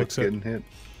 I'll fix it. Getting hit?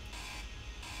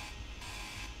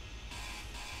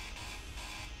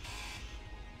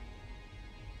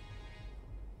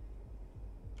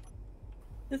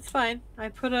 It's fine. I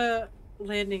put a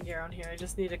landing gear on here. I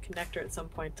just need a connector at some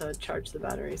point to charge the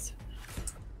batteries.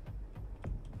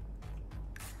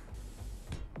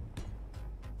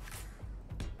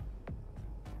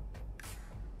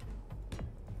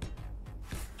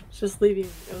 It was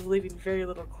leaving very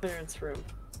little clearance room,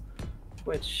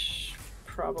 which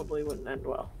probably wouldn't end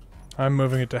well. I'm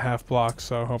moving it to half block,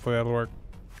 so hopefully that'll work.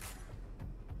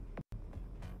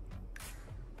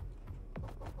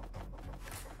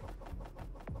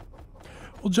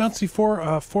 Well, Johnsy,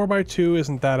 4x2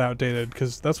 isn't that outdated,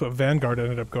 because that's what Vanguard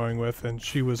ended up going with, and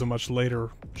she was a much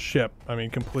later ship. I mean,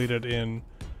 completed in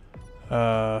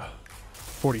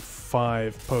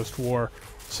 45 post-war.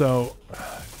 So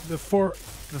the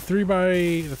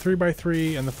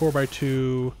 3x3 and the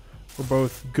 4x2 were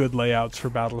both good layouts for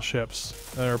battleships.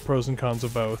 There are pros and cons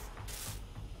of both.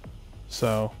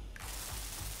 So,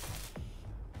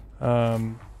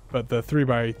 but the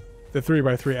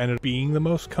 3x3 ended up being the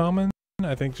most common.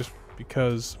 I think just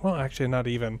because, well, actually not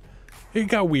even. It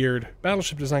got weird.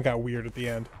 Battleship design got weird at the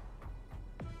end.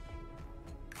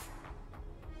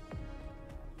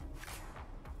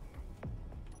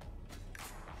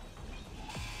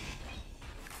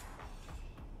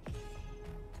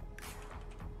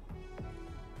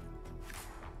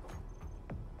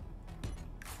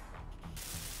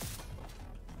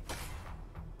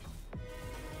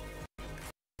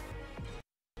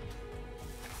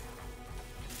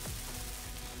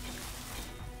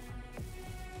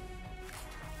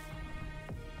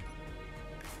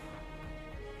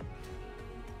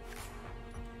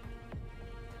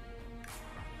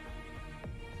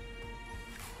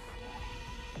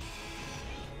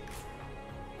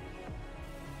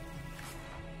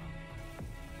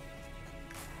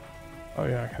 Oh,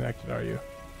 you're not connected, are you?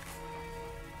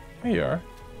 Here you are.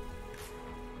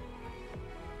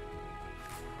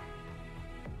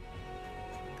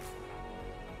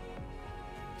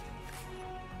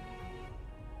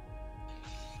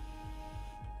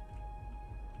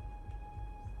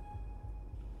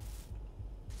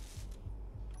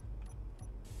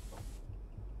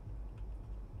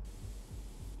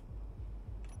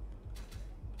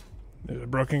 There's a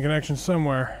broken connection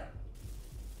somewhere.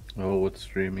 Oh, what's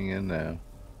streaming in now?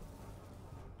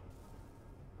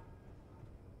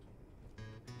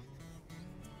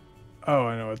 Oh,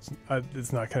 I know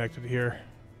it's not connected here.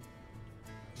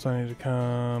 So I need to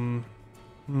come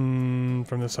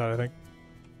from this side, I think.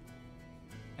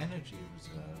 Energy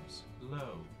reserves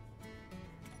low.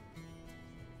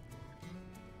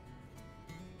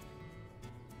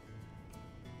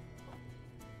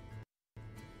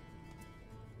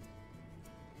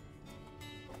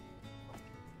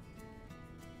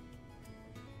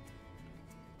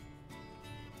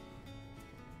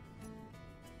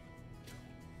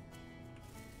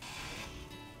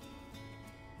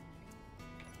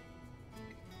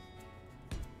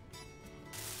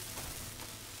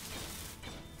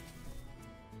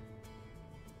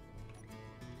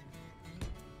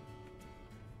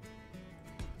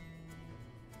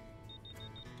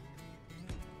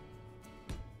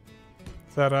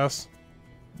 Is that us?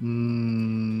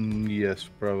 Yes,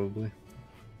 probably.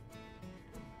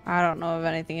 I don't know of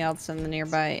anything else in the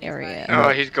nearby area. Oh,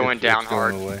 he's going down it's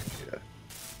going hard. away. Yeah.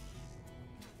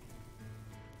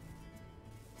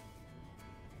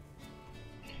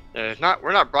 Yeah, it's not.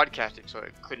 We're not broadcasting, so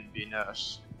it couldn't be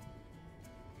us.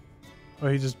 Oh,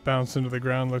 he just bounced into the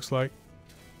ground, looks like.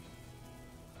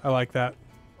 I like that.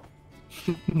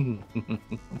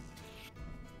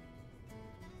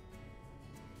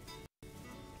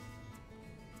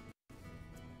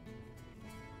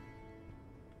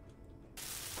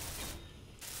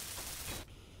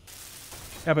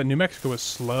 Yeah, but New Mexico is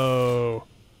slow.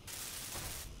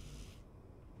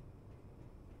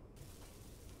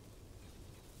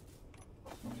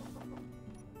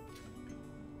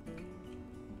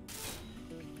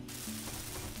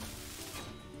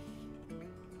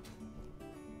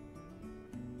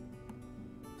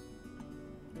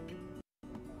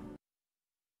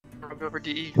 Rub over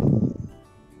DE.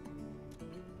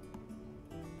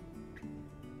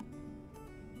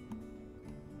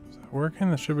 Is that working?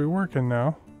 That should be working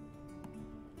now.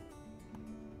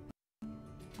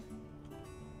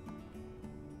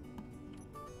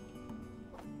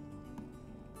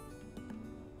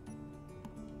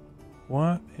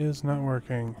 What is not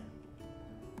working?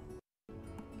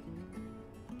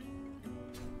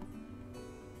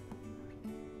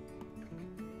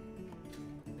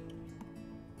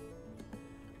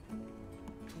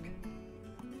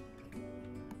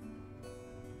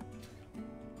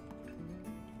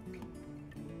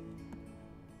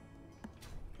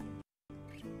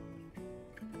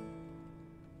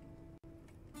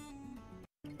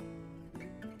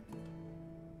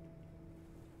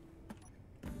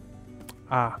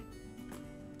 Ah.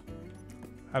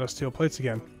 Out of steel plates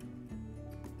again.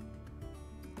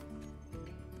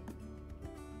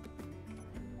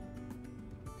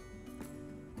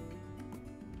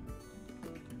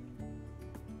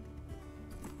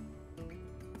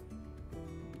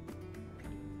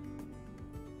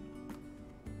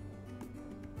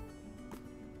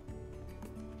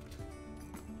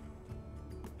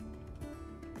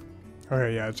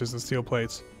 Okay, yeah, it's just the steel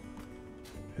plates.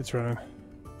 It's running.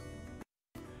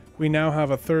 We now have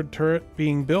a third turret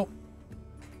being built.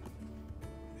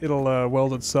 It'll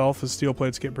weld itself as steel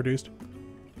plates get produced.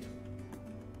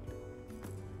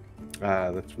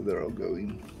 Ah, that's where they're all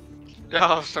going.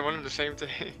 Oh, so I wanted the same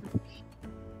thing.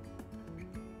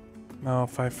 Now,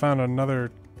 if I found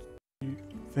another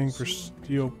thing for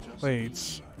steel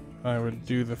plates, I would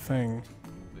do the thing.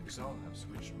 Because I'll have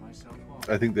switched myself off.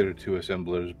 I think there are two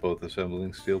assemblers both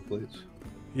assembling steel plates.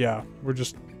 Yeah, we're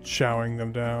just showering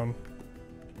them down.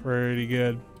 Pretty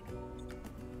good.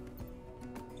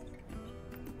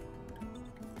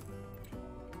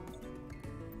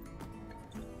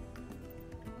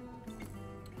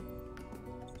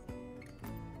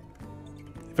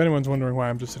 If anyone's wondering why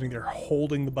I'm just sitting there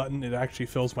holding the button, it actually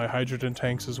fills my hydrogen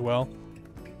tanks as well.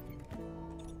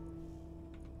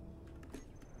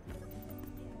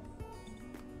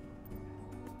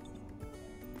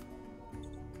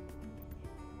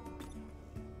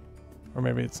 Or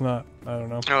maybe it's not. I don't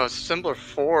know. Oh, assembler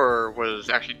 4 was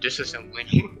actually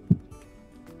disassembling.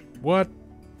 What?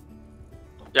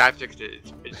 Yeah, I fixed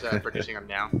it. It's producing them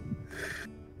now.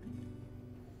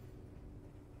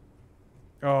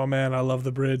 Oh man, I love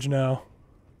the bridge now.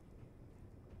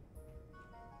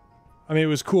 I mean, it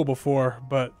was cool before,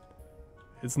 but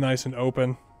it's nice and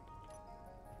open.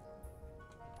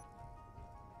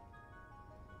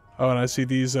 Oh, and I see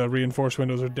these reinforced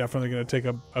windows are definitely going to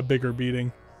take a bigger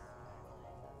beating.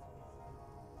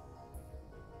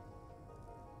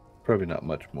 Probably not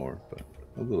much more, but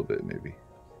a little bit maybe.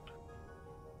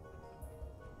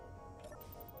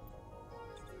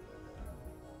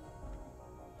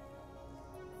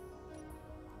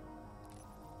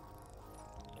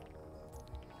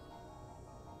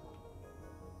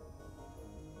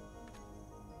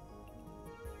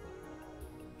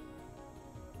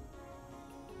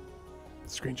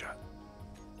 Screenshot.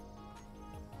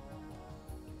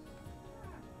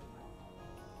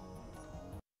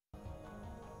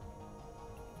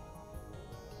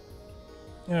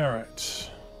 All right.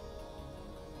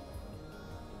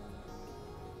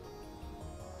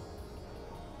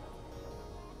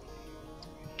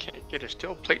 Can't get a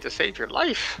steel plate to save your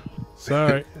life.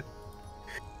 Sorry.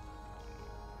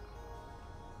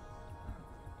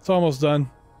 It's almost done.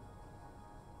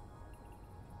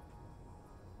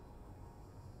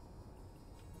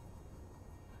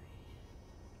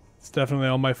 It's definitely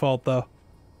all my fault, though.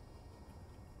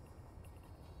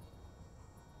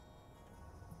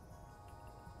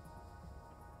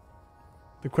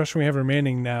 The question we have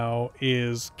remaining now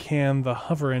is, can the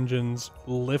hover engines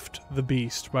lift the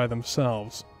beast by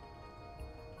themselves?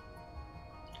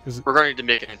 We're going to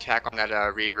make an attack on that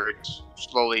reaver. It's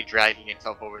slowly dragging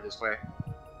itself over this way.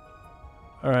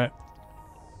 Alright.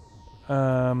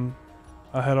 I'll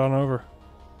head on over.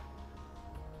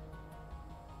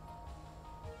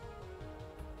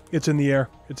 It's in the air.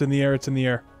 It's in the air. It's in the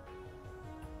air.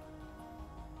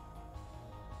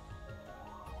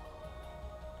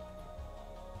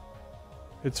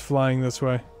 It's flying this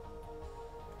way.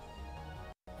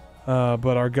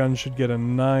 But our gun should get a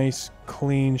nice,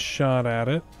 clean shot at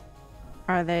it.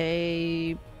 Are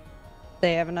they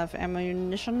have enough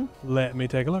ammunition? Let me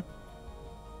take a look.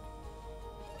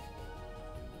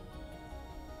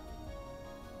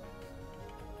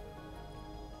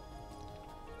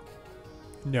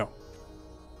 No.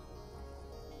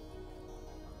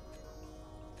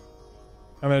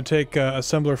 I'm going to take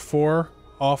Assembler 4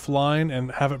 offline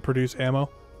and have it produce ammo.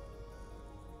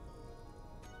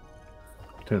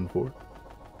 10-4.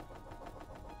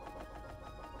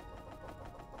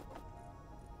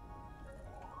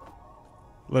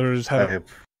 Literally just have it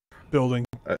building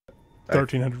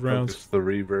 1,300 rounds. Focused the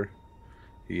Reaver.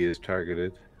 He is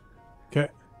targeted. Okay.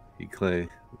 The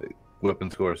weapon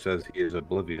score says he is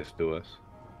oblivious to us.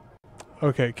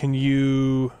 Okay, can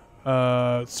you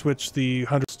switch the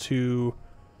hundreds to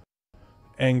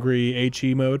angry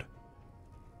HE mode?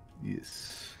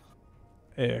 Yes.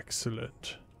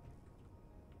 Excellent.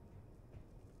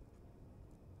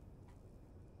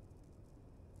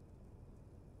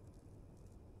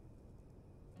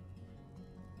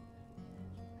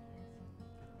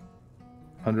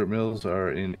 $100 mils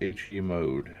are in HE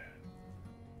mode.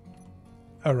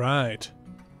 All right.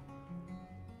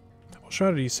 Well,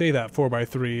 Shredder, you say that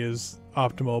 4x3 is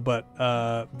optimal, but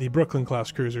the Brooklyn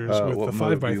class cruisers with the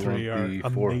 5x3 are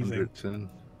amazing. In?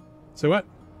 So what?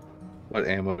 What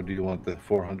ammo do you want the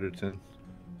 400s in?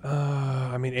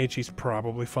 I mean, HE's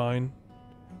probably fine.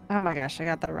 Oh my gosh, I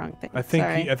got the wrong thing. I think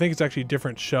Sorry. I think it's actually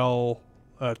different shell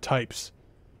types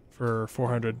for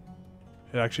 400.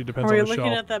 It actually depends Are on we the looking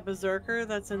shell. at that berserker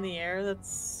that's in the air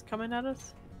that's coming at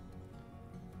us?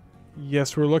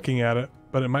 Yes, we're looking at it,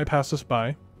 but it might pass us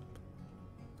by.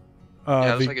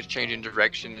 Yeah, it looks like it's changing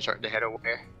direction and starting to head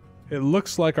away. It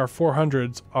looks like our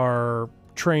 400s are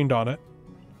trained on it.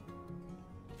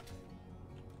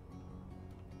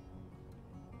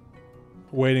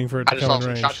 Waiting for it to I just come saw in some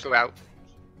range. shots go out.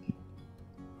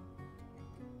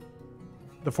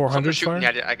 The Someone 400s shooting fire?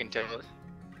 at it, I can tell.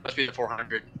 Must be the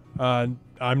 400. I'm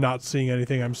not seeing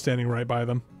anything. I'm standing right by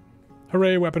them.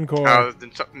 Hooray, weapon core.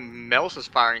 Then something else is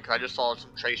firing because I just saw some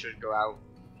tracers go out.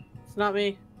 It's not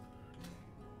me.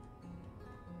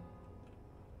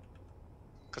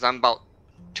 Because I'm about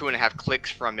 2.5 clicks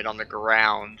from it on the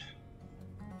ground.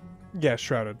 Yeah,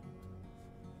 shrouded.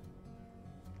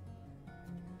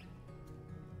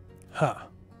 Huh.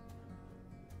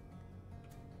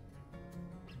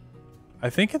 I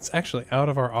think it's actually out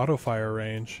of our auto fire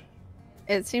range.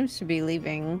 It seems to be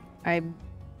leaving. I'm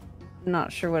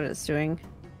not sure what it's doing.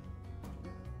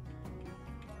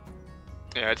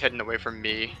 Yeah, it's heading away from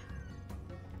me.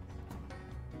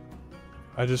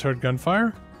 I just heard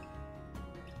gunfire.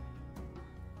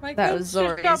 My That guns was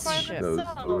just got Zori's by ship. That was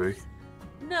themselves. Zori.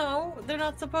 No, they're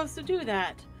not supposed to do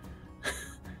that.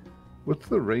 What's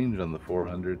the range on the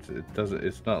 400s? It doesn't.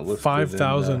 It's not listed.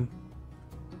 5,000.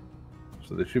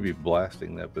 So they should be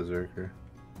blasting that berserker.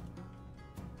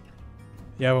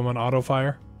 You have them on auto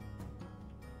fire?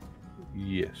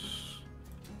 Yes.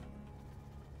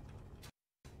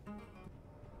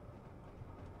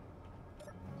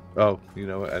 Oh, you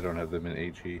know what? I don't have them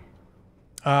in HE.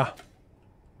 Ah.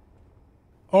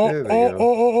 Oh, There they oh, go.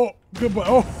 oh, oh, goodbye.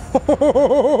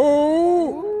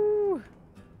 Oh. Ooh.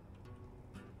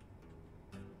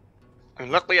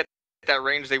 And luckily at that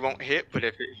range they won't hit, but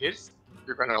if it hits,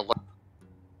 you're gonna look.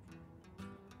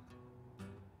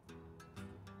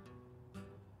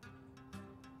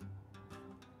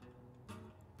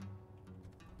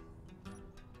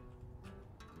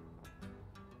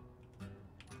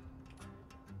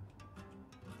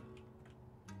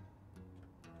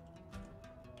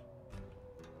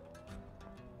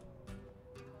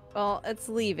 Well, it's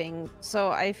leaving,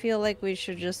 so I feel like we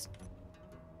should just...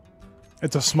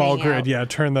 It's a small Hang grid, out. yeah.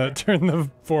 Turn the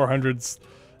 400s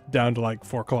down to like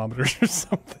 4 kilometers or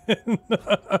something.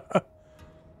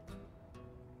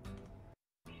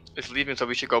 It's leaving, so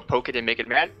we should go poke it and make it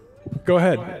mad. Go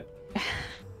ahead.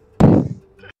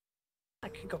 I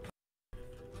could go.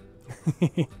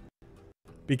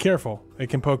 Be careful. It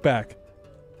can poke back.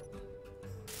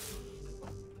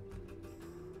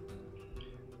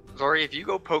 Zori, if you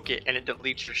go poke it and it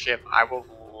deletes your ship, I will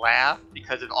laugh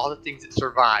because of all the things that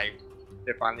survived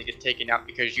that finally get taken out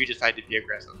because you decide to be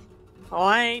aggressive. Oh,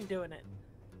 I ain't doing it.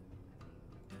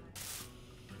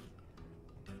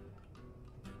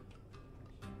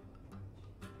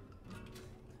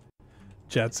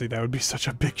 Jatsy, that would be such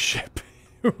a big ship.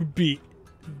 It would be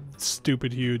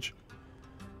stupid huge.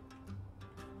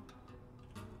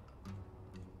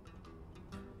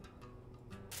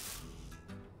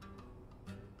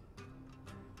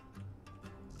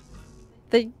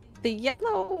 The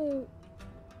yellow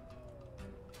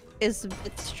is a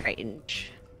bit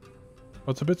strange.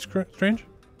 What's a bit strange?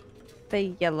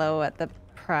 The yellow at the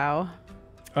prow.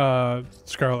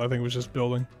 Scarlett, I think, was just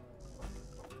building.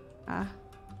 Ah.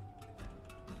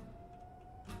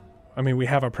 I mean, we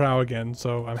have a prow again,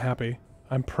 so I'm happy.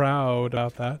 I'm proud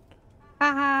about that.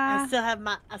 I still have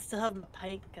my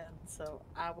paint gun, so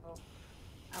I will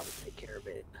take care of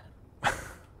it.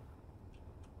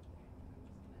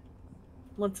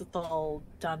 Once it's all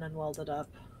done and welded up.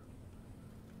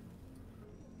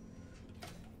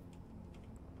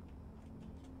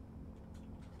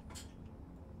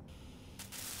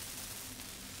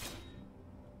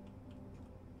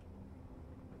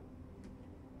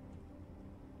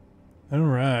 All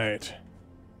right.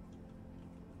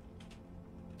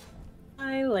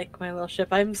 I like my little ship.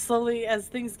 I'm slowly, as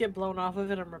things get blown off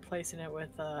of it, I'm replacing it with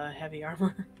heavy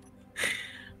armor.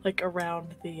 Like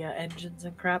around the engines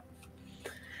and crap.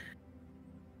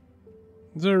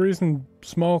 Is there a reason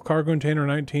small cargo container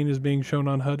 19 is being shown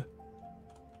on HUD?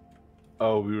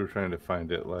 Oh, we were trying to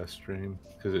find it last stream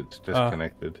because it's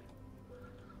disconnected.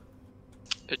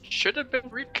 It should have been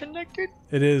reconnected.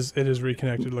 It is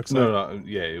reconnected. Looks like. No,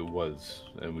 yeah, it was,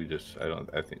 and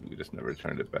I think we just never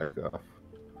turned it back off.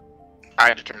 I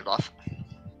had to turn it off.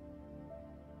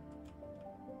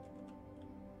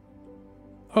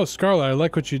 Oh, Scarlett, I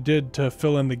like what you did to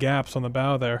fill in the gaps on the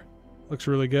bow there. Looks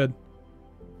really good.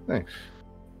 Thanks.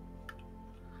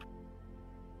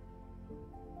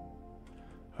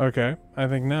 Okay, I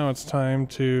think now it's time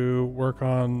to work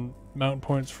on mount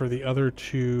points for the other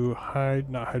two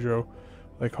not hydro,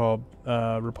 they call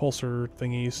repulsor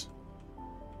thingies.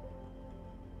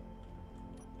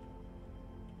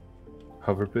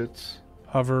 Hover bits?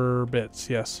 Hover bits,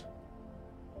 yes.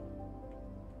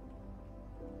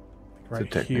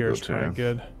 Right here is pretty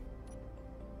good.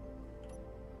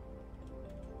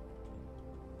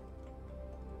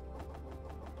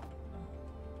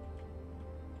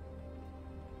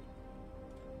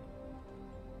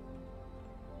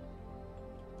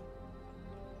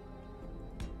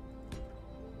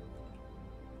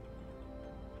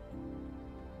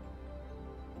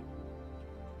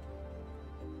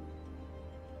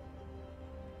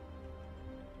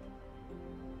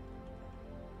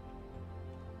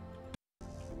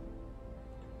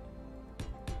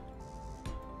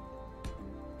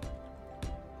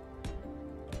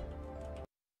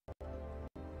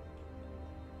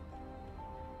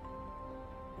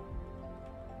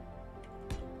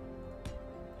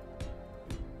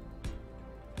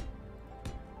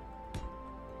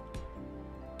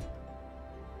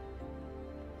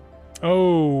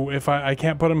 Oh, if I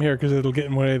can't put them here because it'll get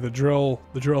in the way of the drill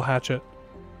hatchet.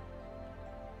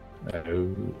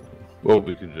 Well,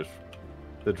 we can just,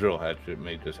 the drill hatchet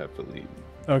may just have to leave.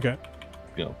 Okay.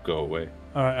 Go away.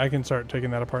 All right, I can start taking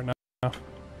that apart now.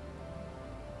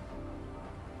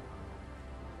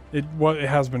 It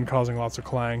has been causing lots of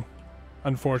clang,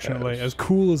 unfortunately. Yes. As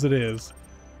cool as it is.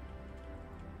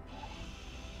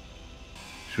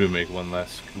 Should we make one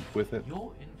last scoop with it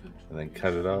and then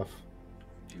cut it off?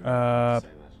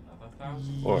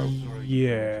 Or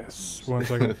yes. 1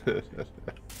 second.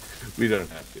 We don't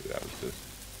have to.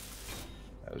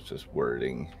 That was just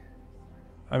wording.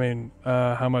 I mean,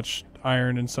 how much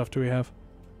iron and stuff do we have?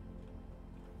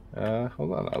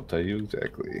 Hold on, I'll tell you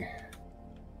exactly.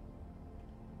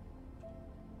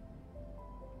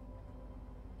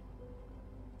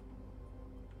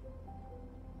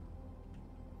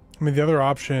 I mean, the other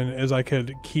option is I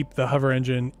could keep the hover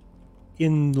engine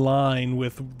in line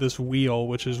with this wheel,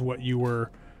 which is what you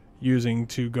were using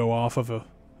to go off of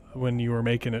when you were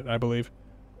making it, I believe.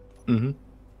 Mm-hmm.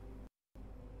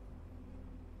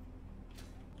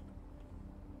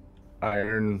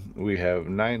 Iron, we have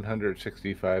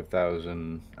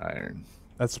 965,000 iron.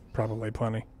 That's probably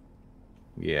plenty.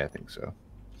 Yeah, I think so.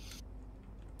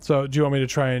 So, do you want me to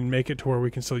try and make it to where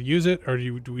we can still use it, or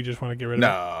do we just want to get rid of it?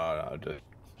 No, just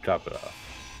chop it off.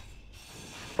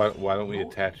 Why don't we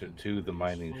attach it to the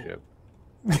mining ship?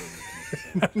 Times,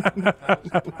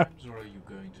 or are you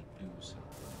going to do something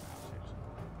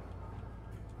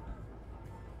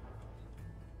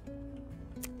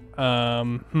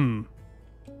about it?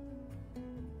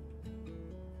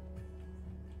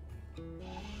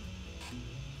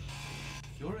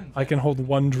 I can hold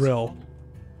one drill.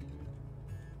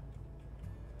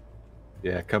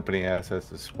 Yeah, company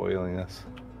assets is spoiling us.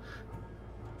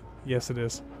 Yes, it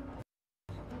is.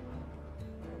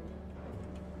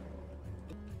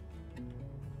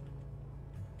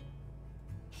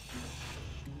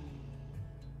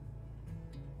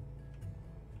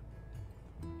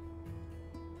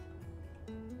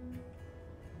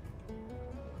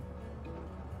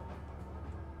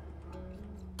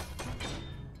 Is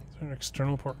there an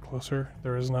external port closer?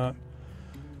 There is not.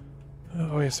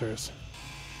 Oh, yes, there is.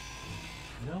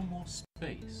 No more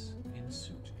space in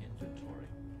suit inventory.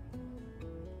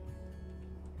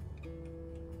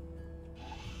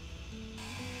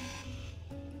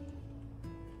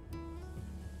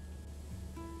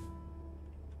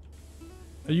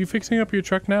 Are you fixing up your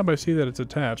truck now? But I see that it's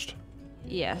attached.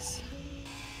 Yes.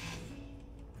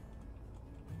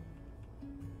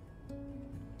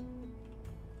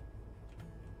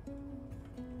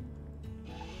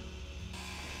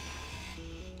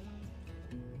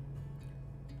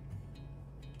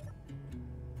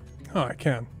 Oh, I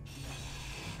can.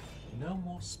 No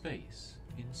more space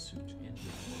in suit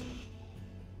inventory.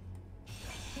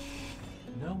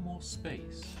 No more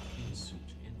space in suit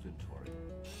inventory.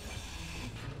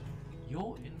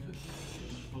 Your inventory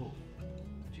is full.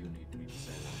 Do you need me to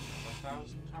say that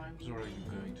 1,000 times, or are you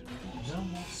going to do no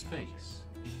more space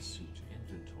in suit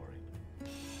inventory?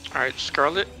 Alright,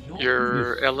 Scarlett,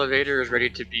 your elevator is ready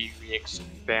to be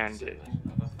expanded.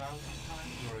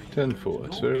 10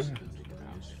 4, sir.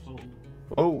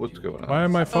 Oh, what's going on? Why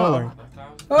am I falling?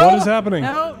 Oh. What is happening?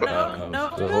 No, no,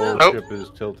 The no, whole no. ship is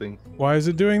tilting. Why is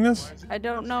it doing this? I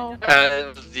don't know.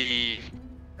 The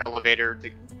elevator,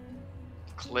 the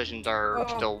collisions are Oh,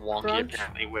 still wonky crunch.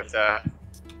 apparently with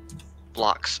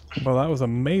blocks. Well, that was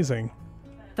amazing.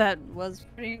 That was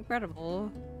pretty incredible.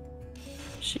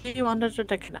 She wanted to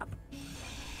take a nap.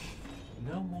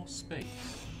 No more space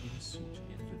in suit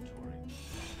inventory.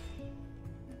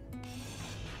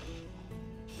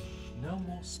 No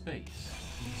more space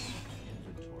in suit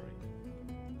inventory.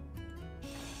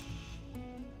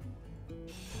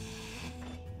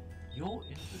 Your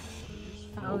inventory is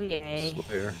full. Oh yay.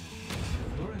 Slayer.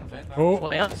 You're in bed Oh.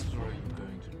 or are you going to do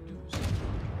something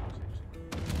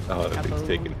about it? Oh, that thing's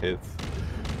taking hits.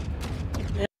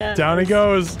 Yeah, Down he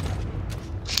goes.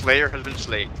 Slayer has been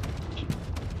slayed.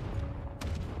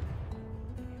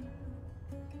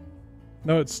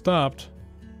 No, it stopped.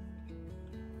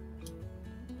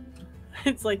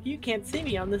 It's like, you can't see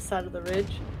me on this side of the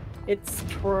ridge. It's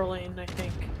twirling, I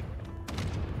think.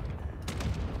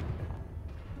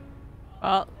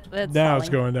 Well, it's Now it's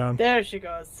falling. going down. There she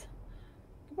goes.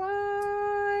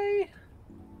 Goodbye.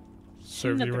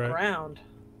 Serve Shooting you at the right. ground.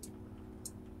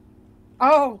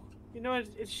 Oh, you know,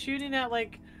 it's shooting at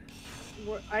like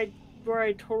where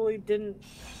I totally didn't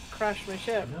crash my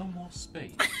ship. No more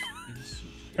space in suit.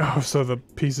 Oh, so the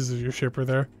pieces of your ship are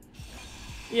there?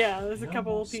 Yeah, there's a No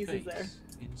couple more of pieces there. space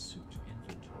in suit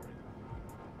inventory.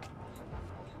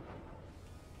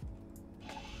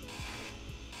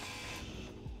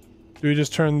 Do we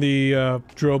just turn the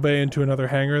drill bay into another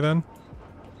hangar then?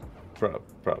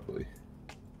 Probably.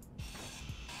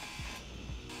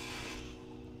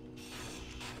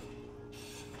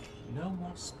 No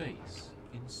more space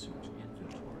in suit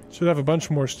inventory. Should have a bunch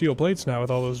more steel plates now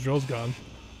with all those drills gone.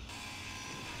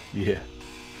 Yeah.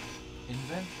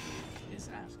 Inventory is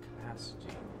at capacity.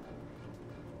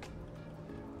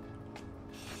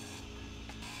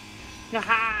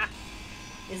 Haha!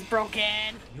 It's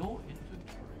broken! Your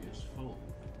inventory is full.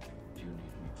 Do you need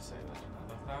me to say that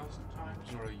another 1,000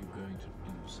 times, or are you going to do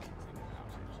something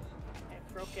about it? I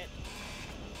broke it.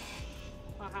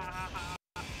 Ha ha ha ha.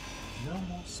 No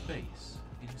more space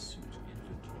in suit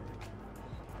inventory.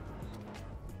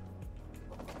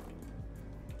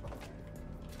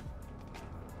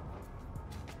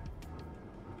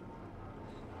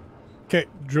 Okay,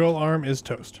 drill arm is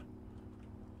toast.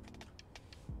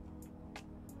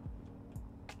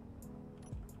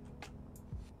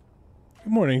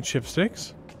 Good morning,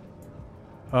 chipsticks.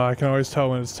 I can always tell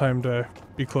when it's time to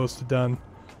be close to done.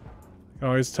 I can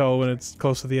always tell when it's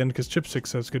close to the end because Chipstick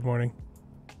says good morning.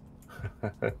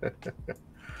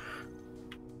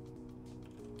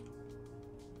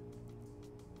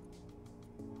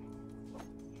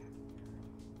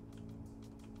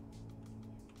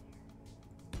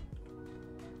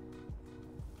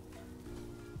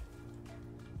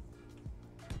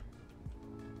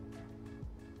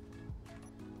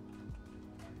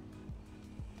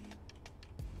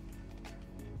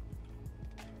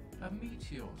 A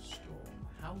meteor storm.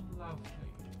 How lovely.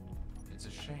 It's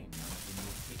a shame none of them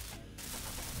will hit you.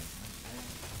 Make my day.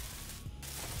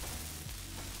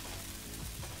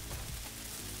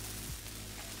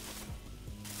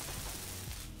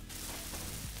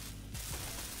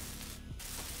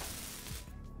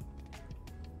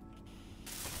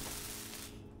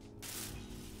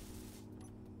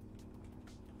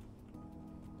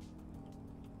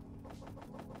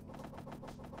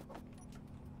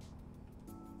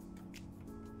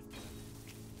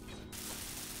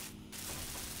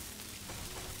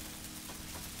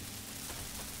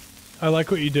 I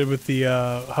like what you did with the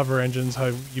hover engines.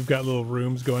 How you've got little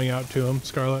rooms going out to them,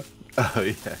 Scarlett. Oh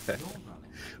yeah.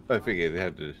 I figured they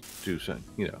had to do some.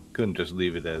 You know, couldn't just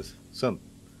leave it as some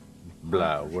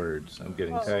blah words. I'm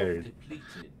getting tired.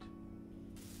 Depleted.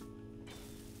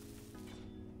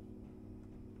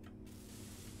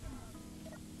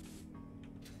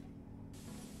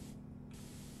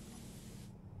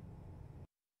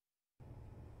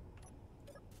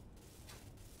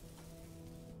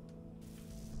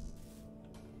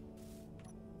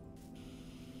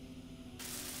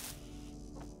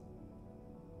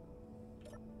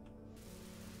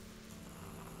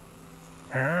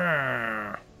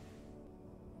 Ah.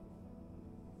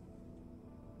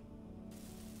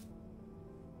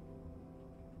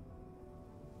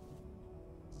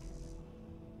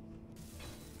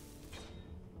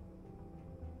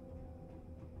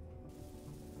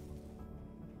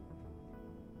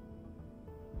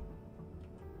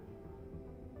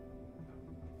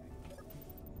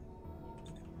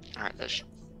 Alright, let's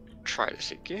try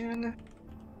this again.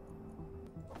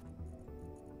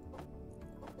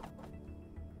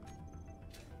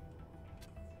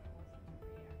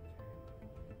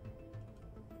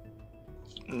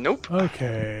 Nope.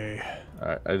 Okay.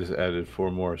 Alright, I just added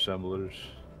 4 more assemblers.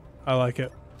 I like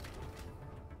it.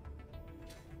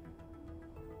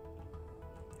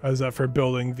 Is that for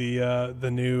building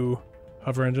the new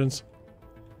hover engines?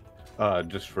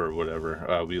 Just for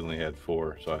whatever. We only had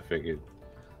 4, so I figured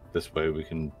this way we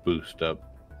can boost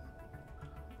up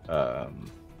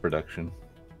production.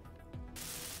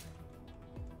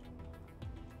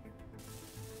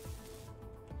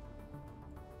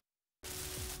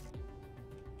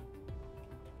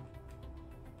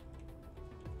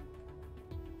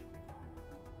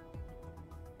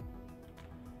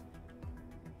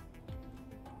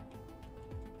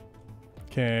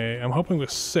 Okay, I'm hoping with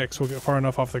 6 we'll get far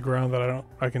enough off the ground that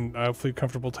I'll feel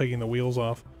comfortable taking the wheels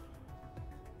off.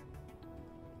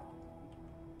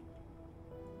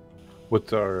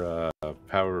 What's our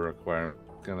power requirement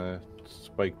gonna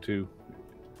spike to?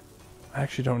 I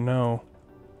actually don't know.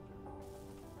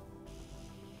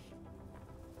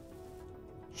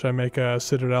 Should I make a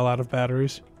Citadel out of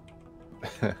batteries?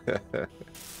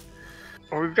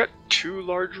 Well, we've got 2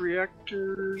 large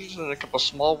reactors and a couple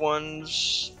small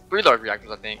ones. 3 large reactors,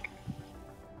 I think.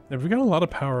 Yeah, we've got a lot of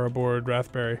power aboard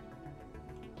Wrathberry.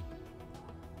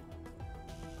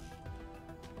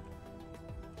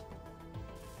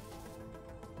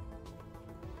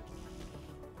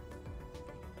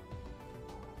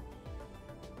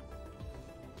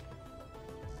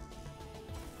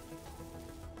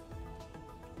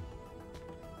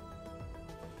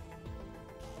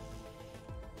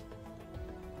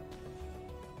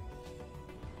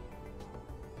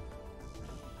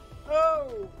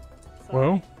 Oh!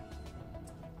 Whoa,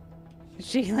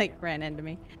 She like ran into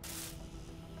me.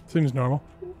 seems normal.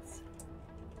 Oops.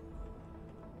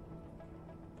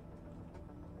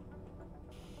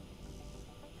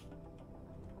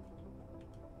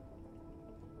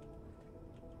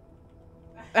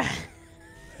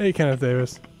 Hey, Kenneth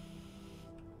Davis.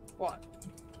 What?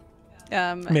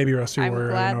 Maybe Rusty I'm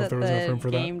Warrior. I don't glad know if that there was enough room the for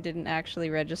game didn't actually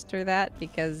register that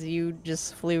because you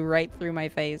just flew right through my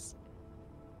face.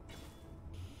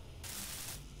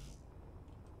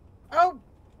 Oh,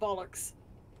 bollocks.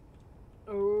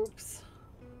 Oops.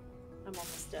 I'm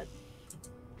almost dead.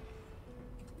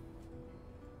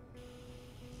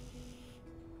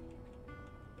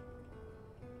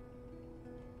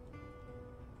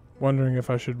 Wondering if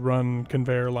I should run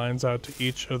conveyor lines out to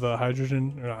each of the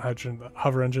hydrogen, or not hydrogen, the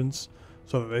hover engines,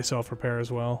 so that they self-repair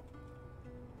as well.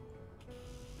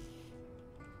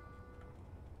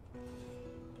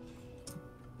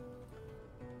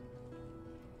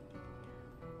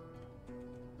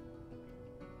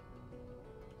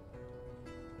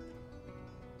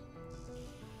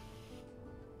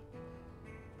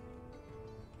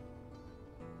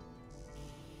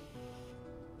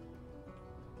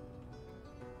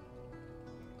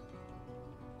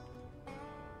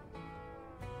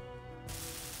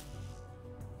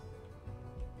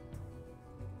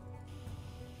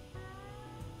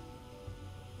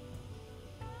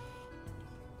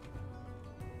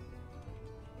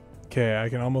 Okay, I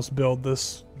can almost build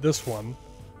this one.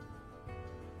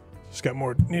 Just got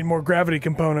need more gravity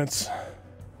components.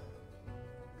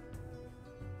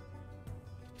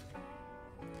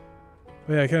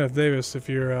 But yeah, Kenneth Davis, if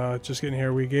you're just getting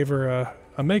here, we gave her a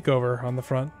makeover on the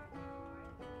front.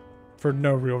 For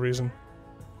no real reason.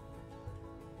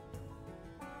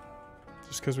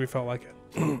 Just because we felt like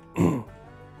it.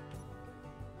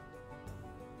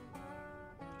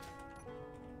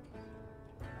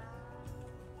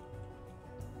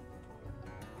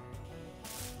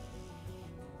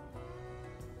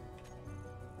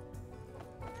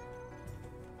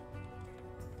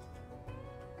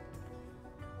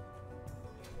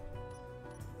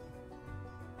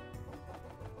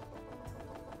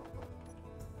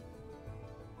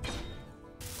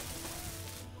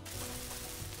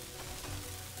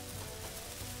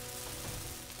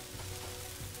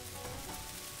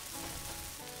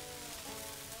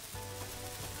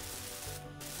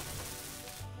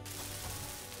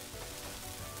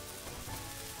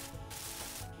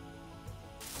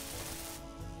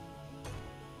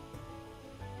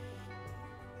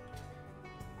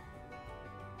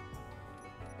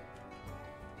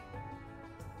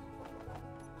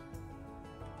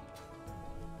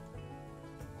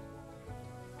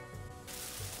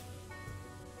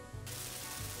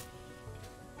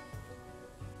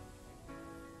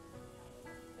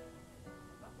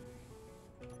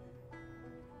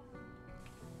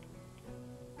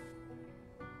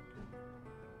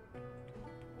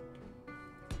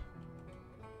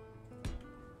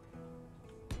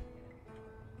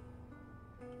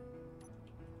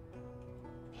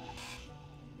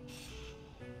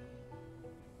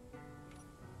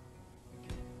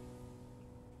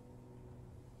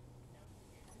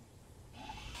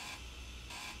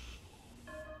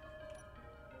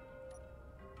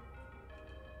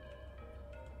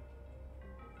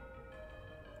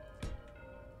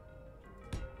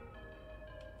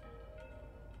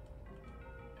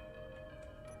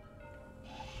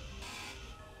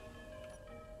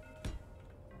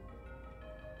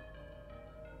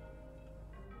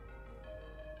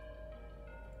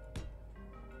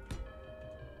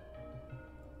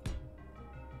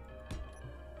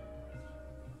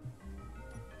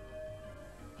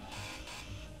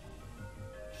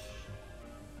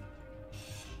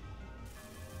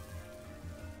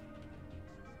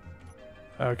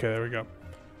 Okay, there we go.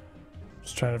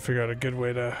 Just trying to figure out a good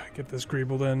way to get this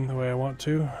greebled in the way I want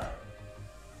to.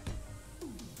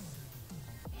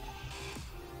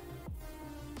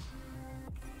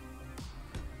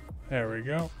 There we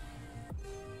go.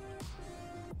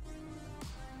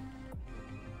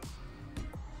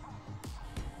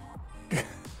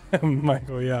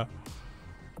 Michael, yeah.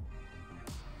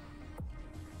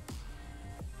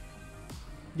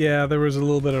 Yeah, there was a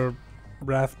little bit of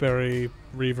Wrathberry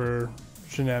Reaver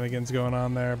shenanigans going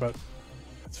on there, but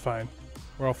it's fine.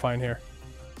 We're all fine here.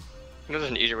 You know there's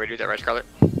an easier way to do that, right, Scarlett?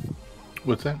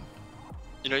 What's that?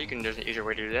 You know there's an easier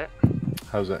way to do that?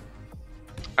 How's that?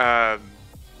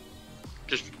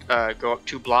 Just go up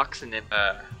 2 blocks and then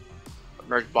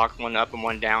merge block 1 up and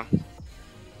 1 down.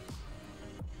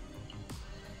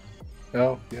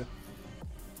 Oh, yeah.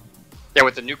 Yeah,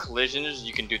 with the new collisions,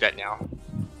 you can do that now.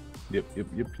 Yep.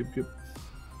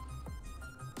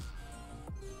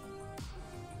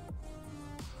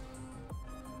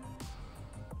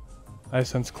 I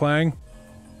sense clang.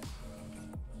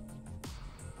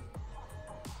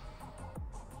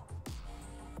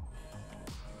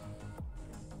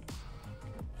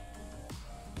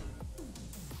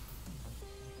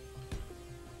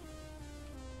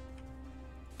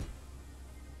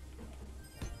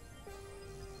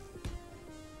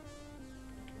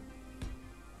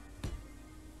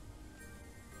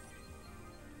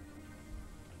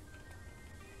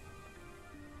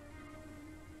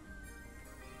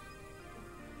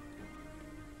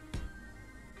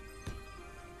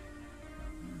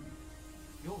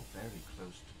 You're very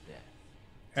close to death.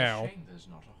 It's Ow. a shame there's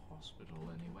not a hospital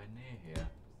anywhere near here.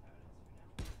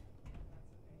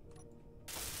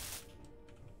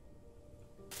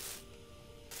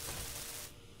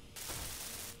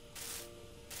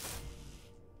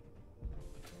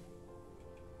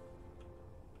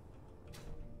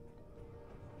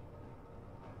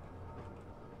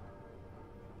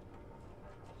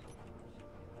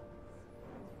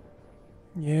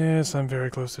 Yes, I'm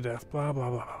very close to death. Blah, blah,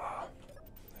 blah, blah, blah.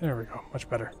 There we go. Much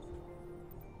better.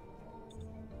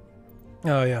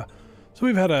 Oh, yeah. So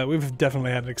we've definitely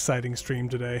had an exciting stream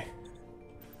today.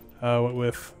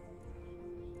 With...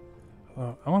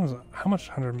 how much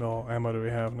 100 mil ammo do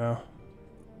we have now?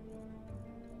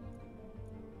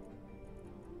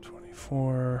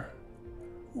 24...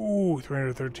 Ooh,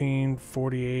 313,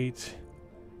 48.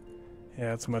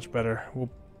 Yeah, it's much better. We'll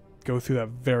go through that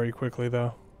very quickly,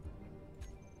 though.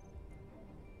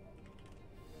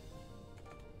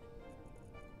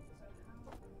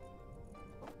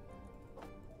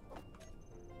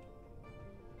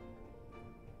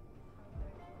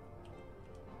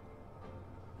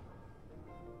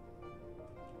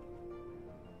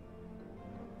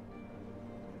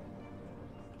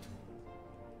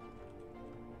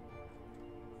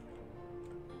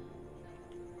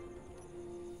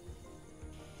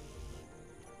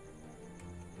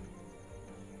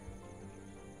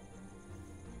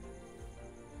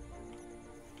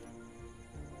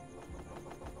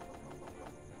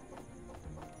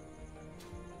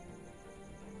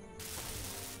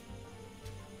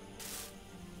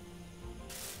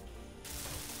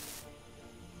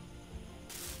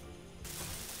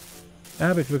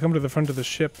 Ab, if you come to the front of the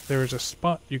ship, there is a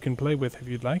spot you can play with if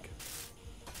you'd like.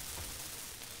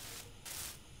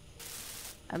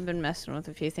 I've been messing with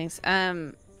a few things.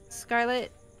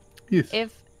 Scarlett,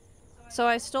 Yes. So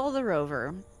I stole the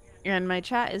rover, and my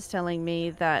chat is telling me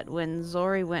that when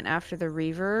Zori went after the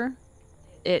Reaver,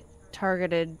 it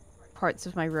targeted parts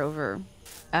of my rover.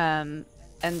 And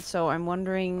so I'm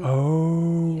wondering...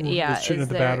 Oh, yeah, it's shooting is at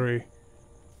the there... battery.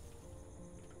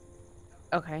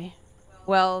 Okay.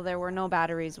 Well, there were no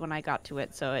batteries when I got to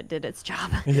it, so it did its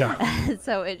job. Yeah.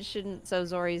 So it shouldn't... So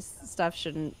Zori's stuff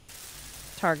shouldn't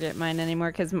target mine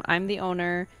anymore, because I'm the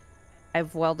owner.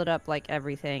 I've welded up, like,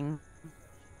 everything.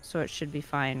 So it should be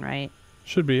fine, right?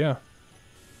 Should be, yeah.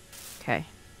 Okay.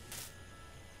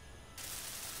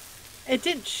 It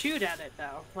didn't shoot at it,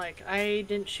 though. Like, I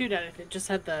didn't shoot at it. It just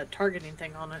had the targeting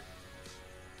thing on it.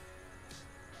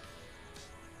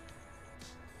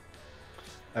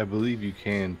 I believe you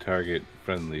can target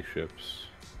friendly ships.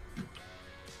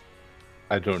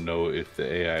 I don't know if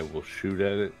the AI will shoot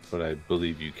at it, but I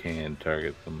believe you can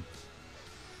target them.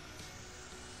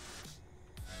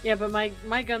 Yeah, but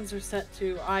my guns are set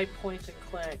to I point and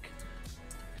click.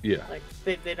 Yeah. Like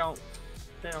they don't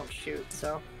shoot,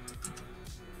 so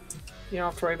you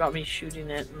don't have to worry about me shooting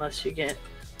it unless you get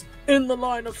in the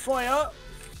line of fire.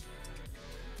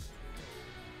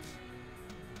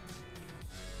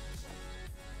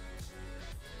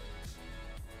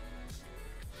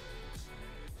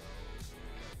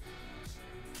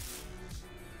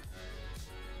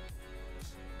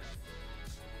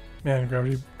 Man,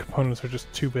 gravity components are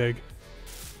just too big.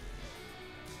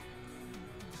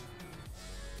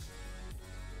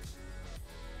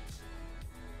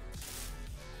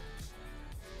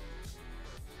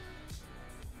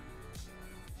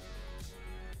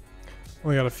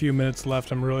 Only got a few minutes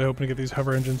left. I'm really hoping to get these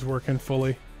hover engines working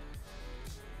fully.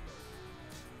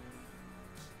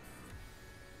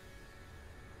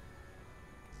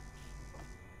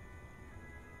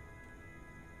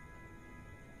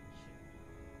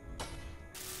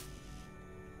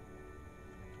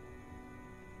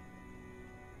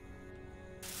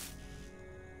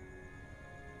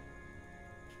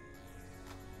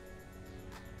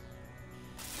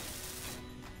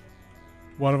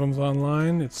 One of them's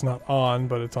online. It's not on,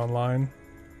 but it's online.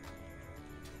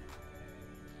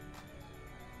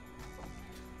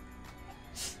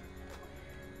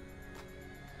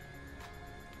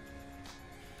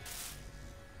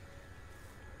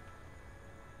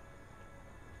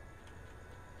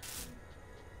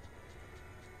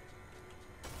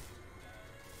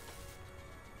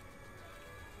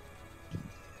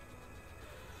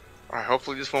 Alright,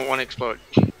 hopefully this won't want to explode.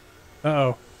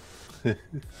 Uh-oh.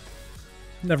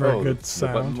 Never a good The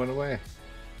button sound. went away.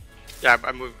 Yeah,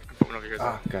 I moved. I put one over here. Though.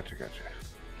 Ah, gotcha.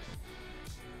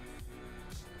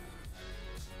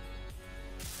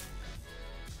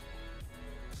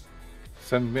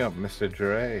 Send me up, Mr.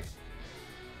 Dre.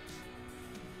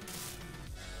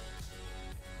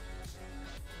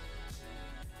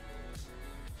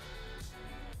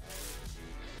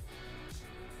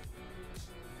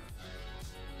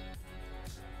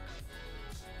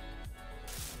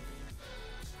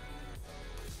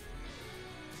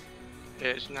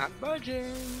 It's not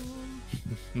budging.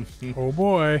 Oh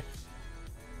boy.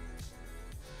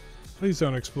 Please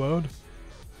don't explode.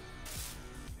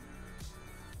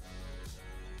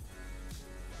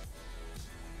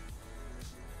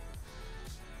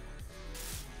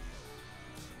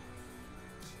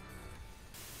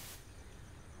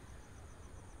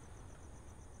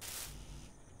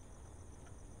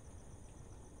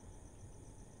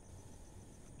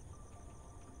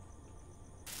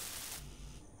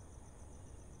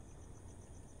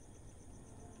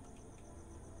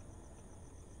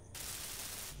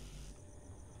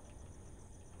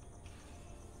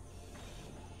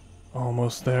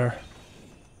 Almost there.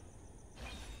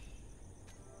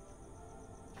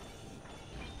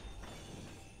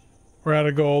 We're out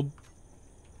of gold.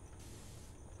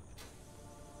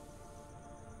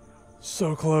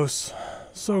 So close.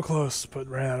 So close, but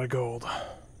ran out of gold.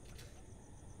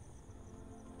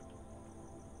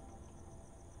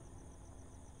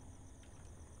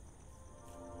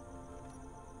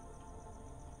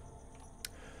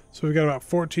 So we've got about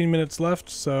 14 minutes left,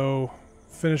 so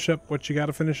finish up what you got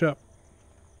to finish up.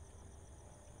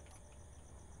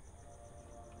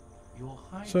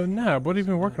 So Nab, what have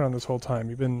you been working on this whole time?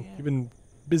 You've been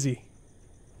busy.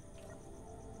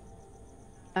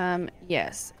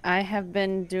 Yes, I have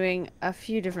been doing a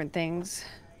few different things.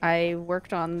 I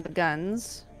worked on the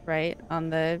guns, right, on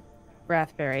the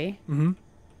Wrathberry. Mm-hmm.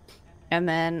 And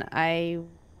then I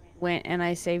went and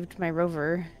I saved my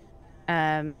rover,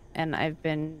 and I've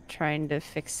been trying to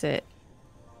fix it.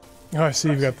 Oh, I see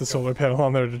you've got the solar panel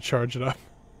on there to charge it up.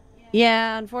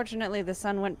 Yeah, unfortunately the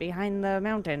sun went behind the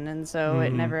mountain, and so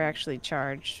it Mhm. never actually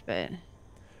charged, but...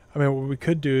 I mean, what we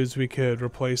could do is we could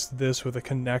replace this with a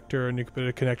connector, and you could put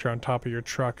a connector on top of your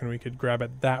truck, and we could grab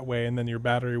it that way, and then your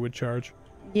battery would charge.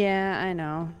 Yeah, I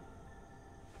know.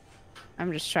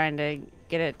 I'm just trying to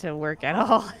get it to work at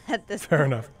all at this Fair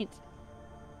point. enough.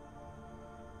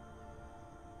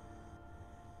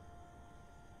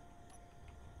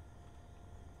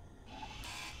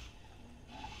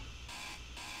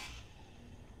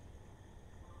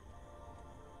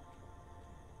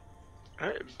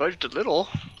 Alright, budged a little.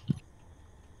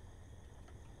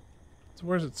 So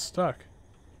where's it stuck?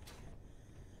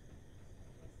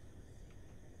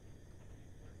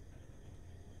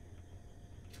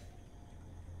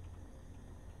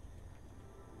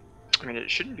 I mean,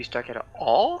 it shouldn't be stuck at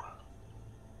all.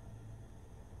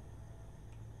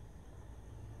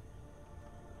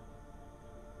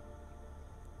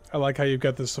 I like how you've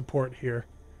got the support here.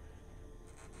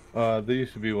 There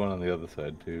used to be one on the other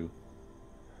side too.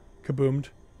 Kaboomed.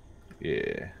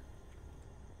 Yeah.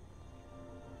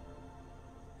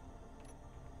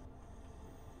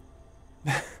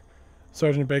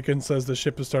 Sergeant Bacon says the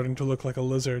ship is starting to look like a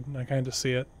lizard, and I kind of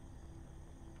see it.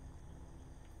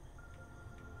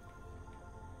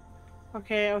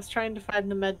 Okay, I was trying to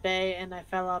find the med bay and I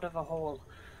fell out of a hole.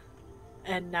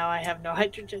 And now I have no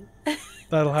hydrogen.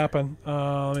 That'll happen.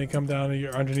 Let me come down.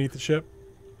 You're underneath the ship.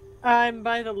 I'm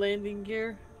by the landing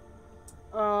gear.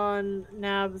 on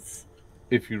Nab's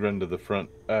If you run to the front,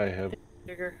 I have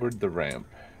trigger. where'd the ramp.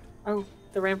 Oh,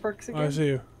 the ramp works Oh, again? I see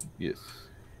you. Yes.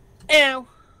 Ew!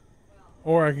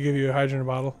 Or I could give you a hydrant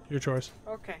bottle. Your choice.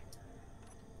 Okay.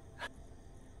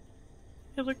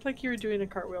 It looked like you were doing a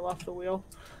cartwheel off the wheel.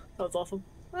 That was awesome.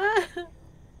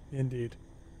 Indeed.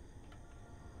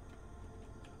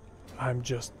 I'm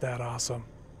just that awesome.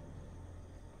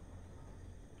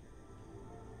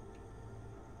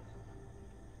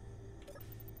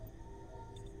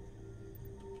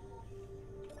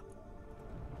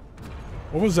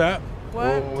 What was that?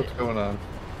 What? Whoa, what's going on?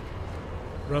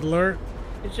 Red alert?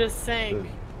 It just sank.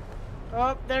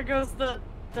 Oh, there goes the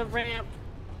ramp.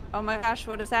 Oh my gosh,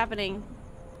 what is happening?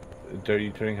 Are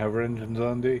you turning hover engines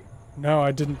on, D? No,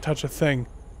 I didn't touch a thing.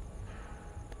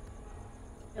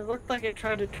 It looked like it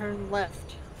tried to turn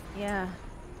left. Yeah.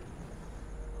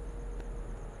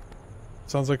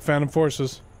 Sounds like Phantom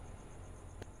Forces.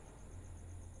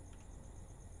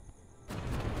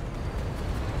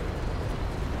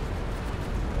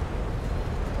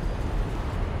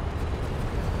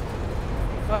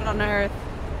 What on earth?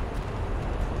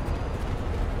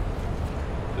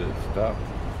 Did it stop?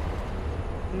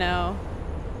 No.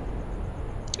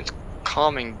 It's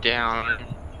calming down.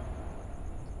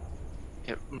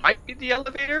 It might be the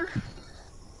elevator.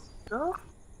 Oh?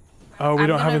 Oh, we I'm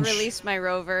don't gonna have release my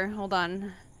rover. Hold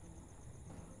on.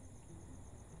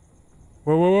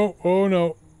 Whoa, whoa, whoa. Oh,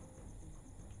 no.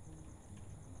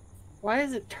 Why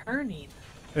is it turning?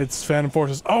 It's Phantom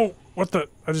Forces. Oh, what the?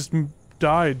 I just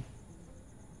died.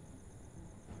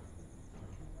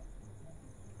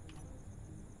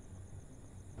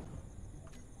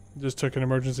 Just took an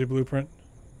emergency blueprint.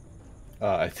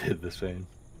 I did the same.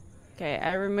 Okay,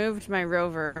 I removed my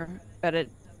rover, but it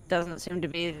doesn't seem to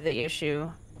be the issue.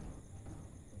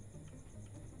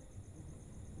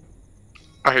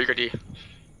 Oh, here you go, D.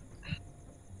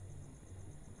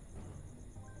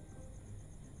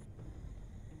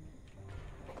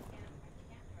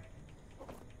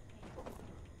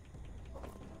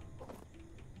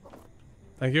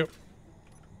 Thank you.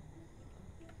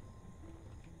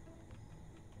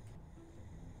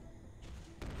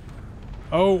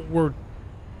 Oh, we're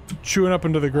chewing up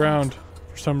into the ground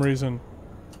for some reason.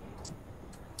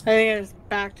 I think I just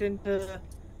backed into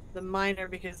the miner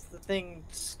because the thing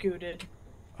scooted.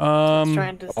 I was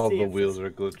trying to All see the if wheels this-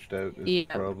 are glitched out is Yeah.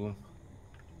 the problem.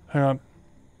 Hang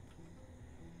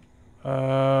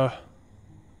on.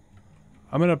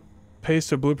 I'm gonna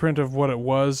paste a blueprint of what it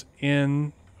was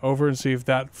in over and see if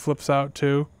that flips out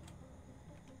too.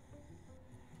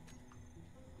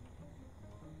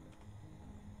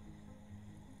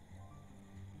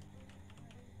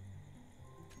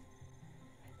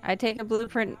 I take a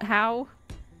blueprint. How?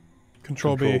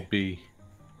 Control B. B.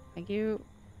 Thank you.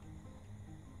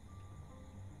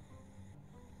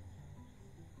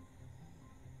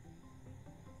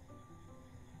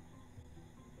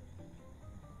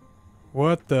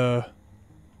 What the?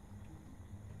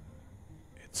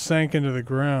 It sank into the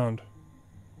ground.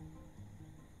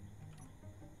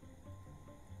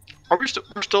 Are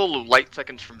we're still light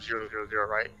seconds from 000,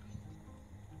 right?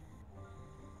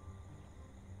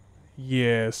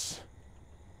 Yes.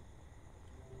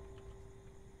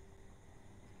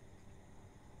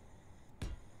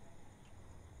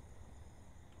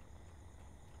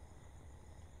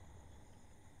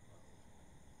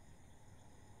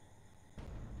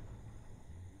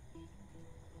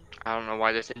 I don't know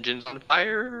why this engine's on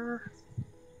fire.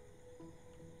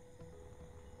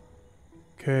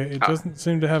 Okay, it doesn't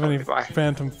seem to have any Bye.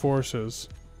 phantom forces.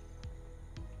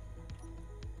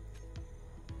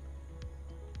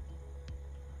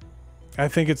 I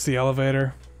think it's the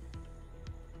elevator.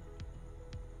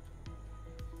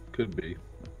 Could be.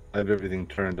 I have everything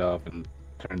turned off and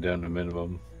turned down to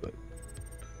minimum, but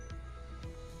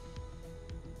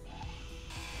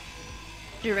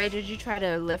Ray, did you try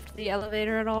to lift the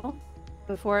elevator at all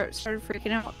before it started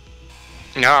freaking out?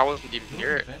 No, I wasn't even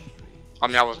near it. I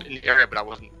mean, I was in the area, but I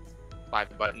wasn't by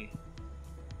the button.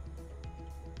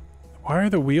 Why are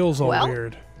the wheels all Well?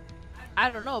 weird? I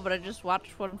don't know, but I just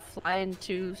watched one fly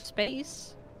into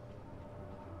space.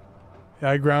 Yeah,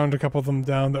 I ground a couple of them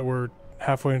down that were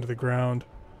halfway into the ground.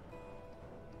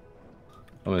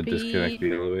 I'm gonna disconnect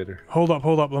the elevator. Hold up.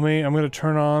 I'm gonna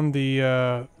turn on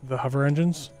the hover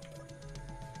engines.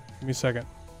 Give me a second.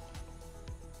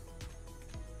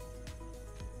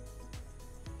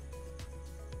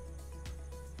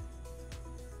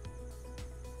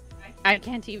 I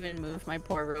can't even move my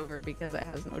poor rover because it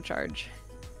has no charge.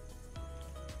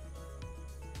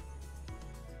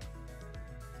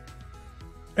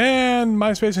 And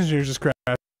my space engineer just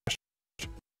crashed.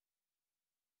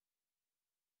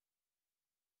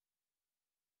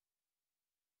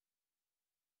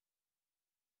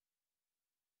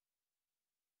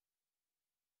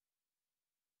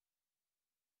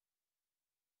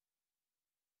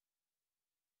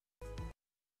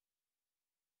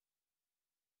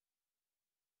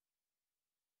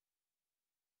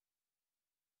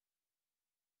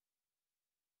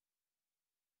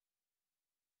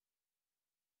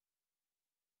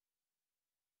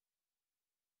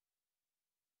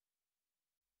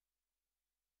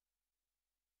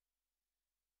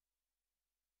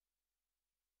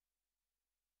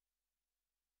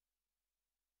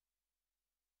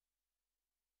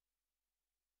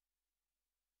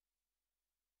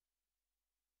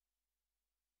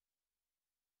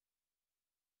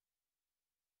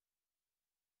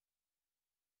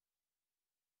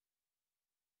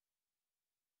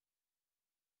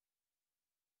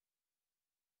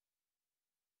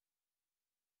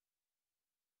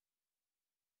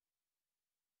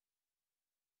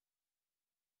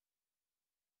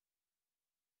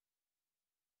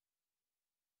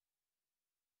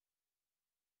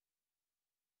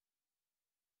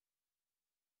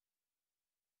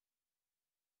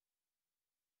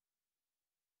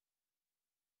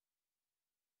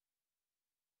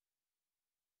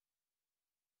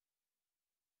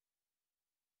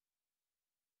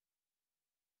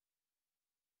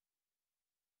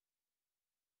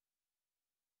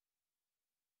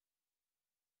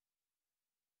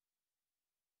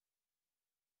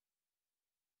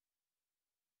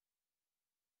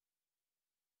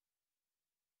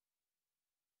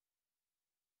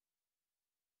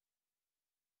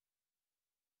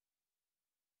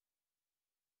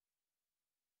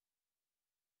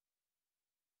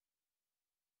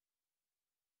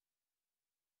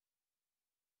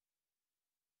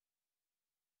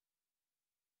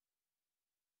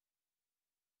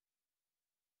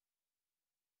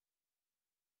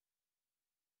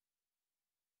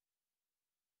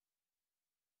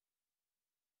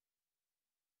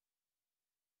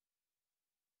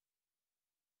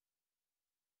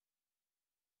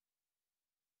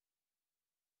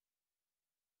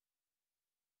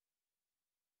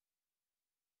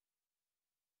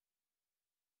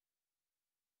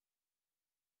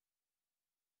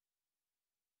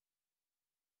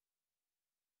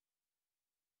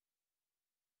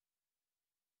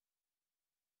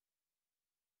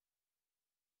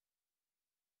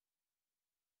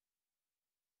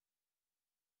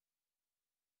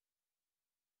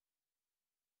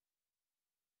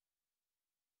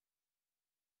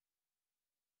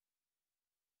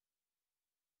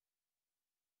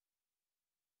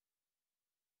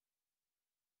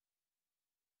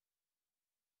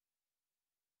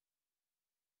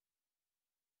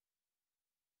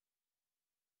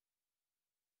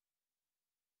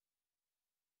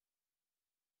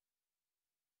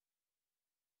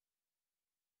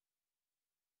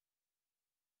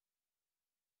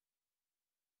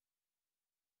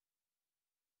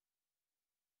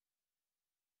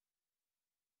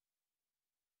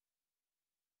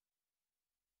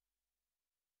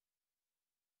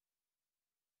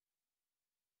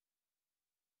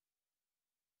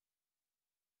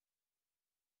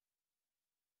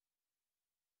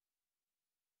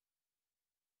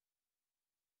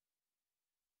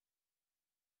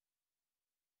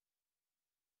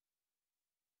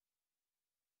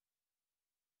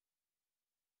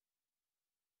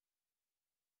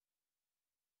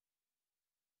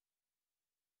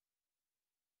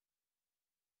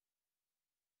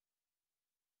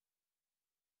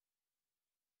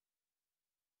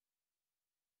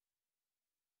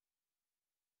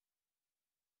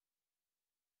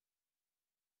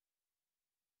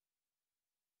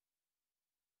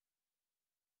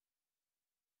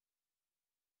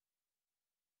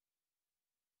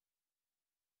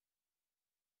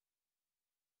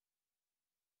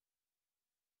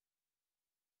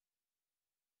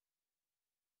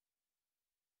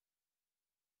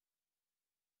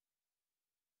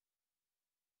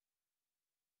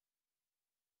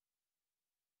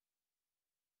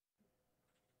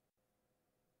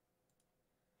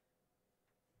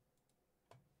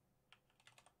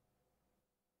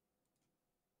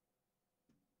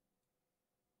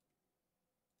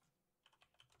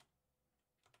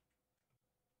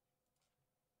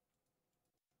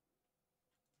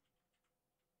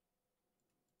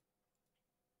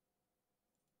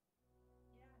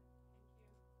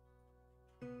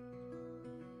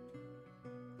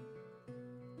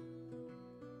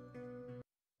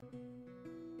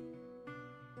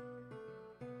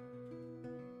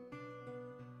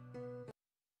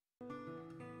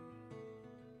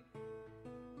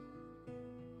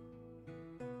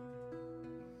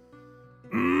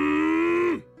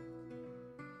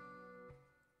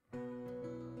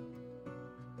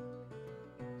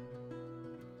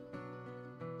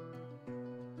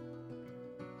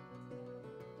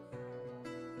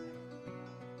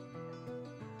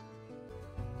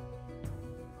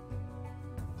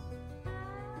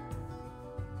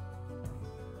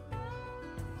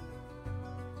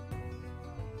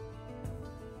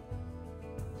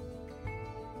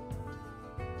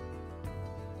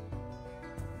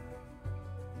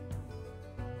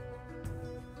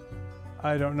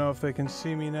 I don't know if they can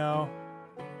see me now.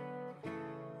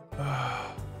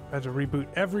 I had to reboot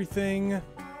everything.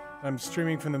 I'm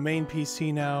streaming from the main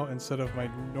PC now instead of my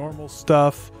normal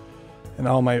stuff. And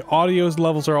all my audio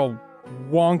levels are all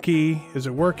wonky. Is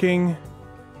it working?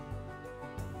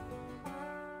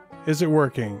 Is it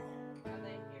working?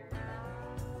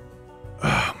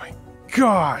 Oh my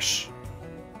gosh!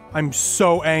 I'm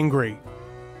so angry.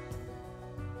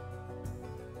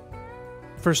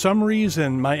 For some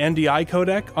reason, my NDI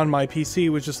codec on my PC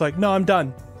was just like, no, I'm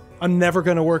done. I'm never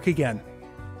gonna work again.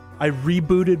 I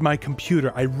rebooted my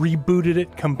computer. I rebooted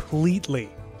it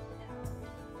completely.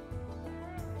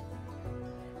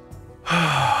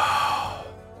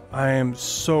 I am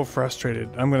so frustrated.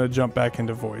 I'm gonna jump back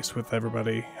into voice with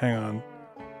everybody. Hang on.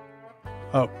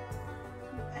 Oh.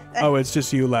 Oh, it's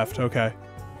just you left. Okay.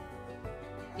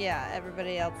 Yeah,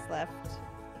 everybody else left.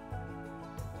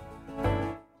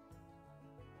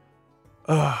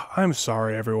 I'm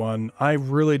sorry, everyone. I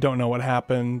really don't know what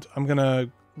happened. I'm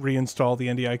gonna reinstall the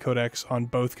NDI codecs on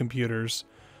both computers,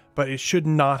 but it should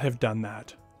not have done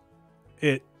that.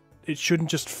 It shouldn't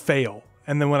just fail,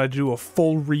 and then when I do a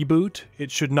full reboot,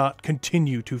 it should not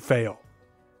continue to fail.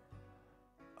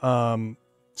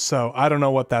 So I don't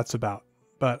know what that's about,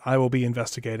 but I will be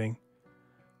investigating.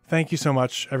 Thank you so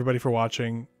much, everybody, for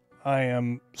watching. I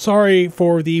am sorry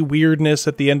for the weirdness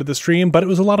at the end of the stream, but it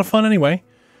was a lot of fun anyway.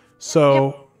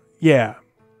 So, yeah.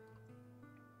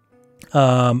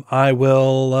 I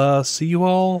will see you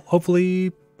all,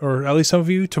 hopefully, or at least some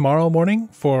of you, tomorrow morning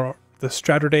for the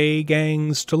Straturday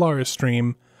Gang Stellaris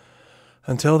stream.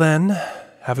 Until then,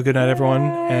 have a good night, everyone.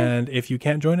 And if you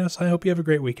can't join us, I hope you have a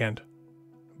great weekend.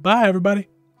 Bye, everybody.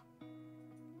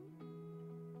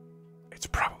 It's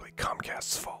probably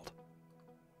Comcast's fault.